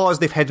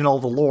they've hidden all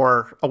the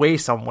lore away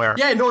somewhere.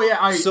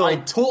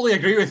 I totally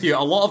agree with you. A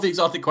lot of the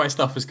exotic quest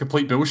stuff is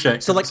complete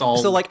bullshit. So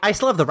I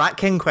still have the Rat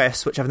King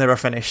quest, which I've never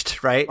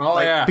finished, right?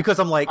 Because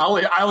I'm like,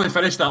 I only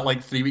finished that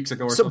like 3 weeks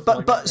ago or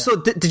something.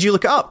 Did you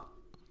look it up?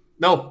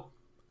 No.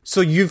 So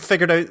you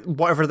figured out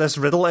whatever this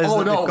riddle is?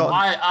 Oh no,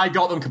 I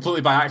got them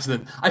completely by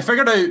accident. I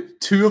figured out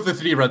 2 of the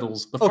 3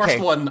 riddles. The first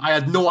one, I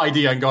had no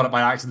idea and got it by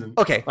accident.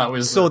 Okay,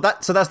 that's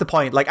the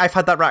point. Like, I've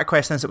had that rat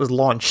quest since it was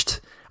launched,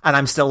 and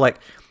I'm still like,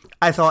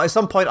 I thought at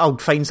some point I'll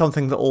find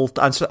something that will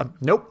answer.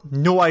 Nope,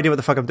 no idea what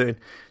the fuck I'm doing.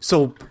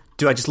 So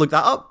do I just look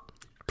that up?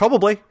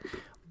 Probably.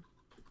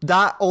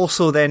 That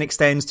also then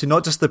extends to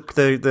not just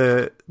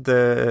the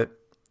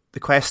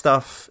quest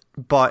stuff,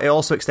 but it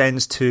also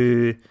extends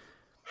to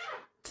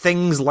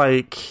things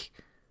like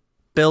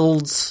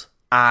builds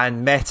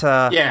and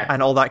meta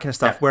and all that kind of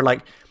stuff, where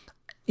like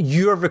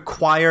you're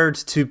required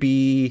to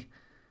be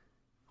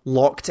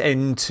locked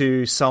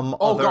into some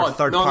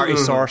third-party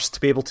source to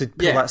be able to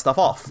pull that stuff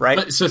off, right?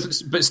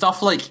 But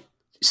stuff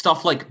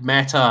like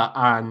meta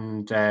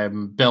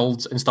and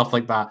builds and stuff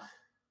like that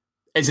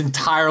is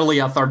entirely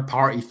a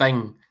third-party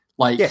thing.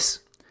 Like,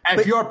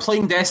 if you're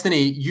playing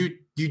Destiny, you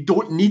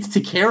don't need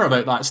to care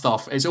about that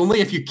stuff. It's only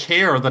if you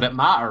care that it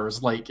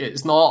matters. Like,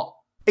 it's not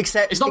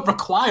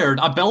required.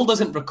 A build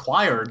isn't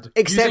required.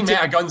 Using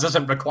meta guns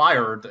isn't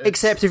required.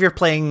 Except if you're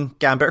playing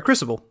Gambit or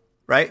Crucible,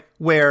 right?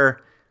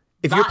 Where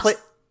if you're playing...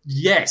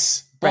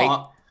 Yes,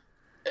 but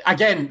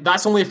again,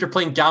 that's only if you're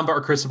playing Gambit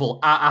or Crucible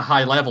at a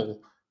high level.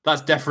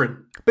 That's different.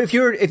 But if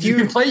you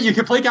can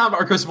play Gambit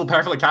or Crucible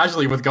perfectly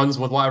casually with guns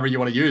with whatever you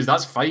want to use.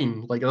 That's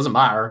fine. Like, it doesn't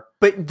matter.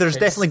 But there's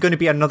definitely going to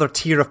be another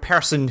tier of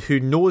person who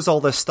knows all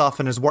this stuff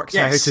and has worked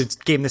out how to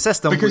game the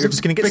system. Because you're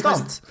just going to get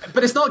stumped.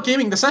 But it's not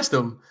gaming the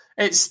system.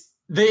 It's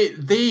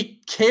they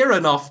care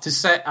enough to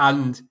sit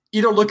and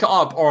either look it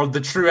up, or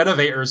the true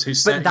innovators who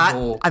sit and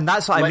go, and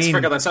that's what I mean.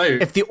 Figure this out.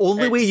 If the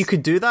only way you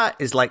could do that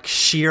is like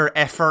sheer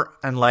effort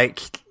and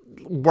like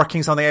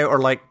working something out, or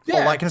like all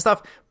that kind of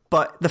stuff.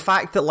 But the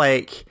fact that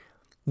like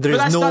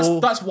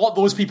that's what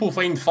those people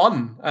find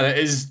fun, and it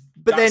is.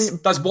 But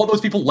that's what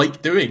those people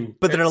like doing.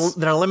 But there are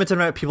a limited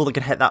amount of people that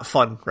can hit that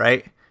fun,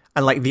 right?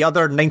 And like the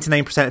other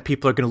 99% of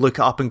people are going to look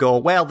it up and go,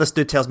 well, this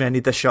dude tells me I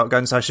need this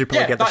shotgun, so I should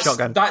probably get this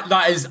shotgun.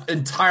 That is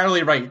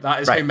entirely right.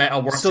 That is how meta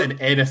works in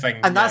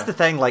anything. And that's the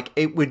thing, like,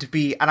 it would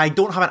be, and I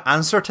don't have an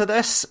answer to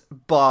this,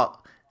 but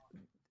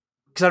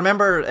because I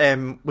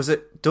remember, was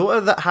it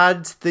Dota that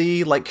had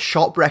the like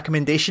shop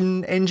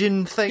recommendation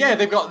engine thing? Yeah,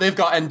 they've got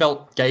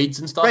inbuilt guides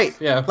and stuff. Right.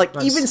 Yeah. Like,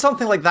 even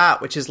something like that,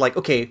 which is like,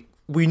 okay,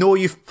 we know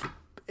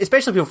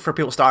especially for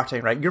people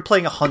starting, right? You're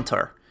playing a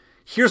hunter.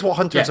 Here's what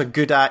hunters are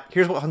good at.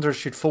 Here's what hunters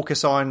should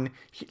focus on.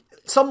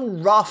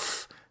 Some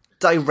rough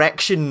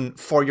direction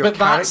for your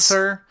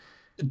character.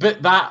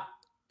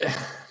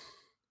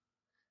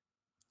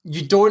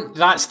 You don't.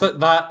 That's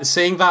that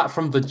saying that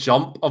from the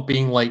jump of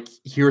being like,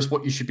 here's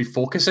what you should be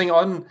focusing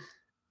on.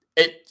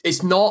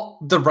 It's not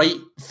the right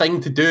thing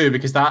to do,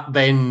 because that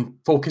then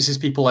focuses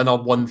people in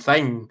on one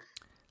thing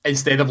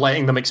instead of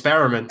letting them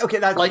experiment. Okay,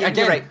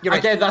 you're right.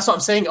 Again, that's what I'm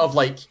saying. Of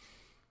like,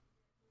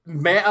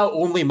 meta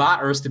only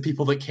matters to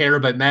people that care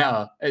about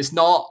meta. It's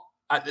not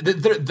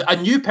a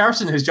new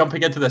person who's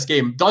jumping into this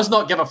game does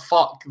not give a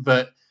fuck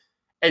that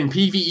in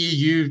PvE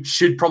you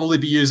should probably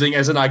be using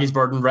Izanagi's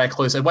Burden,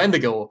 Recluse, and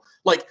Wendigo.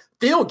 Like,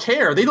 they don't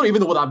care. They don't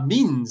even know what that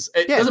means.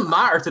 It doesn't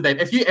matter to them.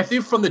 If they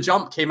from the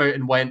jump came out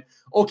and went,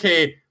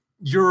 okay,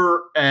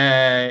 you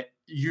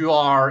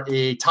are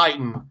a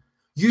Titan,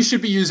 you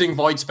should be using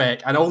Void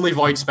Spec and only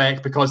Void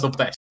Spec because of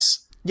this.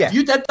 Yeah. If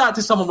you did that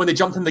to someone when they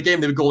jumped in the game,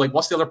 they would go like,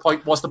 what's the other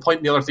point? What's the point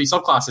in the other 3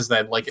 subclasses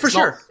then? Like, it's For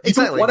sure. You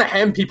don't want to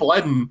hem people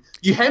in.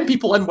 You hem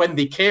people in when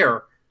they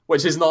care,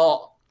 which is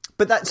not...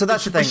 But that's the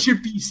thing. It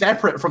should be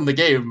separate from the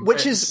game.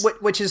 Which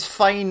is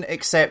fine,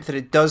 except that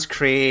it does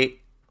create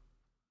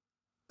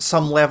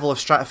some level of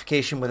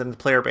stratification within the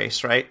player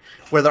base, right?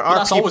 Where there are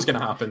that's always going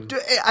to happen.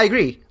 I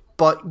agree.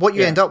 But what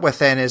you end up with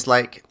then is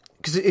like...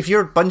 Because if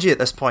you're Bungie at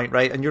this point,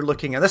 right, and you're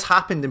looking... And this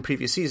happened in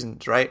previous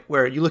seasons, right?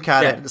 Where you look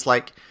at it and it's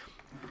like...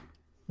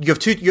 you have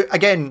two,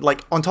 again,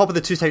 like, on top of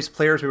the two types of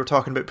players we were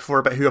talking about before,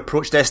 about who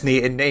approach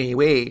Destiny in any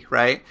way,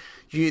 right?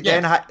 You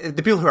then have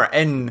the people who are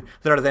in,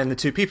 there are then the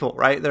two people,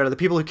 right? There are the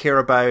people who care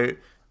about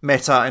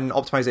meta and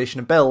optimization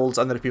and builds,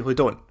 and there are people who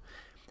don't.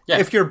 Yeah.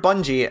 If you're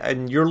Bungie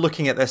and you're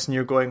looking at this and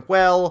you're going,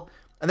 well,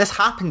 and this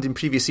happened in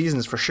previous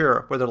seasons for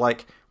sure, where they're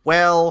like,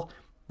 well,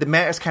 the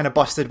meta's kind of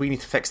busted, we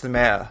need to fix the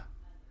meta.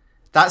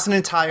 That's an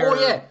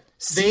entire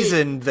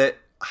season that,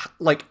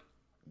 like,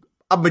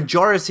 a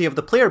majority of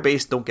the player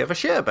base don't give a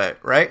shit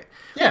about, right?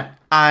 Yeah.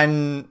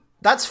 And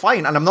that's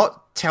fine. And I'm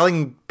not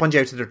telling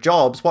Bungie out of their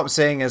jobs. What I'm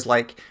saying is,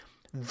 like,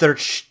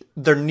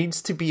 there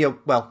needs to be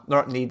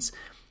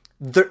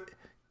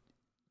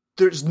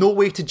there's no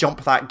way to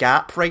jump that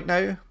gap right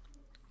now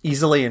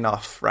easily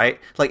enough, right?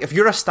 Like, if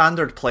you're a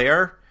standard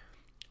player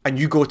and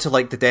you go to,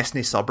 like, the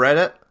Destiny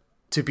subreddit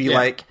to be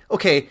like,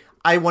 okay,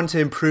 I want to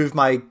improve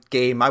my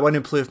game, I want to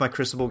improve my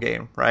Crucible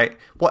game, right?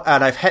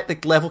 And I've hit the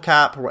level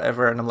cap or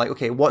whatever, and I'm like,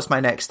 okay, what's my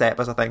next step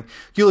as a thing?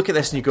 You look at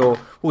this and you go,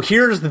 well,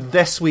 here's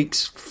this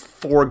week's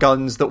 4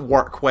 guns that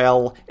work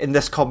well in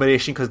this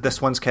combination because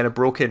this one's kind of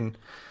broken.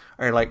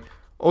 Or you're like,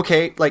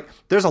 okay, like,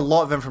 there's a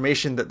lot of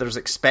information that there's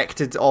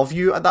expected of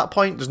you at that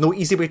point. There's no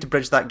easy way to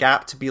bridge that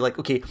gap to be like,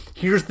 okay,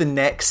 here's the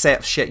next set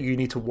of shit you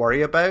need to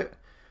worry about.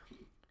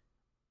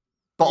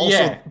 But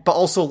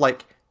also,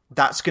 like,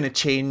 that's going to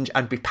change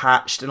and be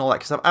patched and all that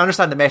kind of stuff. I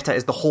understand the meta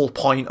is the whole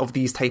point of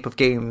these type of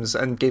games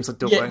and games like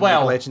Dota and League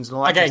of Legends and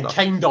all that kind of stuff.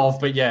 Kind of,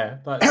 but yeah.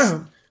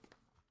 That's...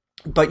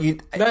 but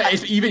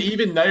it's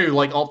even now,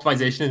 like,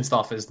 optimization and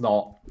stuff is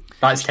not...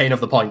 That's kind of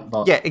the point.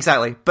 But, yeah,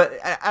 exactly. But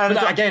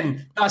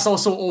again, that's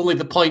also only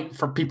the point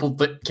for people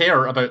that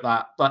care about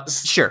that.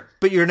 That's sure.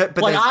 But you're not...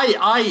 But like,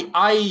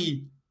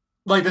 I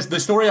like, the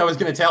story I was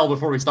going to tell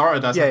before we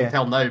started this, I can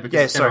tell now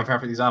because it's kind of a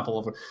perfect example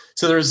of it.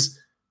 So there's...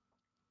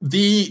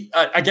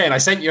 again, I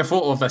sent you a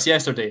photo of this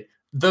yesterday.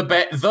 The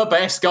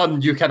best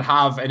gun you can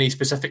have in a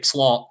specific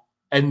slot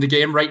in the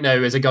game right now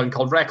is a gun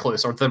called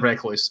Recluse, or the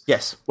Recluse.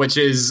 Yes. Which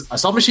is a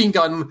submachine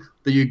gun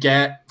that you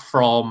get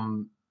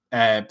from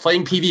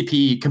playing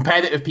PvP,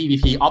 competitive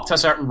PvP, up to a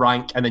certain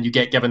rank, and then you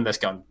get given this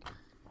gun.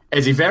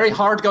 It's a very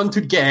hard gun to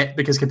get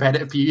because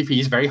competitive PvP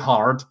is very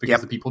hard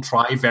because the people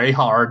try very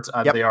hard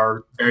and they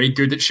are very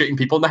good at shooting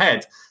people in the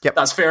head. Yep.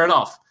 That's fair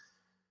enough.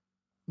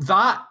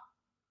 That...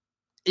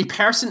 A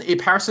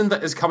person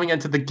that is coming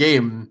into the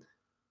game,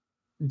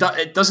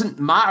 it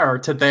doesn't matter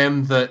to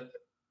them that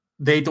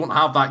they don't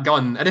have that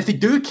gun, and if they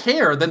do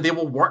care, then they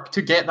will work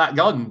to get that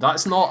gun.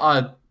 That's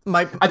not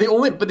the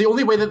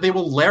only way that they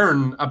will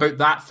learn about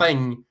that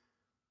thing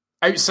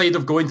outside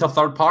of going to a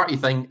third party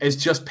thing is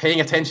just paying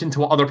attention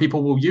to what other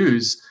people will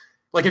use.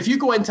 Like, if you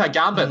go into a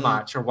Gambit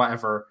match or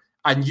whatever,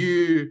 and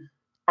you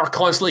are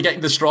constantly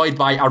getting destroyed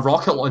by a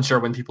rocket launcher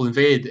when people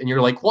invade, and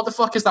you're like, what the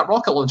fuck is that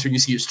rocket launcher? And you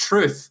see it's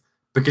truth.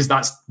 Because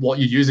that's what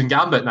you use in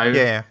Gambit now.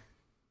 Yeah.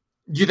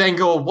 You then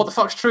go, what the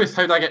fuck's truth?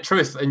 How do I get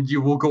truth? And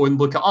you will go and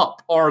look it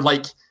up. Or,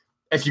 like,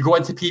 if you go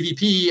into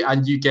PvP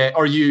and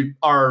you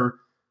are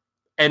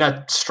in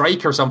a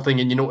strike or something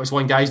and you notice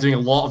one guy's doing a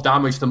lot of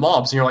damage to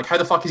mobs and you're like, how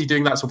the fuck is he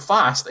doing that so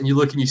fast? And you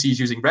look and you see he's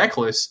using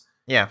Recluse.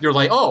 Yeah. You're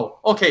like, oh,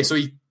 okay, so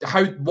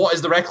what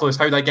is the Recluse?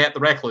 How do I get the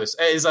Recluse?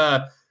 It is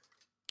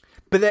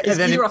it's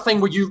either a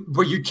thing where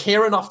you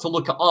care enough to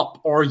look it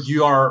up, or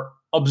you are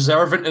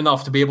observant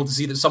enough to be able to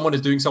see that someone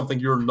is doing something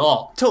you're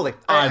not. Totally.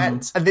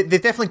 And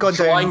they've definitely gone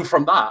down...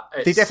 from that.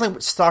 They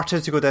definitely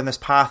started to go down this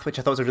path, which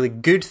I thought was a really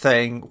good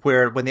thing,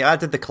 where when they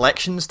added the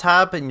collections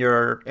tab in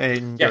your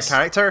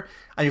character,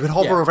 and you could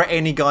hover over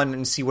any gun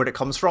and see where it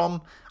comes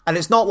from, and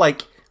it's not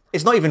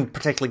even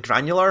particularly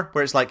granular,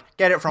 where it's like,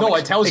 get it from... No,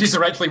 it tells you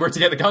directly where to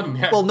get the gun.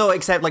 Yeah. Well, no,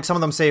 except, like, some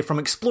of them say, from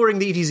exploring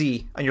the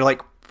EDZ, and you're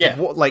like,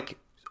 what, like,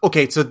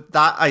 okay, so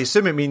that, I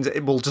assume it means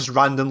it will just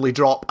randomly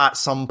drop at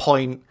some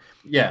point.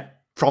 Yeah.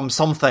 From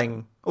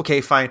something.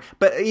 Okay, fine.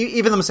 But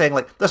even them saying,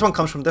 like, this one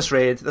comes from this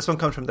raid, this one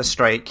comes from this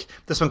strike,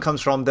 this one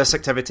comes from this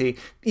activity,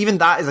 even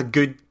that is a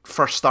good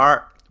first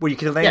start, where you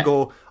can then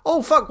go,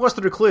 oh, fuck, what's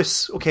the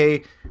Recluse?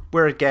 Okay,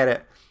 where to get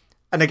it?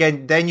 And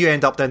again, then you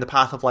end up down the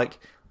path of, like,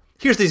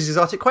 here's these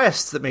exotic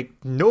quests that make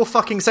no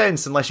fucking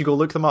sense unless you go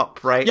look them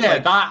up, right? Yeah,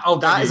 like,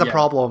 that is a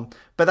problem.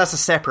 But that's a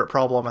separate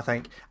problem, I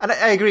think. And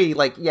I agree,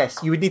 like, yes,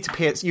 you need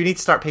to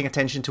start paying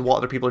attention to what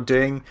other people are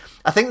doing.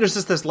 I think there's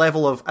just this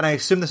level of, and I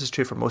assume this is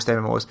true for most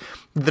MMOs,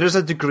 there's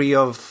a degree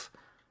of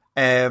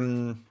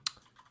what's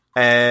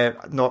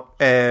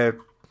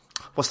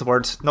the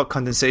word? Not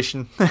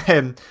condensation.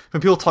 When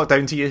people talk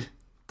down to you,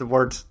 the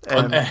word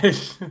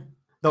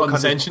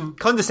condescension.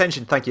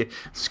 Condescension, thank you.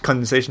 It's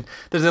condensation.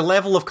 There's a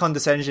level of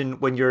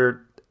condescension when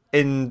you're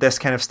in this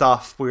kind of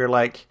stuff where you're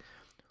like,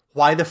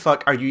 why the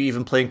fuck are you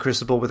even playing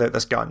Crucible without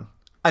this gun?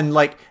 And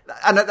like,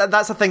 and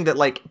that's a thing that,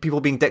 like,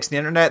 people being dicks on the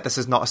internet, this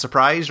is not a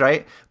surprise,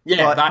 right?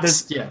 Yeah,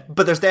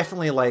 but there's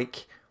definitely,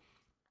 like,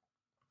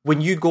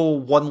 when you go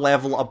one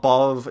level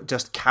above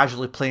just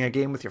casually playing a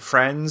game with your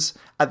friends,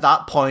 at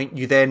that point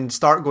you then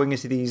start going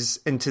into these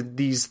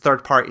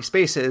third party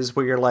spaces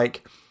where you're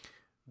like,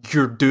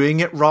 you're doing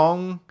it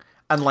wrong,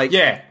 And like,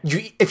 yeah,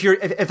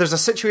 if there's a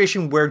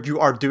situation where you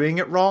are doing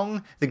it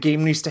wrong, the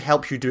game needs to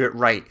help you do it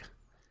right,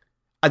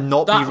 and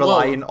not be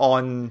relying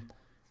on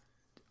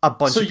a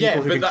bunch of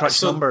people who can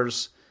crunch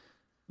numbers.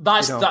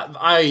 That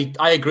I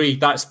agree.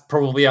 That's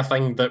probably a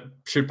thing that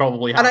should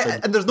probably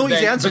happen. And there's no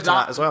easy answer to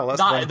that as well.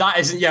 That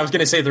isn't. Yeah, I was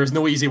going to say there's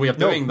no easy way of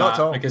doing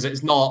that because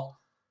it's not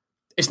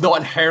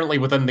inherently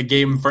within the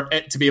game for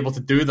it to be able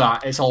to do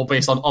that. It's all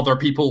based on other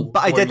people.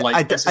 But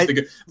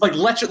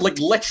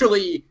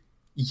literally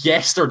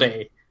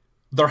yesterday,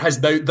 there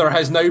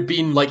has now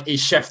been like a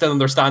shift in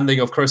understanding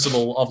of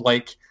Crucible of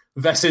like,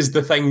 this is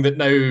the thing that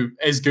now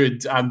is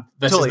good, and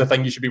this is the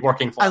thing you should be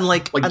working for. And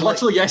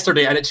literally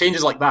yesterday, and it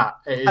changes like that.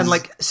 And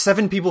like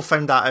 7 people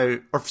found that out,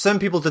 or 7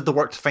 people did the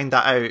work to find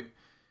that out.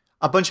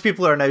 A bunch of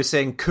people are now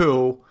saying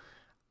cool,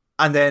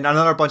 and then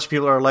another bunch of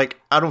people are like,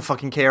 I don't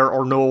fucking care,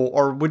 or no,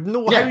 or would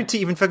know how to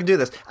even fucking do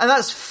this. And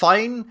that's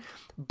fine,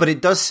 but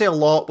it does say a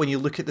lot when you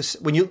look at this,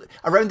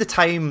 around the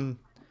time,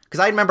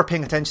 because I remember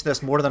paying attention to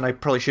this more than I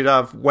probably should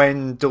have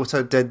when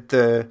Dota did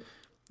the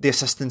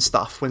assistant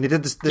stuff, when they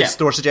did the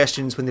store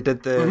suggestions, when they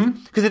did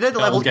because they did the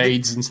level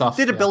guides and stuff.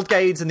 They did build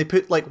guides and they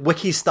put like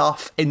wiki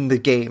stuff in the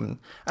game,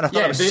 and I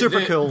thought it was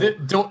super cool.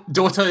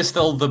 Dota is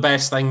still the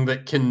best thing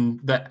that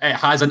it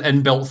has an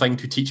inbuilt thing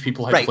to teach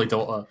people how to play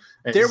Dota.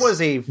 There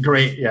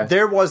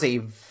was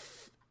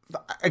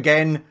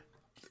again,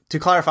 to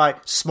clarify,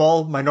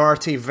 small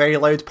minority, very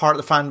loud part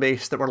of the fan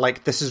base that were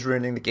like, this is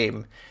ruining the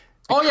game.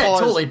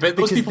 Totally. But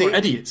those people are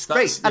idiots.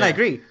 And I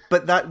agree.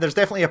 But there's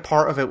definitely a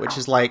part of it which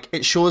is like,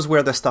 it shows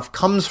where this stuff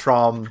comes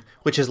from,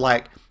 which is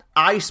like,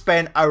 I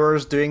spent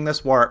hours doing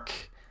this work,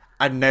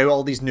 and now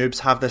all these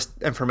noobs have this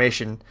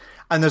information.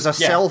 And there's a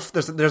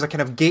there's a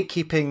kind of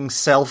gatekeeping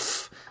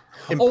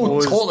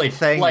self-imposed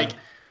thing. Like,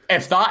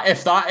 if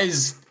that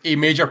is a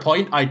major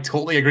point, I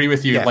totally agree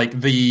with you. Yeah.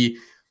 Like the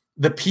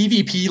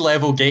PvP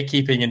level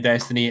gatekeeping in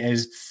Destiny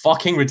is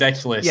fucking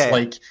ridiculous. Yeah.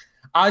 Like,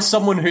 as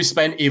someone who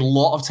spent a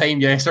lot of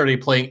time yesterday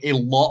playing a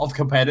lot of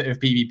competitive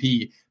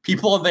PvP,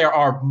 people in there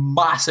are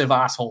massive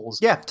assholes.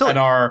 Yeah, totally. And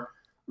are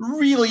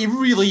really,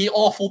 really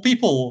awful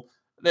people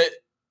that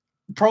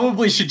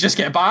probably should just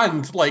get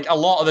banned like a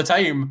lot of the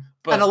time.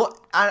 But and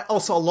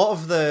also a lot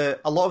of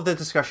the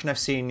discussion I've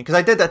seen, because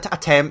I did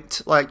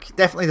attempt, like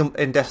definitely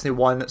in Destiny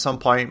 1 at some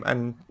point,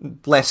 and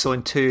less so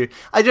in 2,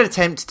 I did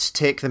attempt to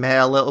take the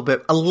meta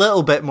a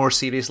little bit more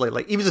seriously,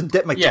 like even just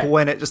dip my toe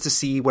in it just to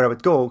see where I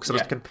would go, because I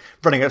was kind of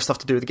running out of stuff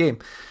to do with the game.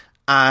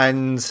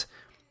 And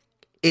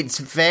it's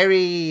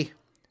very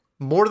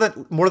more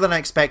than I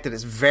expected.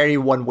 It's very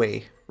one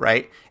way,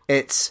 right?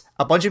 It's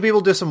a bunch of people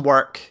do some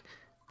work,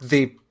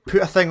 they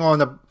put a thing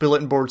on a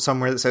bulletin board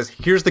somewhere that says,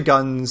 here's the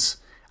guns,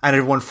 and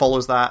everyone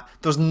follows that.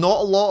 There's not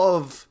a lot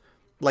of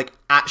like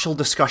actual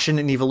discussion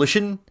and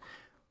evolution.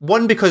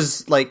 One,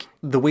 because like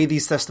the way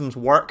these systems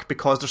work,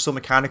 because they're so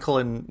mechanical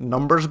and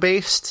numbers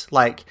based,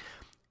 like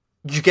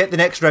you get the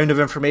next round of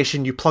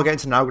information, you plug it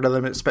into an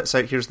algorithm, and it spits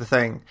out, here's the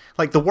thing.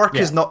 Like the work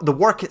is not, the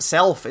work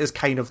itself is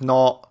kind of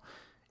not,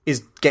 is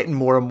getting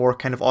more and more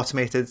kind of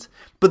automated.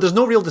 But there's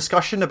no real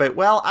discussion about,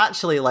 well,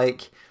 actually,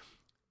 like,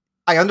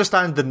 I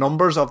understand the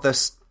numbers of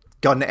this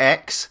gun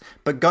X,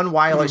 but gun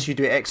Y lets you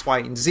do X, Y,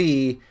 and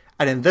Z,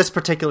 and in this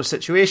particular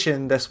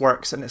situation, this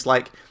works. And it's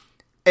like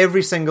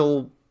every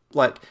single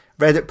like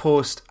Reddit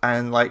post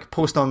and like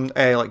post on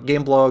like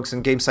game blogs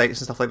and game sites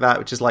and stuff like that,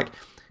 which is like,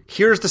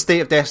 here's the state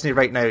of Destiny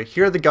right now.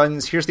 Here are the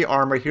guns. Here's the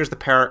armor. Here's the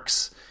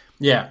perks.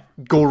 Yeah,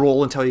 go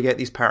roll until you get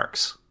these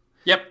perks.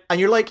 Yep, and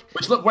you're like,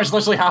 which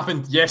literally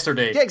happened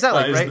yesterday. Yeah,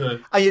 exactly. Right,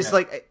 and it's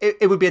like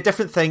it would be a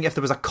different thing if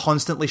there was a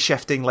constantly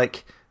shifting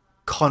like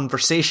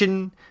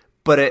conversation.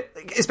 But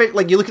it's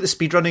like you look at the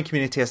speedrunning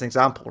community as an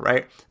example,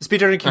 right? The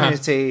speedrunning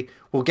community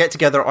will get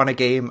together on a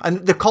game,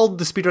 and they're called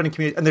the speedrunning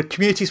community, and their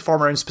communities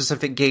form around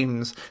specific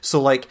games.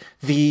 So, like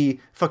the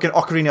fucking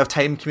Ocarina of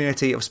Time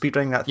community of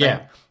speedrunning that thing,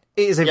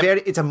 it is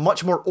it's a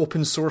much more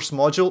open source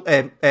model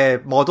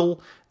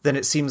than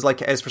it seems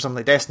like it is for something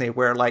like Destiny,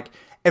 where like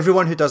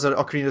everyone who does an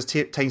Ocarina of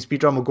Time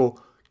speedrun will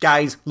go,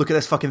 guys, look at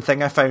this fucking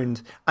thing I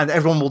found, and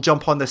everyone will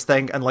jump on this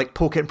thing and like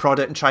poke it and prod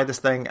it and try this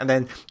thing, and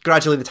then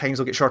gradually the times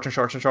will get shorter and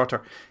shorter and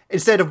shorter,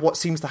 instead of what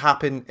seems to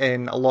happen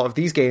in a lot of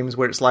these games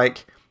where it's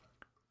like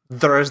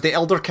there's the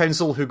Elder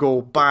Council who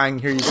go, bang,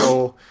 here you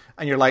go,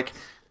 and you're like,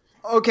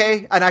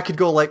 okay, and I could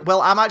go like,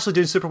 well, I'm actually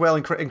doing super well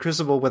in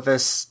Crucible with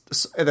this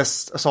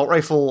assault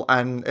rifle,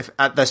 and if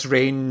at this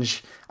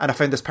range, and I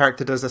found this perk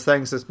that does this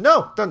thing. Says,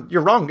 no,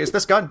 you're wrong. It's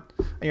this gun,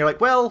 and you're like,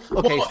 well,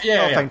 okay,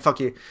 fine, fuck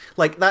you.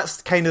 Like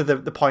that's kind of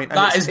the point. And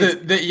that is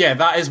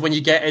that is when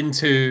you get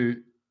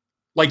into,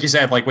 like you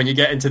said, like when you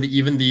get into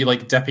the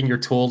like dipping your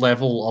toe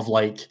level of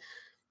like,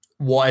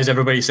 what is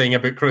everybody saying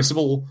about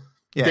Crucible?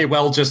 Yeah. They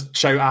will just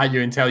shout at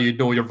you and tell you,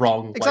 no, you're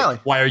wrong. Exactly.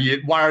 Like,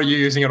 why are you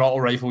using an auto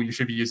rifle? You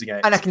should be using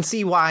it. And I can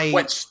see why.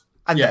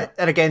 And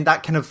again,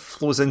 that kind of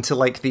flows into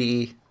like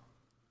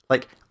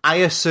I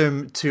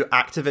assume to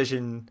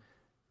Activision,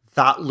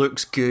 that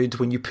looks good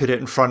when you put it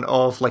in front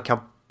of like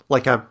a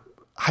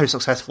how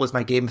successful is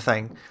my game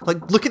thing.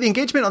 Like, look at the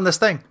engagement on this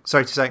thing.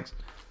 Sorry, 2 seconds.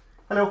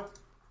 Hello.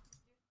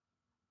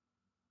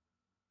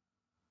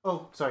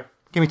 Oh, sorry.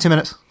 Give me 2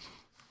 minutes.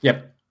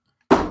 Yep.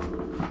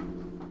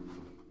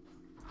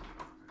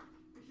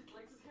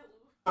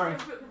 Sorry.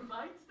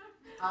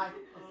 Hi. I'll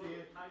see you.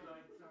 Hi, bye.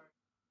 Sorry.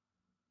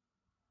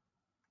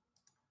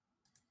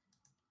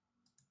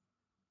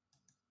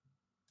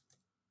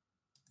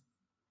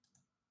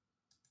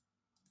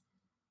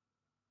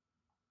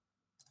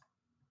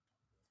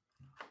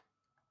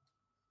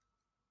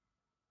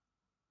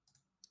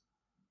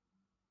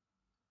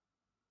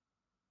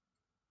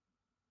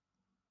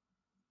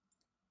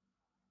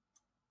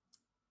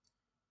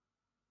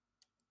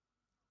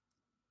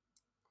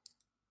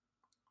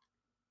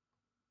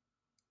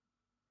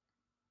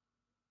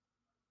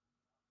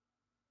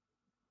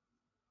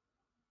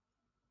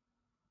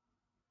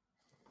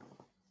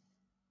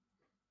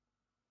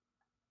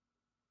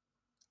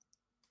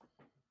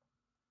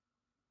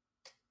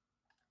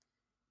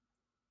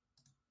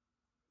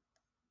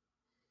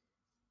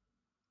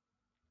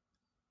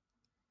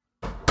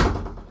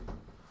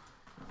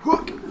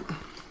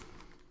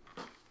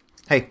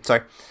 Hey,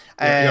 sorry.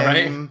 You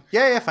alright?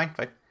 Yeah, fine.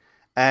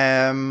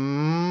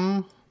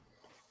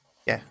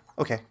 Yeah,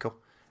 okay, cool.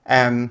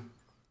 But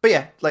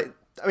yeah, like,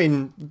 I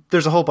mean,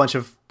 there's a whole bunch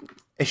of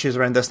issues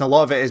around this, and a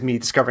lot of it is me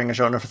discovering a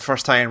genre for the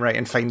first time, right,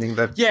 and finding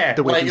the way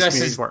like, these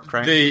communities work,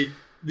 right?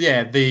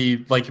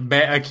 The like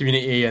meta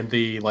community and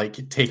the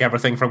like take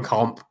everything from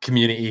comp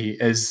community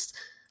has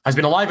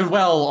been alive and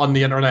well on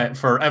the internet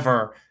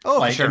forever. Oh,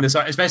 like, for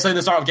sure. Especially in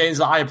the sort of games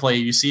that I play,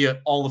 you see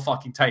it all the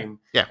fucking time.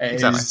 Yeah,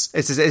 exactly.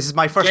 This is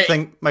my first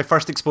thing. My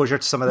first exposure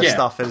to some of this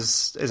stuff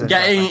is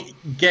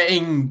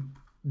getting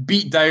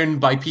beat down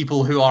by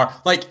people who are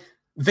like,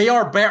 they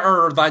are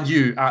better than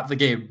you at the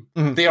game.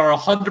 Mm-hmm. They are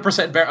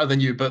 100% better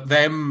than you, but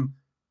them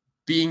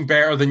being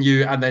better than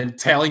you and then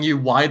telling you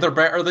why they're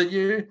better than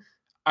you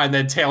and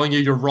then telling you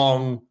you're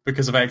wrong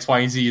because of X, Y,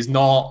 and Z is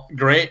not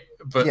great.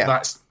 But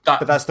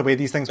that's the way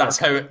these things work.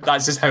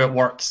 That's just how it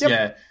works. Yep,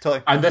 yeah,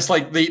 totally. And this,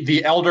 like,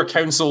 the Elder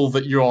Council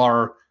that you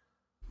are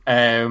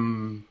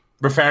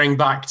referring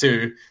back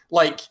to,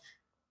 like,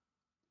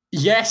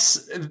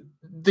 yes,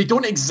 they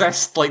don't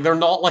exist. Like, they're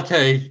not like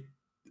a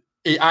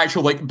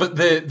actual, like, but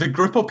the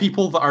group of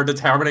people that are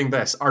determining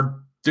this are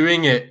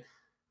doing it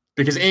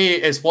because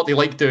it's what they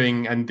like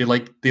doing, and they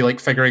like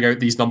figuring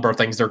out these number of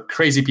things. They're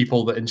crazy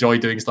people that enjoy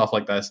doing stuff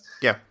like this.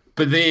 Yeah,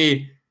 but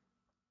it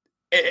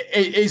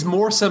is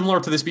more similar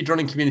to the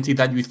speedrunning community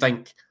than you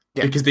think,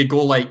 because they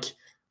go like,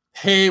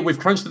 hey, we've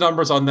crunched the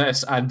numbers on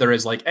this, and there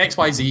is like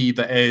XYZ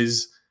that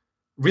is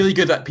really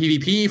good at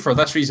PvP for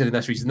this reason and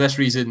this reason and this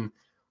reason.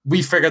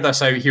 We figured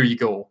this out, here you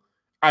go.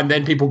 And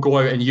then people go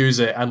out and use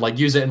it, and like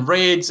use it in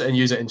raids and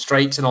use it in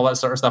strikes and all that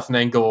sort of stuff, and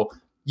then go,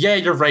 yeah,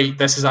 you're right,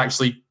 this is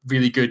actually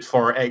really good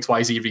for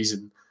XYZ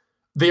reason.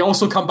 They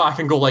also come back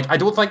and go like, I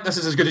don't think this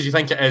is as good as you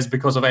think it is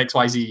because of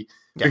XYZ,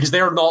 because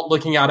they're not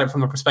looking at it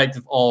from the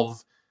perspective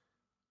of,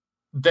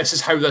 this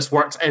is how this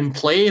works in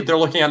play. They're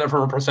looking at it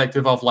from a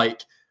perspective of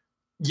like,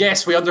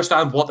 yes, we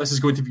understand what this is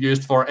going to be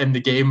used for in the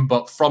game,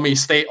 but from a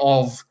state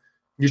of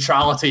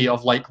neutrality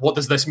of like, what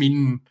does this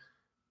mean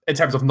in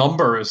terms of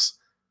numbers?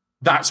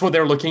 That's what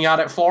they're looking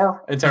at it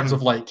for, in terms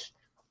of like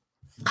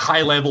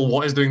high level,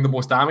 what is doing the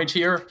most damage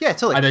here. Yeah,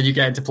 totally. And then you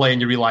get into play and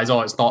you realize,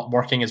 oh, it's not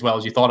working as well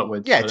as you thought it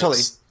would. Yeah,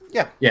 totally.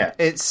 Yeah.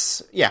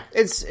 It's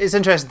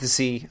interesting to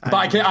see. But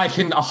I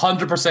can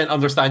 100%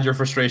 understand your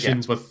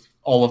frustrations with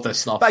all of this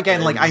stuff. But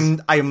again, like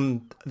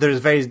there's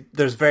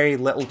very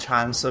little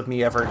chance of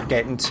me ever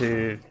getting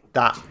to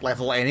that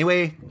level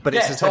anyway. But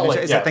it's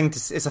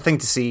a thing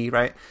to see,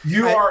 right?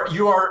 You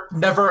are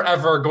never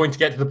ever going to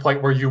get to the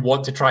point where you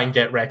want to try and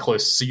get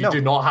recluse, so you do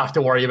not have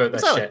to worry about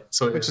this shit.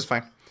 So which is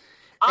fine.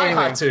 I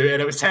had to,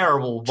 and it was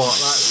terrible. But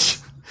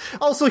that's...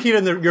 also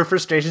hearing your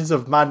frustrations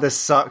of, man, this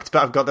sucked,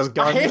 but I've got this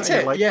gun. I hate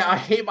it. Like...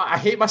 I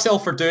hate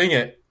myself for doing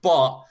it,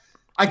 but.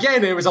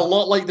 Again, it was a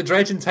lot like the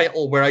Dredgen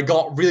title, where I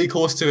got really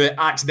close to it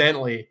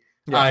accidentally,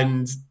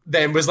 and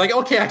then was like,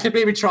 okay, I could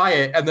maybe try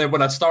it. And then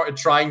when I started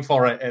trying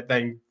for it, it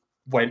then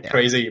went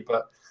crazy.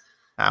 But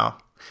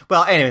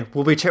well, anyway,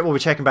 we'll be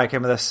checking back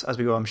in with this as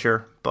we go, I'm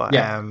sure. But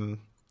we've gone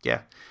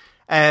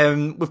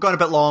a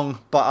bit long,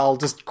 but I'll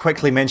just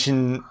quickly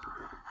mention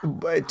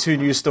 2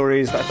 news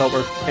stories that I thought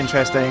were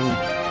interesting.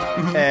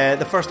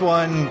 The first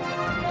one,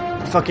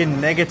 fucking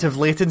negative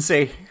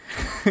latency.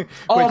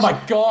 Oh my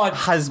god,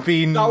 has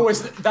been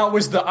that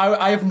was the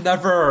I have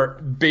never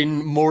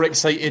been more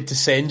excited to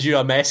send you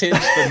a message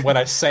than when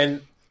I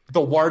sent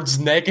the words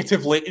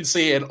negative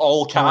latency in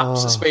all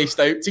caps spaced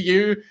out to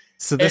you.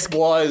 So this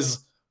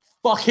was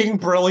fucking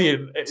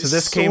brilliant. So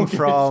this came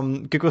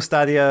from Google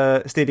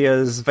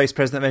Stadia's Vice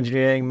President of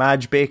Engineering,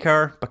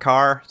 Bakar,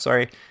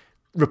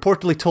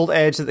 reportedly told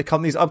Edge that the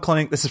company's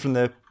upcoming, this is from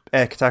the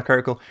Kotaku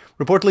article,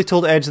 reportedly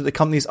told Edge that the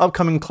company's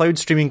upcoming cloud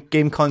streaming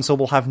game console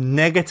will have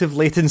negative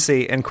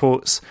latency, in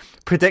quotes,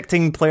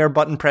 predicting player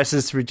button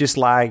presses to reduce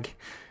lag.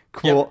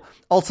 Quote,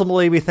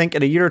 ultimately, we think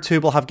in a year or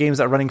two we'll have games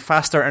that are running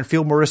faster and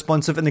feel more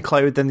responsive in the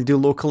cloud than they do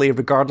locally,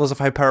 regardless of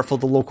how powerful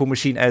the local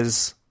machine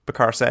is,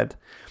 Bakar said.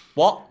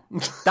 What?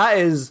 That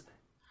is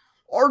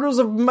orders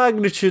of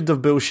magnitude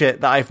of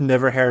bullshit that I've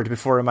never heard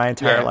before in my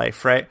entire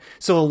life, right?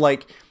 So,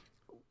 like,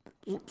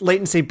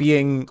 latency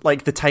being,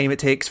 like, the time it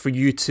takes for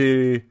you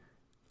to,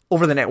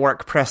 over the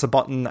network, press a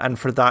button and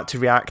for that to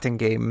react in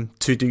game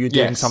to do you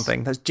doing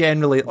something. That's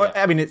generally, or,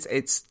 I mean,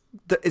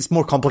 it's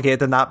more complicated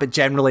than that, but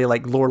generally,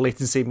 like, lower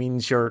latency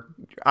means your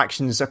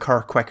actions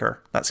occur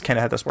quicker. That's kind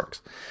of how this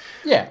works.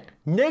 Yeah.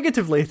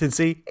 Negative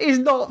latency is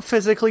not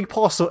physically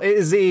possible. It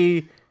is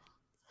a...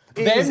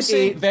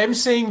 Them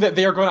saying that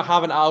they're going to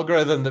have an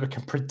algorithm that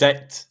can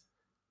predict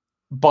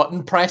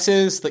button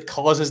presses that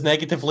causes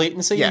negative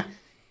latency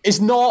is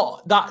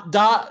not...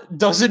 That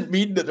doesn't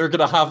mean that they're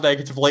going to have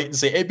negative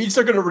latency. It means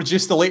they're going to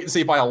reduce the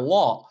latency by a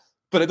lot,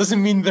 but it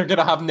doesn't mean they're going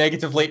to have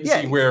negative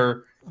latency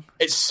where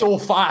it's so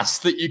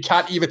fast that you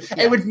can't even...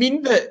 It would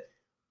mean that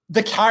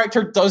the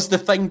character does the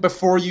thing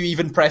before you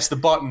even press the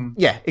button.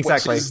 Yeah,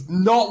 exactly. Which is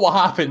not what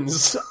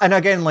happens. And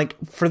again, like,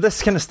 for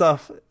this kind of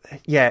stuff,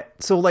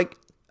 so, like,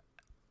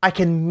 I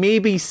can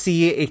maybe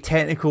see a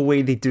technical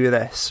way they do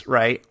this,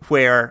 right?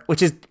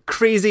 Which is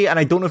crazy, and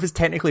I don't know if it's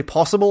technically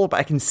possible, but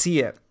I can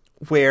see it,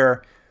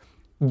 where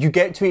you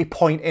get to a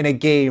point in a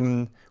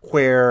game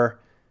where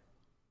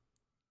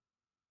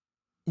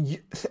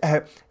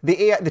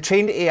the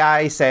trained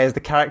AI says the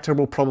character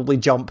will probably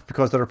jump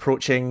because they're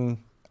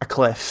approaching a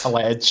cliff. A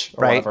ledge,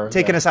 or right? whatever.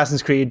 Take an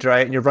Assassin's Creed,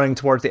 right? And you're running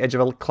towards the edge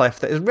of a cliff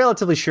that is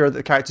relatively sure that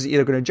the character's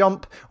either going to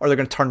jump or they're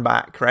going to turn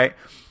back, right?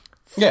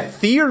 Yeah.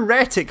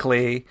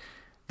 Theoretically,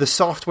 the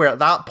software at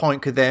that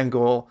point could then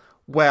go,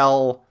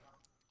 well,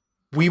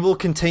 we will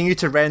continue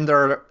to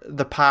render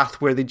the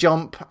path where they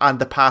jump and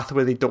the path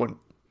where they don't.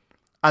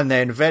 And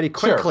then very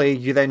quickly,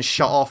 you then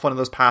shut off one of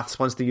those paths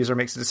once the user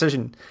makes a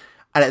decision.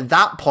 And at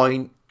that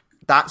point,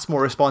 that's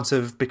more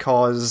responsive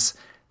because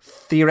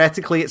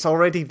theoretically it's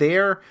already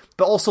there.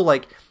 But also,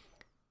 like,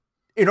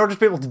 in order to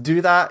be able to do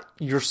that,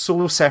 you're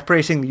so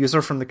separating the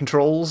user from the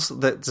controls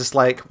that just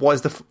like,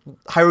 what is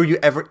how are you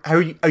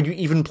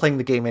even playing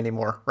the game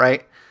anymore,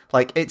 right?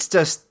 Like, it's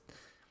just,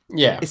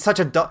 it's such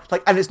a,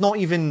 like, and it's not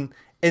even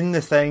in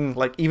the thing,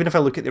 like, even if I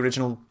look at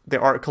the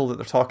article that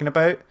they're talking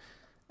about,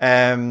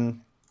 but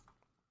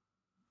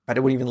it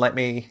wouldn't even let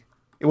me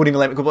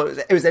go,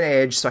 but it was an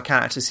Edge, so I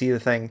can't actually see the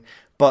thing.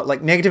 But,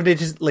 like,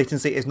 negative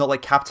latency is not,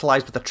 like,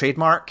 capitalized with a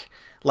trademark.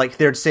 Like,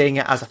 they're saying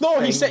it as a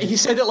thing. He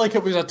said it like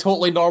it was a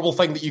totally normal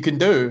thing that you can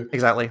do.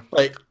 Exactly.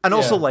 Like, and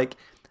also, like,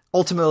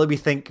 ultimately we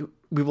think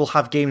we will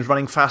have games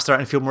running faster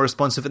and feel more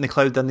responsive in the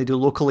cloud than they do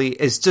locally.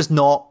 Is just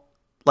not,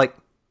 like,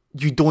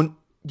 you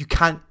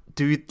can't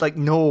do, like,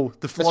 no,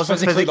 the laws of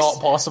physics,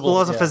 not possible. The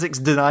laws of physics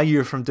deny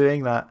you from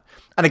doing that.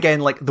 And again,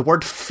 like, the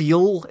word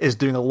feel is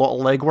doing a lot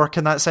of legwork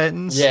in that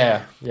sentence.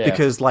 Yeah.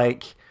 Because,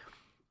 like,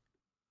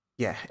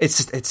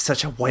 it's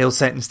such a wild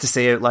sentence to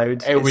say out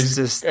loud. It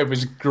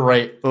was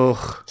great.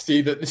 Ugh.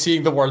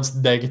 Seeing the words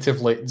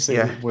negative latency.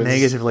 Yeah,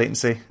 negative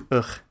latency.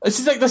 Ugh.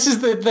 This is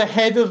the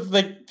head of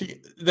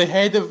the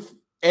head of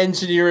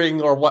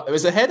engineering, or what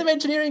was it? Head of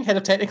engineering, head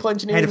of technical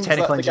engineering, head of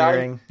technical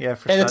engineering. Yeah,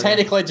 head of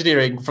technical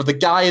engineering for the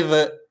guy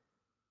that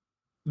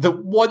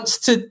wants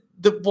to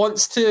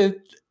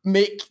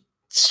make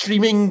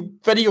streaming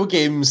video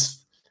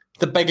games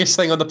the biggest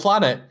thing on the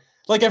planet.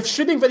 Like, if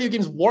streaming video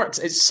games works,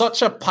 it's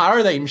such a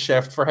paradigm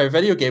shift for how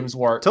video games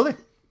work. Totally.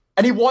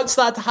 And he wants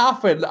that to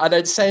happen, and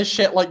it says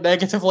shit like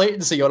negative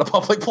latency on a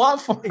public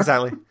platform.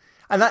 Exactly.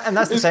 And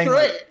that's the thing.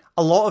 Like,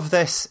 a lot of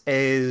this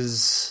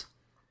is,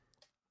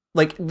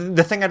 like,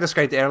 the thing I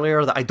described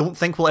earlier that I don't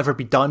think will ever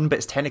be done, but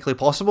it's technically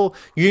possible.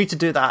 You need to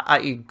do that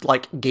at a,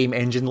 like, game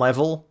engine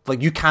level.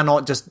 Like, you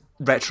cannot just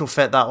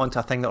retrofit that onto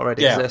a thing that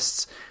already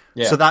exists.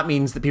 Yeah. So that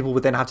means that people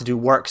would then have to do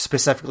work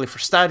specifically for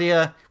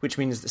Stadia, which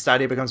means that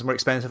Stadia becomes more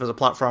expensive as a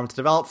platform to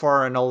develop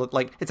for, and all,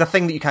 like, it's a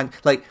thing that you can't,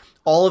 like,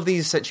 all of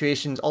these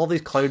situations, all of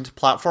these cloud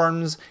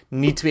platforms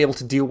need to be able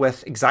to deal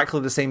with exactly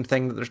the same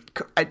thing that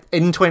they're,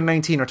 in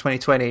 2019 or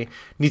 2020,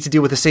 need to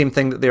deal with the same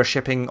thing that they're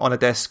shipping on a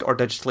disc or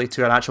digitally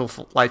to an actual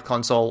live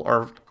console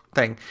or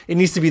thing. It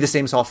needs to be the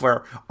same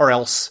software, or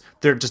else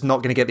they're just not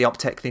going to get the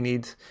uptick they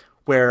need.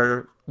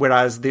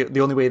 Whereas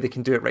the only way they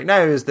can do it right now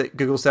is that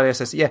Google Stadia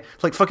says,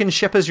 like, fucking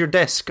ship us your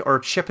disc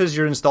or ship us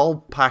your install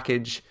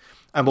package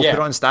and we'll put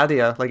it on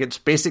Stadia. Like, it's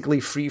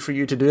basically free for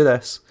you to do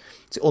this.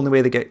 It's the only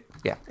way they get...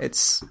 Yeah,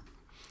 it's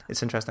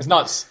interesting. It's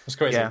nuts. It's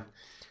crazy. Yeah.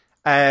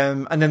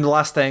 And then the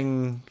last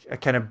thing I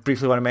kind of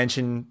briefly want to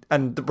mention,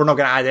 and we're not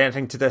going to add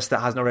anything to this that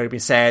hasn't already been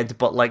said,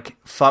 but, like,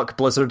 fuck,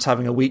 Blizzard's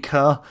having a week,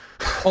 huh?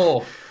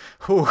 Oh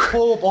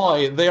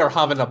boy, they are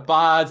having a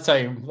bad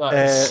time.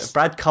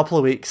 Bad couple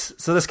of weeks.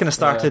 So this kind of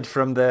started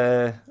from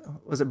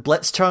was it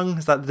Blitzchung?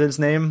 Is that the dude's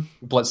name?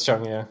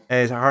 Blitzchung, yeah.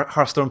 He's a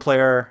Hearthstone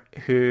player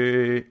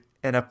who,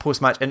 in a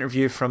post-match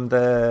interview from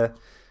the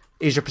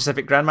Asia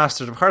Pacific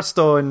Grandmasters of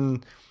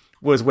Hearthstone,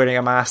 was wearing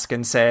a mask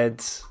and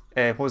said,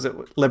 what was it?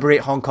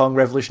 Liberate Hong Kong,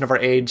 Revolution of Our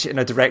Age, in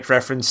a direct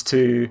reference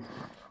to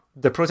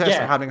the protests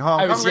that are happening in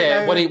Hong Kong right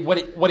now. When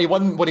he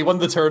won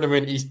the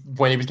tournament,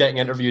 when he was getting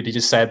interviewed, he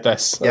just said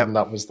this, and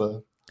that was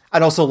the.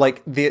 And also,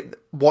 like, I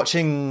watched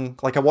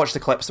the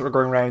clips that were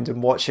going around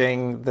and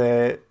watching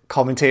the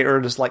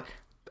commentators, like,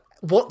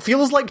 what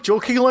feels like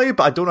jokingly,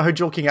 but I don't know how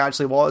joking it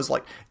actually was,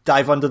 like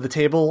dive under the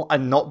table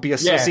and not be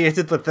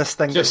associated with this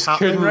thing that's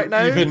happening right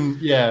now.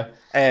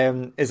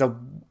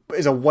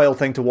 Is a wild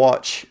thing to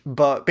watch.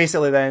 But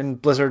basically then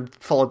Blizzard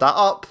followed that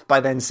up by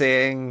then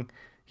saying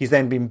he's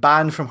then been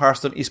banned from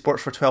Hearthstone esports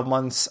for 12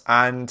 months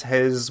and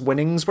his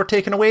winnings were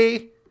taken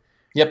away.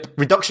 Yep.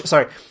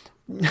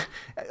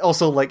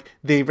 Also, like,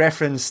 they directly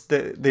reference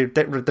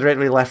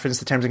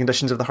the terms and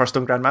conditions of the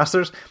Hearthstone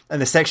Grandmasters,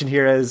 and the section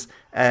here is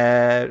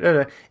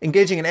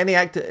engaging in any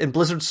act in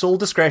Blizzard's sole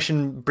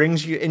discretion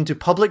brings you into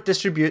public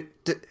disrepute,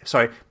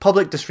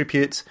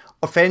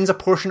 offends a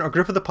portion or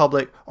group of the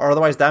public, or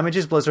otherwise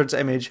damages Blizzard's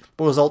image,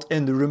 will result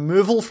in the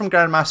removal from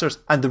Grandmasters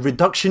and the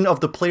reduction of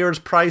the player's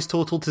prize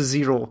total to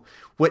 0,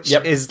 which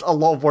is a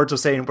lot of words of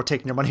saying we're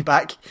taking your money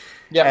back.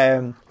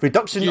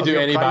 Reduction. You of do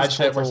your any prize bad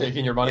shit, total. we're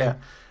taking your money.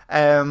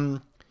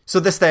 So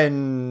this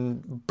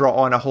then brought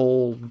on a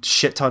whole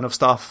shit ton of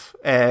stuff,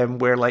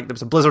 where like there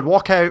was a Blizzard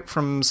walkout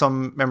from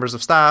some members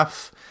of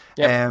staff.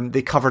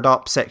 They covered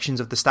up sections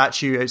of the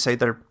statue outside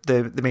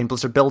the main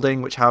Blizzard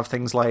building, which have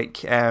things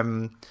like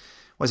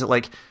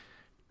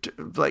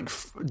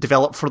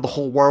develop for the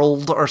whole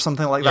world or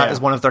something like that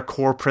is one of their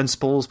core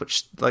principles,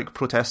 which like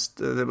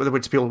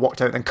which people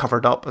walked out and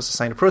covered up as a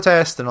sign of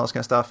protest and all this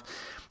kind of stuff.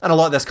 And a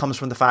lot of this comes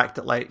from the fact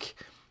that like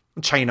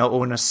China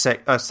own a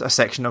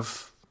section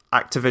of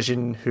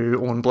Activision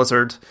who own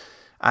Blizzard,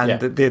 and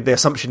the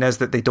assumption is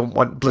that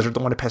Blizzard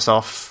don't want to piss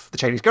off the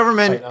Chinese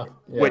government,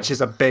 which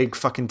is a big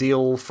fucking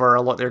deal for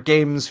a lot of their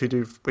games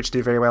which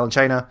do very well in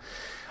China.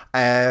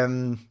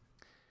 And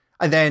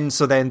then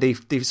they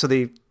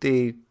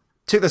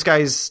took this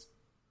guy's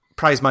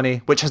prize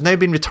money, which has now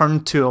been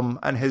returned to him,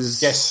 and his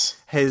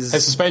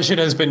suspension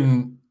has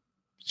been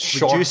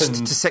reduced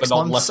to 6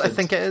 months, I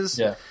think it is.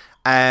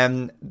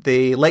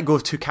 They let go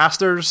of 2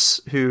 casters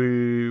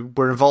who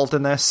were involved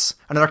in this.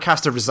 Another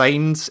caster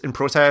resigned in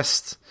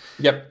protest.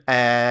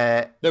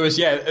 There was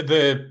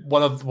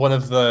one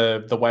of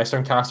the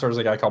Western casters,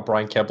 a guy called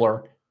Brian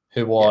Kibler,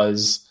 who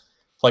was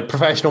like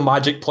professional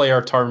Magic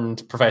player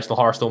turned professional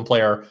Hearthstone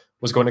player,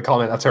 was going to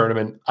come in a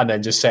tournament and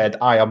then just said,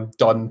 I am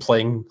done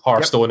playing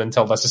Hearthstone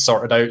until this is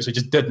sorted out. So he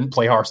just didn't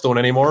play Hearthstone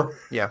anymore.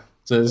 Think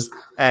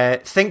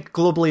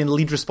globally and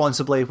lead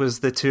responsibly was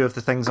the 2 of the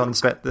things on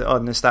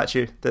the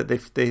statue that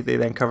they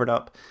then covered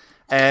up.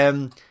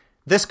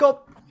 This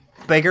got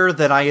bigger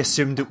than I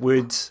assumed it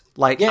would.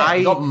 It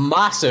got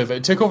massive.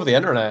 It took over the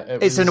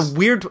internet. It's in a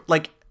weird,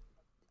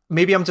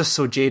 maybe I'm just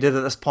so jaded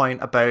at this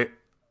point about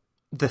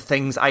the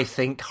things I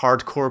think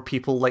hardcore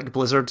people like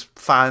Blizzard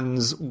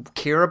fans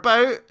care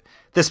about.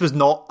 This was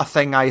not a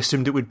thing I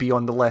assumed it would be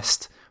on the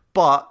list,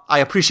 but I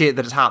appreciate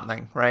that it's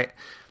happening, right?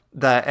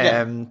 That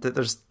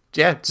there's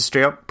just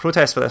straight up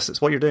protest for this.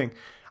 It's what you're doing.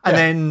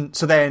 And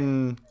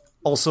then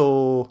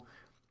also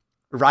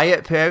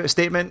Riot put out a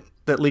statement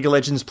that League of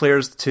Legends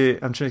players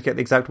I'm trying to get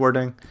the exact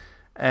wording.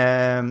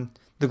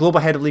 The global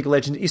head of League of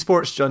Legends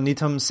Esports, John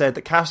Needham, said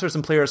that casters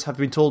and players have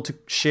been told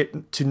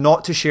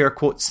not to share,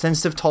 quote,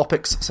 sensitive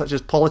topics such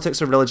as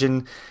politics or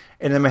religion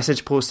in a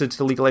message posted to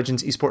the League of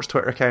Legends Esports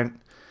Twitter account.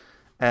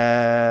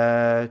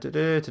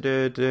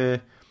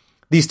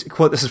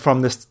 This is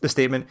from the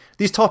statement.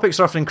 These topics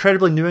are often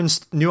incredibly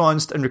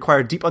nuanced and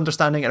require deep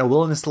understanding and a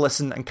willingness to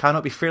listen and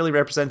cannot be fairly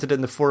represented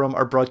in the forum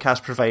our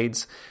broadcast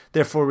provides.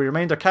 Therefore, we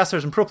remind our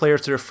casters and pro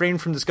players to refrain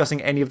from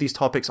discussing any of these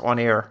topics on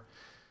air.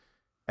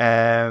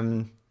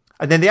 And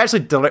then they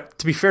actually,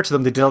 to be fair to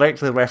them, they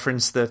directly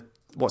reference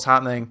what's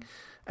happening.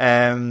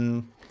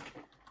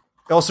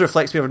 It also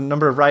reflects we have a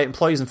number of Riot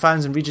employees and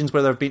fans in regions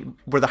where there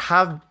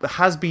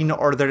has been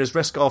or there is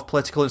risk of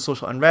political and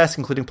social unrest,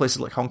 including places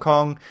like Hong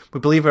Kong.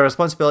 We believe our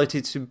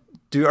responsibility to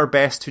do our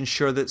best to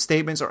ensure that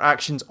statements or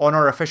actions on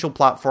our official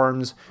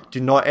platforms do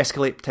not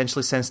escalate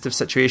potentially sensitive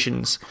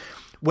situations.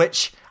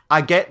 Which,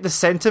 I get the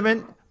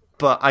sentiment,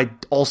 but I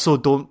also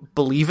don't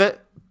believe it,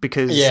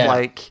 because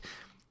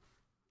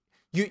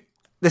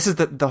this is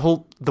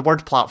the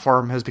word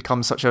platform has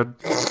become such a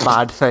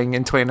bad thing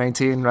in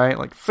 2019, right?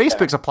 Like,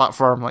 Facebook's a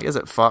platform. Like, is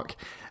it? Fuck.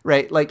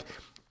 Right? Like,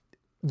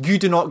 you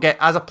do not get,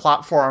 as a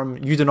platform,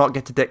 you do not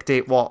get to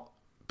dictate what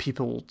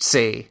people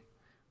say,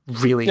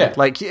 really.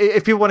 Like,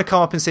 if people want to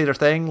come up and say their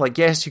thing, like,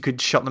 yes, you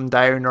could shut them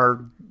down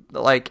or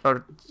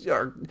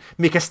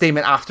make a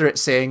statement after it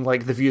saying,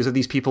 like, the views of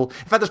these people.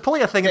 In fact, there's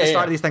probably a thing at the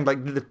start of these things,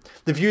 like,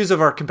 the views of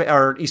our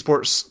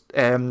esports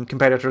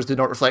competitors do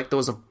not reflect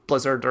those of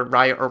Blizzard or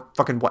Riot or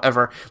fucking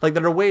whatever. Like,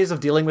 there are ways of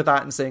dealing with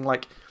that and saying,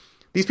 like,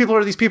 these people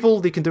are these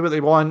people, they can do what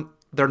they want,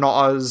 they're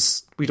not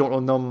us, we don't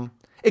own them.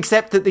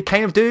 Except that they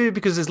kind of do,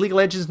 because is League of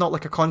Legends not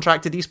like a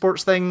contracted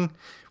esports thing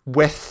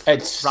with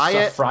it's Riot?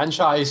 It's a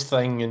franchise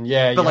thing, and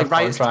but like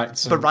Riot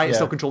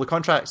still control the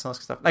contracts and all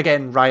that stuff.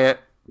 Again, Riot,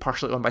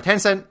 partially owned by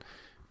Tencent,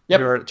 who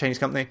are a Chinese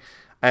company.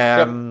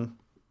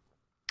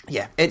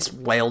 Yeah, it's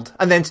wild.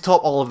 And then to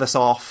top all of this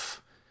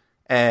off,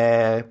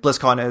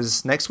 BlizzCon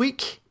is next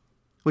week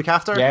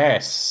after.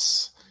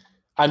 Yes.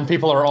 And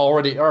people are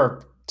already,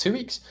 or 2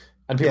 weeks,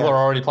 and people are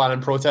already planning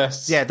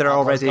protests. Yeah, they're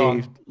already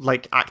BlizzCon.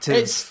 Like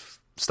active.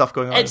 stuff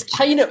going on. It's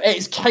kind of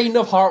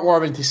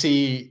heartwarming to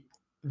see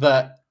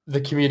that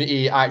the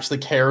community actually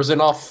cares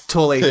enough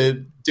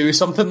to do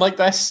something like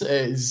this.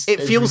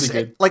 It feels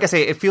really good. Like I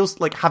say, it feels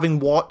like having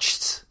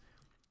watched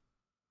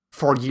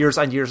for years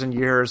and years and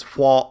years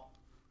what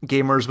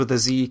gamers with a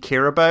Z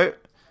care about,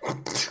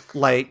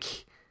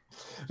 like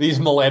these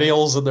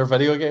millennials and their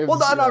video games.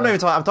 Well, I'm not even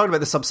talking. I'm talking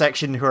about the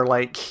subsection who are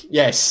like,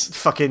 yes,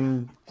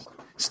 fucking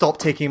stop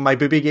taking my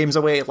booby games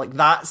away. Like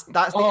that's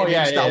the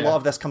image that a lot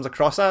of this comes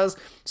across as.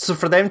 So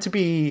for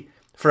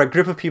a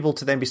group of people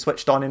to then be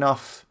switched on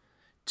enough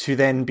to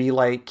then be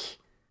like,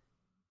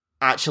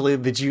 actually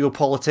the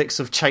geopolitics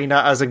of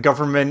China as a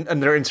government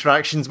and their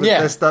interactions with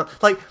this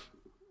stuff, like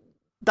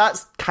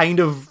that's kind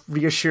of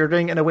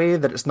reassuring in a way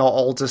that it's not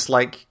all just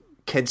like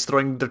kids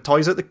throwing their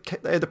toys at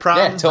the pram.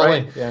 Yeah,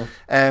 totally. Right?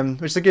 Yeah.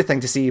 Which is a good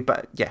thing to see,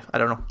 but yeah, I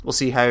don't know. We'll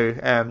see how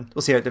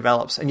it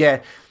develops. And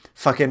yeah,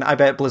 fucking, I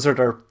bet Blizzard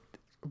are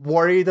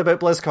worried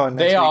about BlizzCon.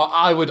 They are.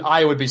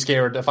 I would be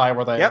scared if I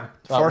were there.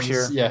 Yep, for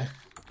sure. Yeah.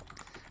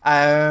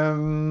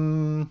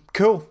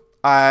 Cool.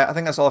 I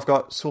think that's all I've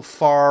got so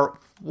far.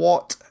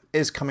 What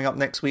is coming up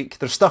next week?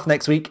 There's stuff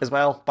next week as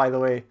well, by the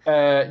way.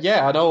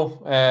 Yeah, I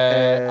know.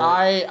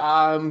 I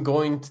am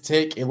going to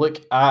take a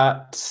look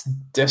at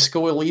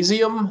Disco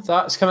Elysium.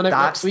 That's coming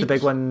out next week. That's the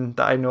big one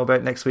that I know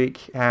about next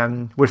week.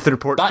 With the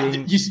report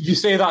being... You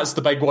say that's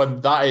the big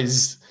one. That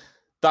is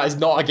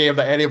not a game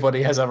that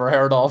anybody has ever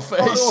heard of.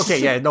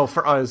 Okay, yeah, no,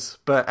 for us,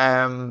 but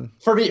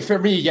for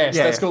me, yes,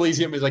 Disco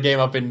Elysium is a game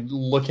I've been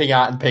looking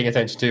at and paying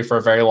attention to for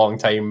a very long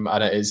time,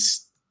 and it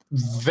is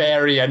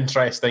very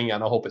interesting,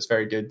 and I hope it's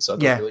very good. So I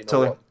don't really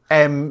know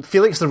totally.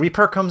 Felix the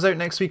Reaper comes out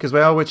next week as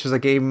well, which is a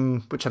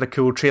game which had a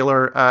cool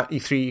trailer at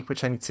E3,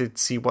 which I need to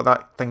see what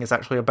that thing is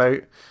actually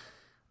about.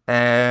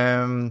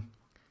 And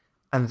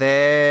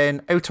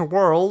then Outer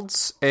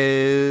Worlds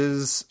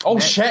is 2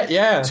 weeks.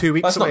 That's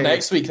away. Not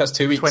next week. That's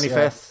 2 weeks.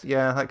 25th.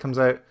 Yeah, that comes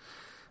out.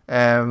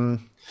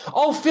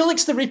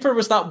 Felix the Reaper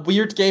was that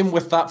weird game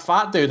with that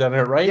fat dude in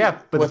it, right? Yeah,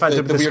 but with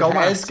the skull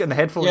mask and the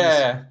headphones.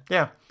 Yeah.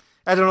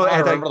 I don't know. I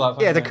remember that.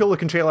 Yeah, the cool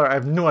looking trailer. I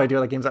have no idea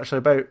what the game's actually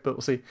about, but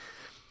we'll see.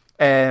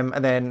 And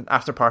then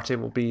After Party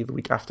will be the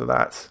week after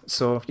that.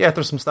 So yeah,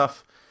 there's some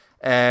stuff.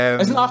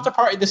 Isn't After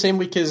Party the same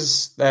week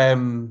as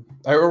Outer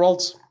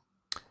Worlds?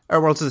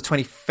 Outer Worlds is the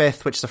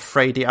 25th, which is a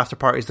Friday. After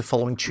Party is the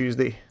following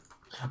Tuesday.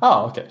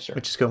 Oh, okay, sure.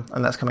 Which is cool,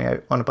 and that's coming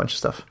out on a bunch of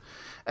stuff.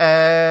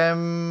 Yeah,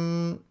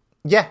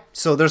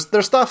 so there's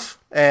stuff.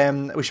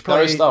 We should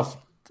probably for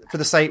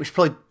the site. We should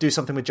probably do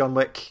something with John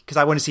Wick because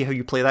I want to see how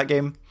you play that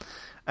game.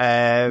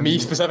 Me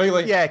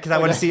specifically, yeah, because I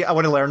want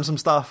to learn some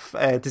stuff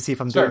to see if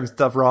I'm doing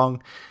stuff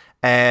wrong.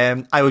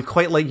 I would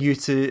quite like you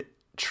to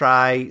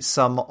try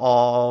some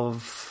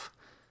of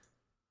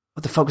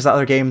what the fuck was that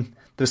other game?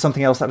 There was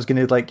something else that was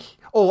going to like.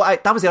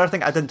 That was the other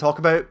thing I didn't talk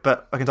about,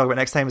 but I can talk about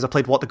next time. Is I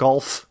played What the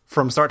Golf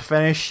from start to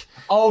finish.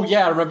 Oh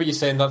yeah, I remember you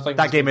saying that thing.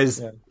 That game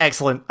is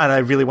excellent, and I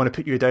really want to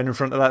put you down in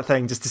front of that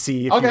thing just to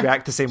see if you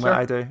react the same way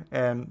I do.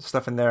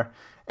 Stuff in there.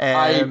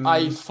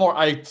 I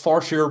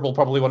for sure will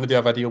probably want to do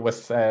a video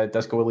with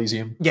Disco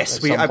Elysium.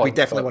 Yes, we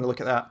definitely want to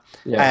look at that.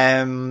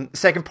 Yeah.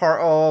 Second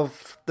part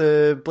of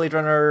the Blade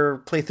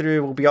Runner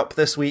playthrough will be up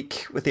this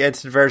week with the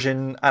edited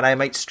version, and I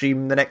might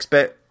stream the next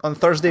bit on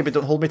Thursday, but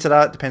don't hold me to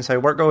that. Depends how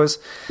work goes.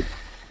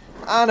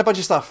 And a bunch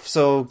of stuff.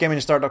 So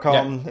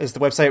GameInTheStart.com is the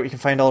website where you can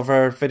find all of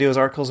our videos,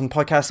 articles, and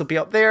podcasts will be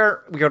up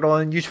there. We are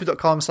on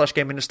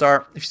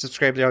YouTube.com/GameInTheStart. If you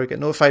subscribe there, you get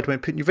notified when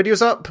we put new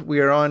videos up. We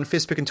are on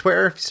Facebook and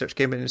Twitter. If you search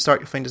GameInTheStart,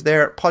 you'll find us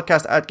there.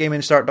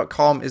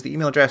 Podcast@GameInTheStart.com is the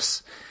email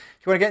address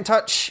if you want to get in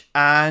touch.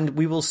 And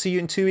we will see you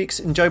in 2 weeks.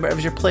 Enjoy whatever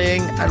you're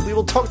playing, and we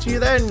will talk to you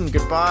then.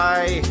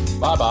 Goodbye.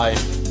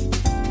 Bye-bye.